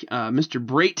 That's Mr.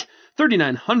 Brate,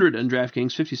 3,900 on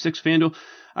DraftKings, 56 FanDuel.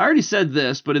 I already said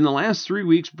this, but in the last 3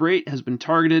 weeks, Brate has been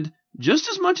targeted just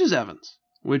as much as Evans,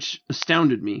 which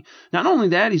astounded me. Not only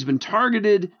that, he's been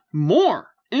targeted more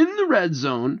in the red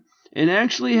zone and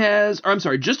actually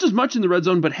just as much in the red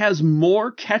zone, but has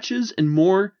more catches and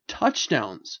more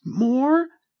touchdowns. More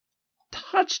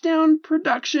touchdown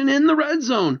production in the red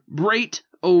zone. Brate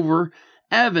over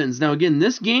Evans. Now, again,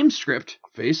 this game script,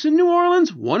 facing New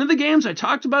Orleans, one of the games I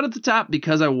talked about at the top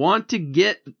because I want to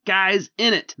get guys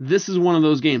in it. This is one of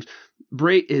those games.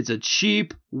 Brate is a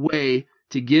cheap way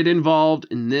to get involved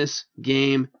in this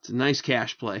game. It's a nice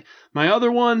cash play. My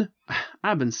other one,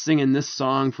 I've been singing this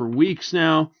song for weeks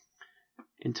now.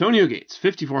 Antonio Gates,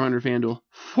 5,400 FanDuel,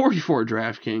 44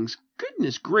 DraftKings.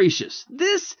 Goodness gracious,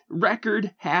 this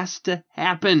record has to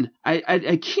happen.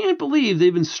 I can't believe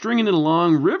they've been stringing it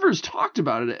along. Rivers talked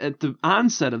about it at the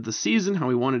onset of the season, how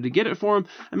he wanted to get it for him.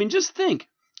 I mean, just think,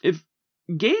 if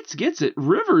Gates gets it,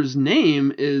 Rivers'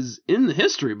 name is in the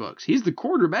history books. He's the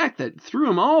quarterback that threw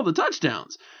him all the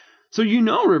touchdowns. So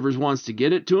Rivers wants to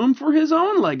get it to him for his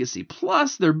own legacy.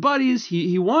 Plus, they're buddies.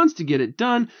 He wants to get it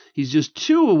done. He's just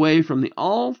 2 away from the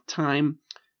all-time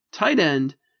tight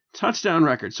end touchdown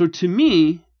record. So to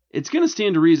me, it's going to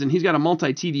stand to reason he's got a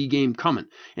multi-TD game coming.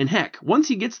 And heck, once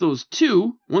he gets those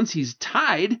 2, once he's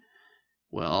tied,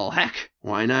 well, heck,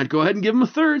 why not go ahead and give him a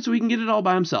 3rd so he can get it all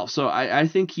by himself? So I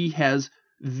think he has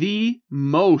the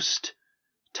most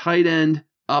tight end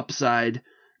upside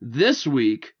this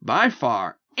week by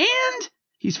far. And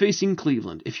he's facing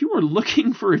Cleveland. If you are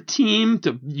looking for a team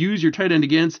to use your tight end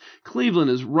against, Cleveland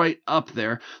is right up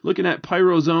there. Looking at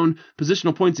Pyro's own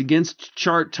positional points against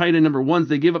chart, tight end number 1s,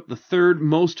 they give up the 3rd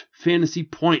most fantasy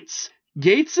points.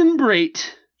 Gates and Brate,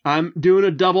 I'm doing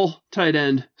a double tight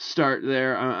end start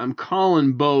there. I'm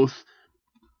calling both.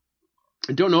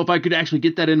 I don't know if I could actually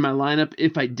get that in my lineup.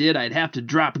 If I did, I'd have to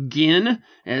drop Ginn.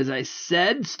 As I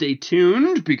said, stay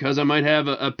tuned because I might have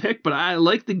a pick, but I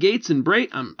like the Gates and Brate.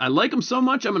 I like them so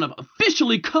much, I'm going to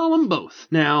officially call them both.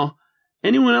 Now,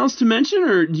 anyone else to mention,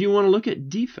 or do you want to look at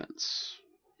defense?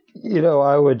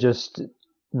 I would just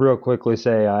real quickly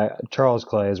say Charles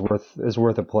Clay is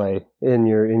worth a play in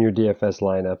your DFS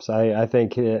lineups. I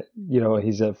think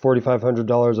he's at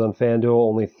 $4,500 on FanDuel,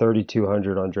 only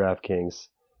 $3,200 on DraftKings.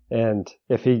 And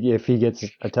if he gets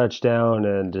a touchdown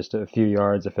and just a few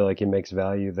yards, I feel like he makes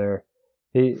value there.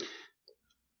 He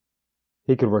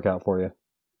could work out for you.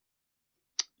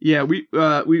 Yeah, we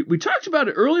talked about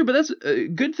it earlier, but that's a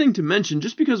good thing to mention.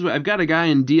 Just because I've got a guy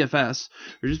in DFS,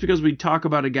 or just because we talk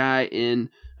about a guy in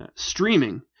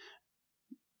streaming,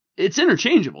 it's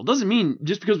interchangeable. Doesn't mean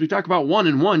just because we talk about 1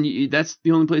 and 1, that's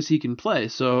the only place he can play.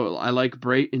 So I like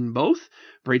Brate in both.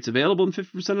 Brate's available in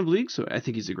 50% of leagues, so I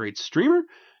think he's a great streamer.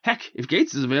 Heck, if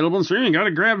Gates is available in streaming, got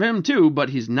to grab him too, but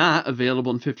he's not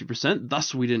available in 50%,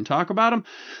 thus we didn't talk about him.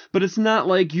 But it's not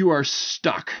like you are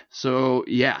stuck. So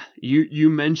yeah, you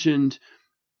mentioned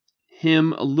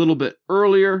him a little bit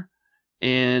earlier,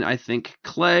 and I think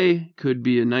Clay could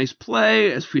be a nice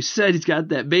play. As we said, he's got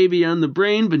that baby on the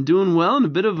brain, been doing well in a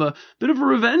bit of a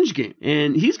revenge game.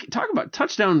 And he's talking about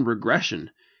touchdown regression.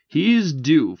 He's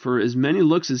due for as many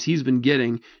looks as he's been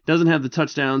getting. Doesn't have the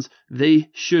touchdowns. They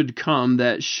should come.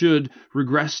 That should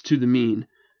regress to the mean.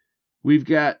 We've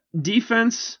got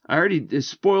defense. I already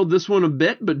spoiled this one a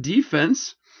bit, but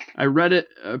defense, I read it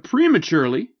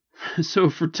prematurely. So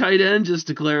for tight end, just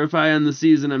to clarify on the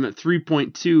season, I'm at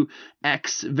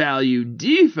 3.2x value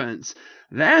defense.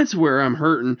 That's where I'm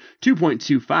hurting.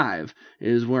 2.25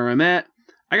 is where I'm at.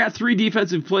 I got 3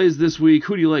 defensive plays this week.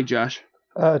 Who do you like, Josh?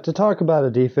 To talk about a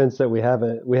defense that we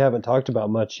haven't talked about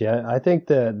much yet, I think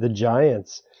the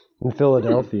Giants in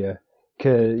Philadelphia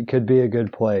could be a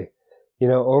good play. You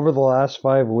know, over the last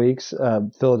 5 weeks,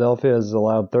 Philadelphia has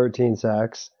allowed 13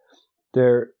 sacks.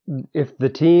 If the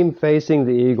team facing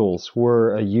the Eagles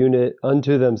were a unit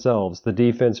unto themselves, the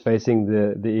defense facing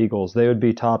the Eagles, they would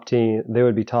be top 10. They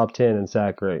would be top 10 in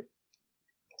sack rate.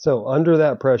 So under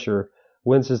that pressure,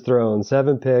 Wentz has thrown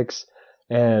 7 picks.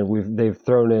 And they've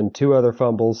thrown in 2 other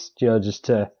fumbles, just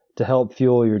to help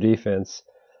fuel your defense.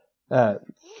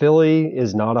 Philly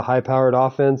is not a high-powered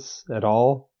offense at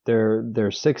all. They're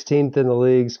 16th in the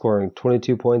league, scoring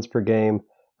 22 points per game.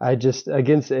 Against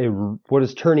what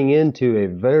is turning into a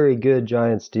very good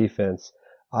Giants defense,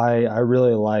 I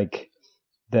really like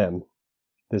them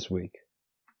this week.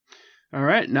 All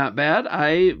right, not bad.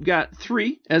 I got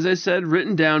 3, as I said,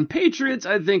 written down. Patriots,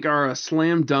 I think, are a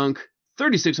slam dunk.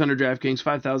 3,600 DraftKings,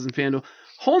 5,000 FanDuel.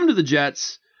 Home to the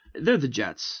Jets. They're the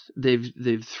Jets.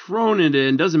 They've thrown it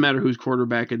in. Doesn't matter who's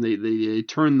quarterback, and they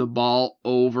turn the ball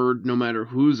over no matter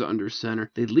who's under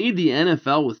center. They lead the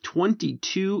NFL with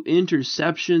 22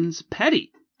 interceptions.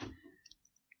 Petty.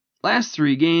 Last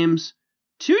 3 games,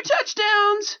 2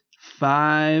 touchdowns,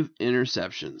 5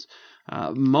 interceptions.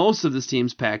 Most of this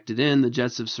team's packed it in. The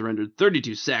Jets have surrendered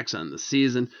 32 sacks on the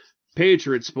season.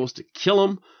 Patriots supposed to kill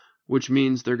them, which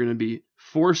means they're going to be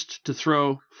forced to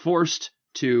throw, forced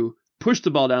to push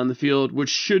the ball down the field, which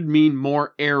should mean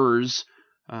more errors,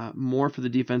 more for the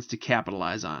defense to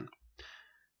capitalize on.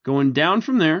 Going down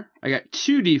from there, I got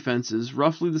 2 defenses,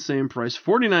 roughly the same price,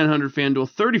 4,900 FanDuel,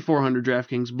 3,400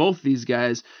 DraftKings. Both these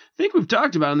guys, I think we've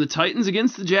talked about them. The Titans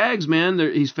against the Jags, man.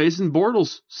 He's facing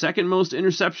Bortles, second most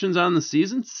interceptions on the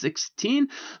season, 16.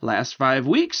 Last 5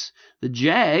 weeks, the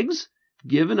Jags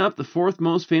given up the 4th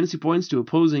most fantasy points to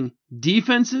opposing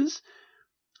defenses.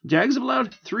 Jags have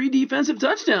allowed 3 defensive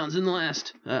touchdowns in the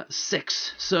last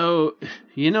 6. So,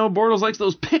 Bortles likes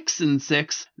those picks in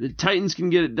 6. The Titans can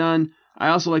get it done. I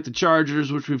also like the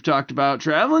Chargers, which we've talked about.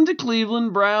 Traveling to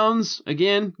Cleveland, Browns,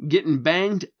 again, getting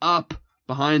banged up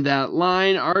behind that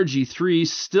line. RG3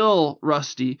 still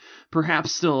rusty,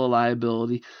 perhaps still a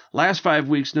liability. Last 5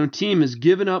 weeks, no team has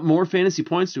given up more fantasy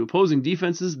points to opposing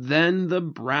defenses than the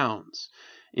Browns.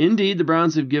 Indeed, the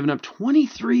Browns have given up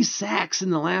 23 sacks in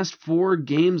the last 4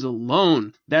 games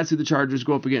alone. That's who the Chargers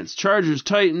go up against.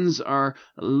 Chargers-Titans are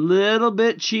a little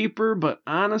bit cheaper, but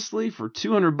honestly, for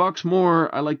 $200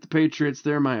 more, I like the Patriots.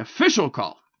 They're my official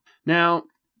call. Now,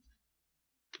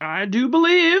 I do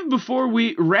believe before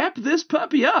we wrap this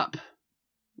puppy up,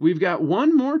 we've got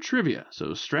one more trivia.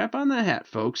 So strap on the hat,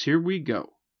 folks. Here we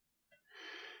go.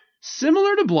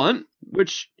 Similar to Blunt,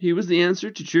 which he was the answer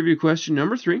to trivia question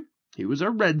number 3. He was a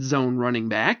red zone running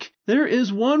back. There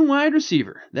is one wide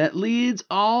receiver that leads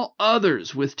all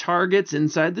others with targets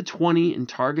inside the 20 and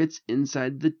targets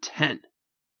inside the 10.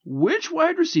 Which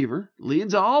wide receiver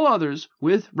leads all others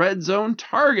with red zone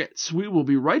targets? We will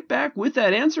be right back with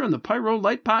that answer on the Pyro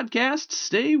Light podcast.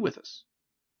 Stay with us.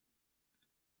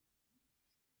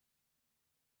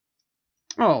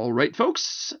 All right,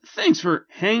 folks. Thanks for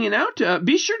hanging out.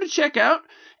 Be sure to check out,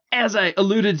 as I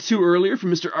alluded to earlier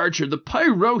from Mr. Archer, the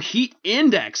Pyro Heat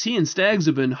Index. He and Stags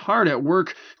have been hard at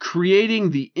work creating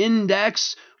the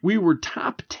index. We were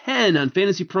top 10 on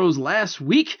Fantasy Pros last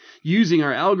week using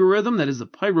our algorithm. That is the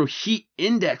Pyro Heat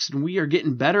Index, and we are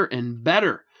getting better and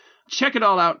better. Check it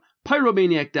all out,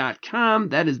 pyromaniac.com.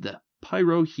 That is the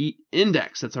Pyro Heat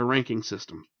Index. That's our ranking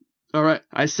system. All right,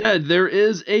 I said there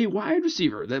is a wide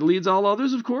receiver that leads all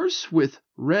others, of course, with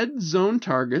red zone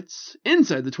targets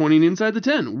inside the 20 and inside the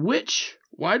 10. Which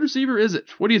wide receiver is it?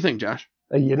 What do you think, Josh?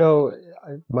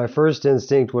 My first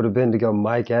instinct would have been to go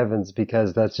Mike Evans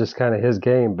because that's just kind of his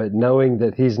game. But knowing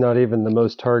that he's not even the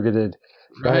most targeted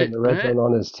guy in the red zone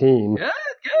on his team,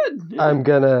 good.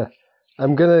 Yeah.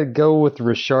 I'm gonna go with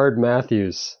Rashard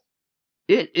Matthews.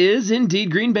 It is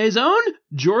indeed Green Bay's own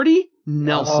Jordy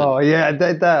Nelson. Oh yeah,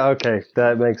 okay,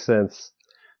 that makes sense.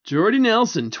 Jordy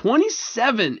Nelson,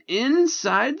 27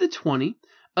 inside the 20.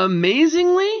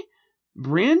 Amazingly,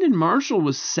 Brandon Marshall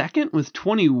was second with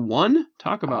 21.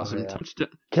 Talk about some touchdown.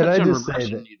 Can I just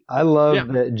say that I love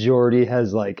that Jordy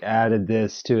has added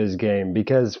this to his game,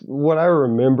 because what I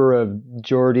remember of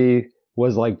Jordy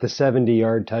was like the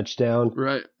 70-yard touchdown.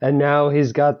 Right. And now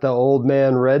he's got the old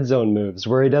man red zone moves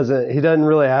where he doesn't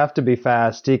really have to be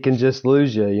fast. He can just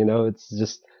lose you. It's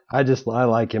just I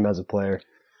like him as a player.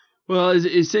 Well,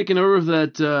 he's taken over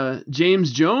that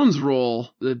James Jones role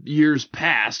the years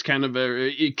past, kind of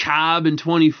a Cobb in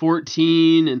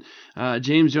 2014, and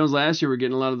James Jones last year. We're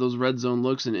getting a lot of those red zone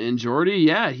looks, and Jordy,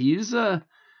 yeah, he's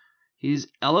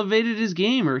elevated his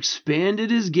game or expanded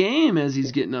his game as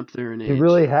he's getting up there in age. He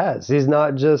really has. He's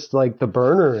not just like the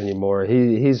burner anymore.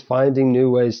 He's finding new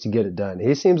ways to get it done.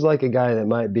 He seems like a guy that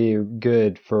might be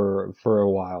good for a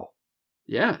while.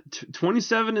 Yeah,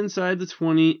 27 inside the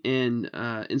 20 and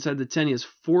inside the 10 he has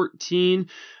 14.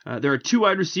 There are 2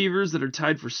 wide receivers that are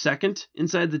tied for second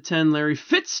inside the 10. Larry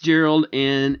Fitzgerald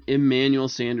and Emmanuel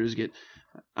Sanders get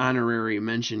honorary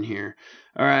mention here.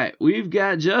 All right, we've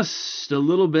got just a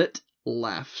little bit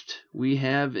left. We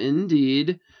have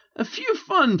indeed a few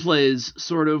fun plays,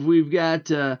 sort of. We've got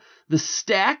the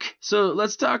stack. So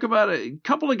let's talk about a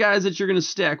couple of guys that you're going to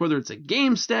stack, whether it's a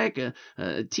game stack,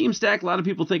 a team stack. A lot of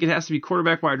people think it has to be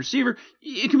quarterback, wide receiver.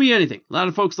 It can be anything. A lot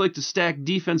of folks like to stack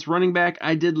defense, running back.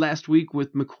 I did last week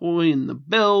with McCoy and the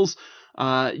Bills.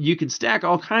 You can stack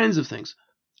all kinds of things.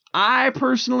 I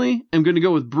personally am going to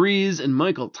go with Breeze and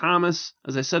Michael Thomas.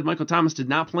 As I said, Michael Thomas did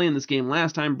not play in this game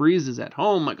last time. Breeze is at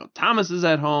home. Michael Thomas is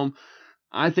at home.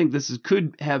 I think this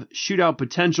could have shootout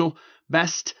potential.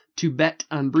 Best to bet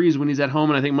on Breeze when he's at home,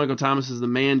 and I think Michael Thomas is the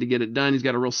man to get it done. He's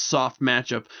got a real soft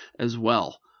matchup as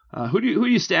well. Who are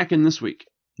you stacking this week?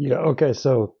 Yeah, okay,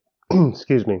 so,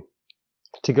 excuse me.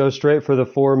 To go straight for the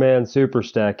 4-man super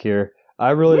stack here,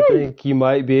 I really think you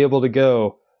might be able to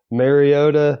go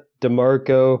Mariota,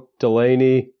 DeMarco,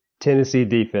 Delaney, Tennessee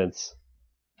defense.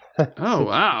 Oh,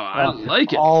 wow. I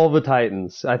like it. All the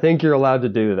Titans. I think you're allowed to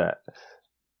do that.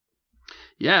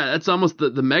 Yeah, that's almost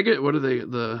the mega, what are they,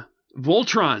 the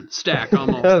Voltron stack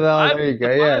almost. There you go,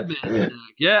 yeah.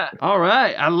 Yeah, all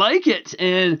right, I like it.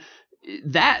 And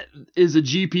that is a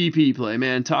GPP play,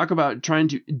 man. Talk about trying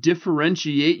to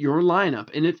differentiate your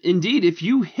lineup. And if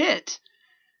you hit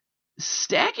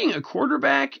stacking a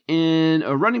quarterback and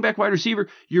a running back wide receiver,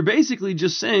 you're basically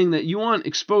just saying that you want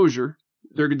exposure.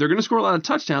 They're going to score a lot of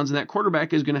touchdowns, and that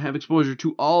quarterback is going to have exposure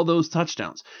to all those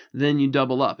touchdowns. Then you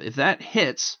double up. If that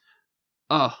hits,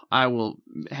 I will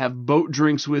have boat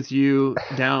drinks with you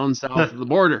down south of the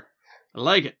border. I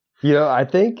like it. I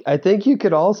think you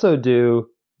could also do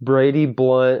Brady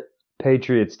Blunt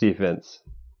Patriots defense.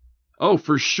 Oh,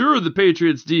 for sure, the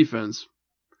Patriots defense.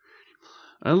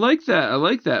 I like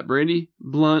that. Brady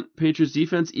Blunt Patriots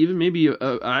defense. Even maybe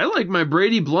I like my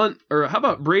Brady Blunt, or how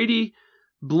about Brady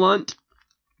Blunt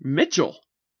Mitchell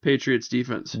Patriots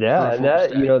defense? Yeah, and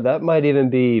that might even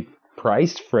be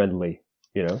price friendly.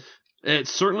 It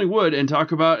certainly would. And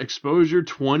talk about exposure,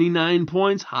 29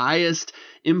 points, highest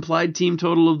implied team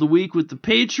total of the week with the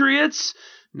Patriots.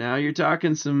 Now you're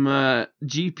talking some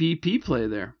GPP play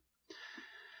there.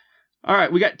 All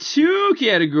right, we got 2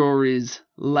 categories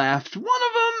left. One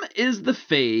of them is the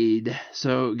fade.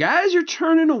 So guys you're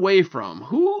turning away from.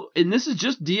 Who, and this is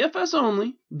just DFS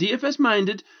only, DFS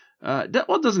minded. It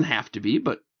doesn't have to be,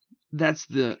 but that's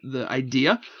the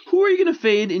idea. Who are you going to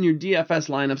fade in your DFS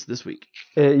lineups this week?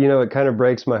 It kind of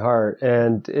breaks my heart,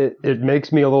 and it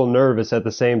makes me a little nervous at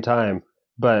the same time.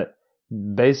 But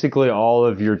basically all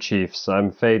of your Chiefs.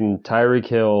 I'm fading Tyreek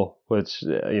Hill, which,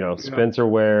 Spencer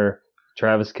Ware,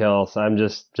 Travis Kelce. I'm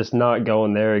just not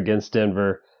going there against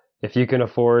Denver. If you can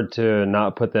afford to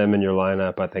not put them in your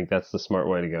lineup, I think that's the smart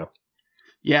way to go.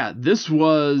 Yeah, this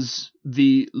was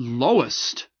the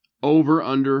lowest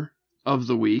over-under of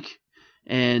the week.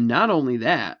 And not only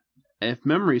that, if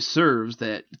memory serves,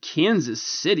 that Kansas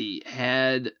City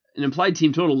had an implied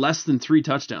team total less than 3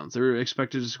 touchdowns. They were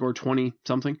expected to score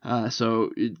 20-something. So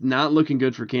not looking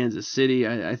good for Kansas City.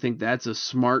 I think that's a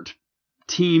smart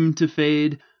team to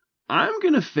fade. I'm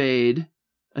going to fade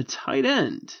a tight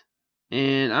end.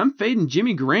 And I'm fading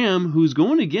Jimmy Graham, who's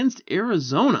going against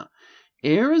Arizona.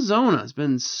 Arizona has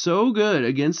been so good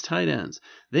against tight ends.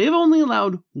 They've only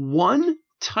allowed 1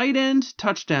 tight end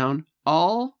touchdown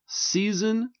all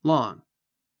season long.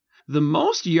 The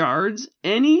most yards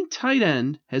any tight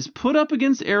end has put up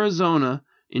against Arizona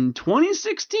in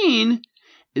 2016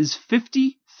 is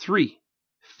 53.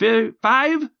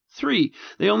 5-3.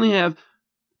 They only have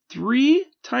 3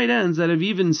 tight ends that have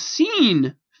even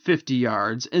seen 50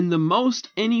 yards, and the most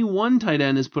any one tight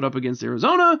end has put up against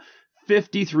Arizona,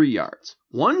 53 yards.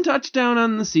 1 touchdown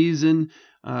on the season.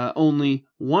 Only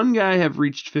 1 guy have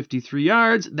reached 53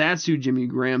 yards. That's who Jimmy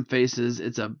Graham faces.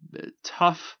 It's a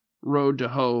tough road to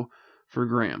hoe for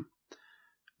Graham.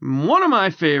 One of my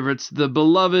favorites, the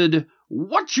beloved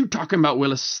What You Talking About,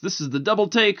 Willis? This is the double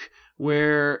take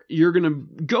where you're going to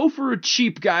go for a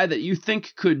cheap guy that you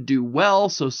think could do well.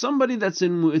 So somebody that's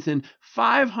within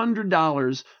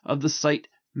 $500 of the site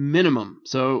minimum.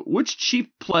 So which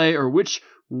cheap play or which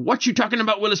What You Talking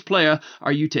About, Willis player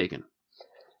are you taking?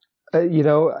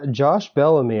 Josh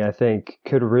Bellamy, I think,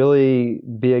 could really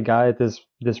be a guy at this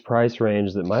price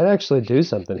range that might actually do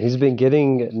something. He's been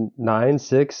getting 9,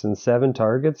 6, and 7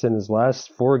 targets in his last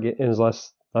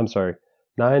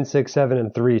 9, 6, 7,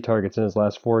 and 3 targets in his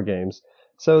last 4 games.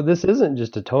 So this isn't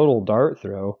just a total dart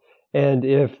throw. And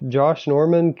if Josh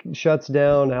Norman shuts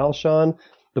down Alshon,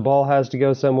 the ball has to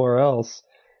go somewhere else.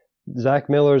 Zach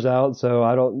Miller's out, so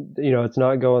it's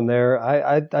not going there.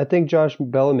 I think Josh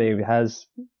Bellamy has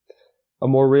a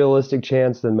more realistic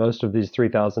chance than most of these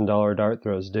 $3,000 dart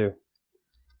throws do.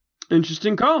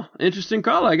 Interesting call. I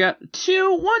got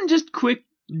 2. One just quick.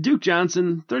 Duke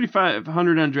Johnson,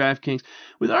 3,500 on DraftKings.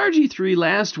 With RG3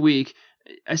 last week,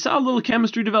 I saw a little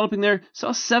chemistry developing there.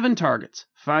 Saw 7 targets,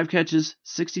 5 catches,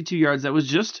 62 yards. That was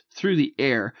just through the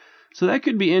air. So that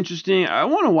could be interesting. I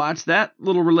want to watch that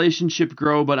little relationship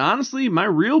grow. But honestly, my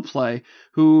real play,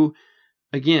 do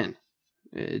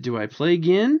I play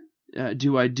Ginn?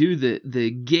 Do I do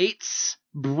the Gates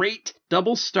Brait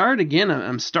double start? Again,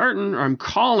 I'm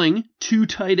calling 2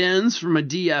 tight ends from a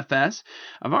DFS.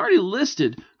 I've already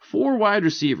listed 4 wide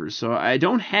receivers, so I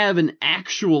don't have an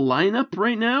actual lineup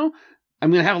right now.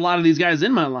 I'm going to have a lot of these guys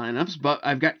in my lineups, but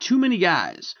I've got too many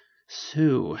guys.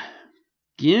 So,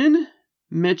 Ginn,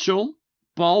 Mitchell,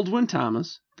 Baldwin,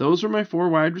 Thomas. Those are my 4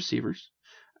 wide receivers.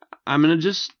 I'm going to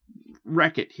just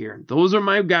wreck it here. Those are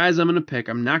my guys I'm going to pick.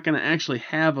 I'm not going to actually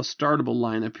have a startable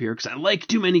lineup here because I like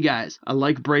too many guys. I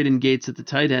like Braden Gates at the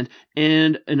tight end.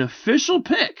 And an official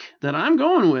pick that I'm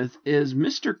going with is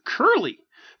Mr. Curley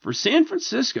for San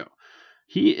Francisco.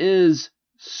 He is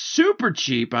super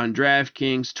cheap on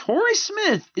DraftKings. Torrey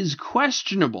Smith is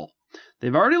questionable.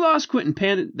 They've already lost Quentin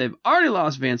Pandit. They've already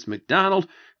lost Vance McDonald.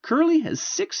 Curley has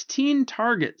 16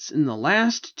 targets in the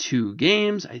last 2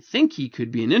 games. I think he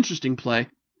could be an interesting play.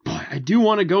 Boy, I do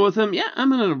want to go with him. Yeah, I'm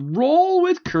going to roll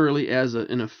with Curley as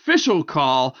an official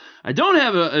call. I don't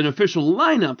have an official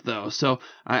lineup, though, so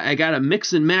I got to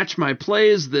mix and match my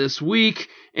plays this week.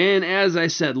 And as I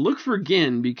said, look for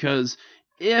Ginn, because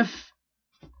if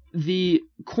the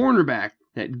cornerback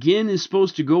that Ginn is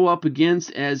supposed to go up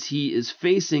against as he is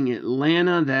facing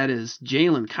Atlanta, that is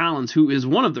Jalen Collins, who is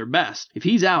one of their best. If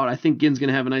he's out, I think Ginn's going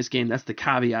to have a nice game. That's the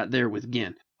caveat there with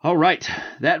Ginn. All right,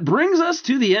 that brings us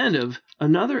to the end of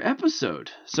another episode.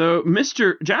 So,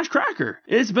 Mr. Josh Crocker,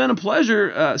 it's been a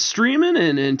pleasure streaming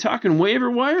and talking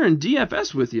waiver wire and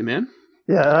DFS with you, man.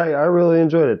 Yeah, I really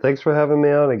enjoyed it. Thanks for having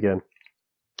me on again.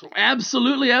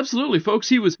 Absolutely, folks.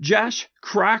 He was Josh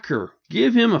Crocker.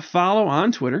 Give him a follow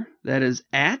on Twitter. That is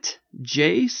at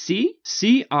JCCROCKER.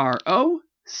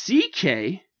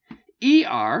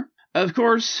 Of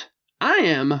course, I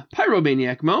am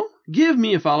Pyromaniac Mo. Give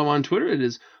me a follow on Twitter. It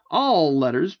is all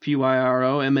letters,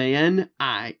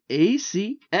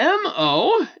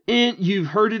 PYROMANIACMO. And you've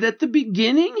heard it at the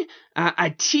beginning.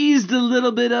 I teased a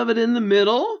little bit of it in the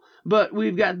middle, but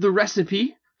we've got the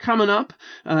recipe coming up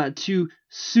to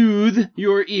soothe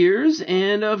your ears.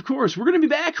 And of course, we're going to be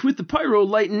back with the Pyro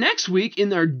Light next week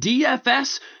in our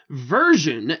DFS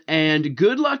version. And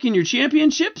good luck in your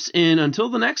championships. And until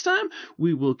the next time,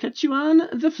 we will catch you on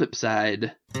the flip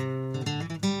side.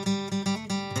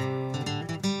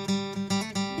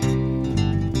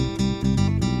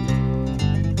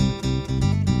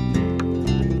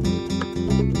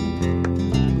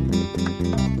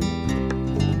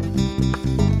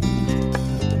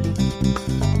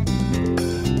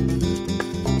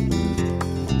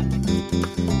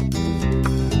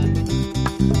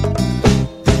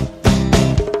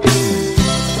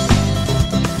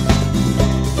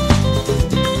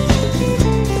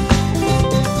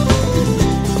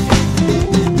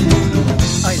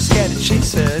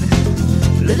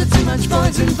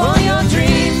 Poison for your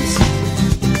dreams,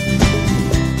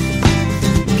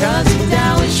 'cause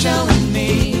now it's showing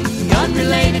me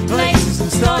unrelated places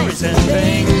and stories and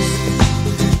things.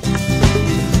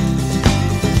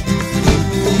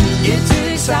 You're too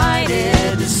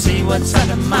excited to see what's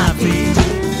under my feet,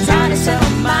 trying to sell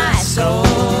my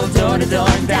soul door to door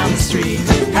and down the street,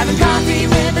 having coffee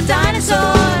with a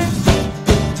dinosaur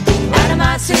out of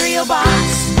my cereal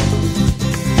box.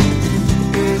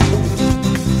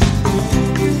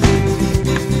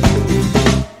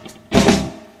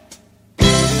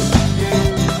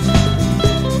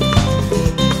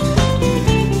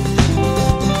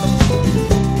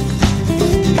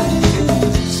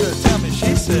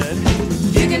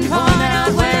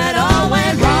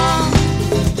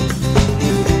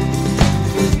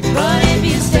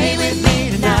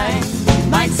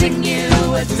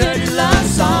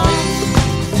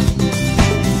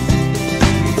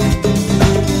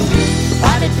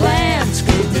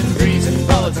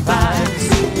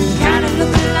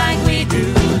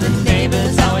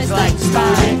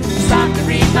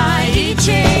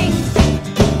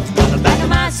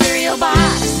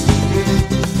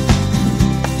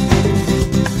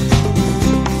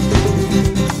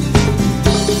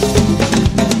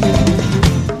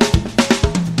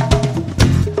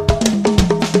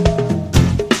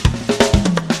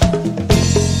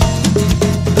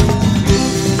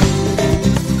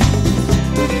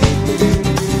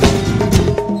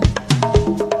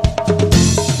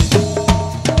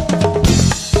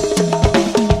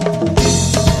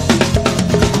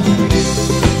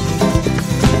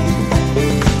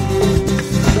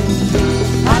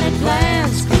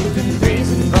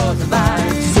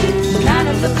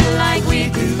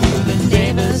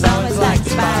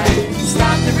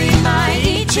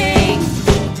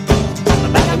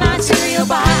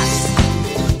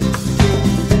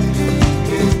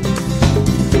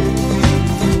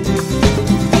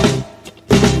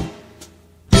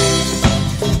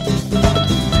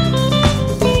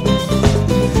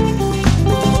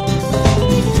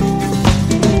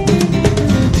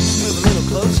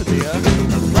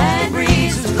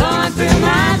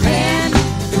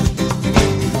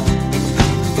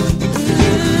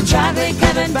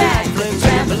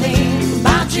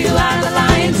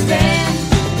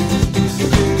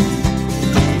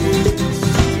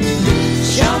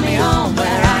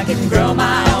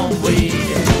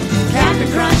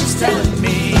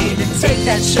 take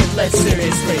that shit less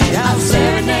seriously. I'll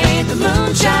serenade the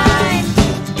moonshine,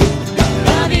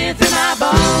 love you through my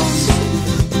bones.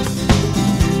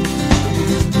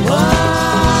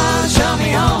 Oh, show me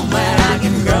home where I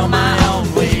can grow my own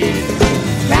weed.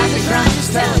 Traffic crunch is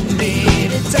telling me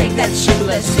to take that shit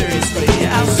less seriously.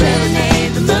 I'll serenade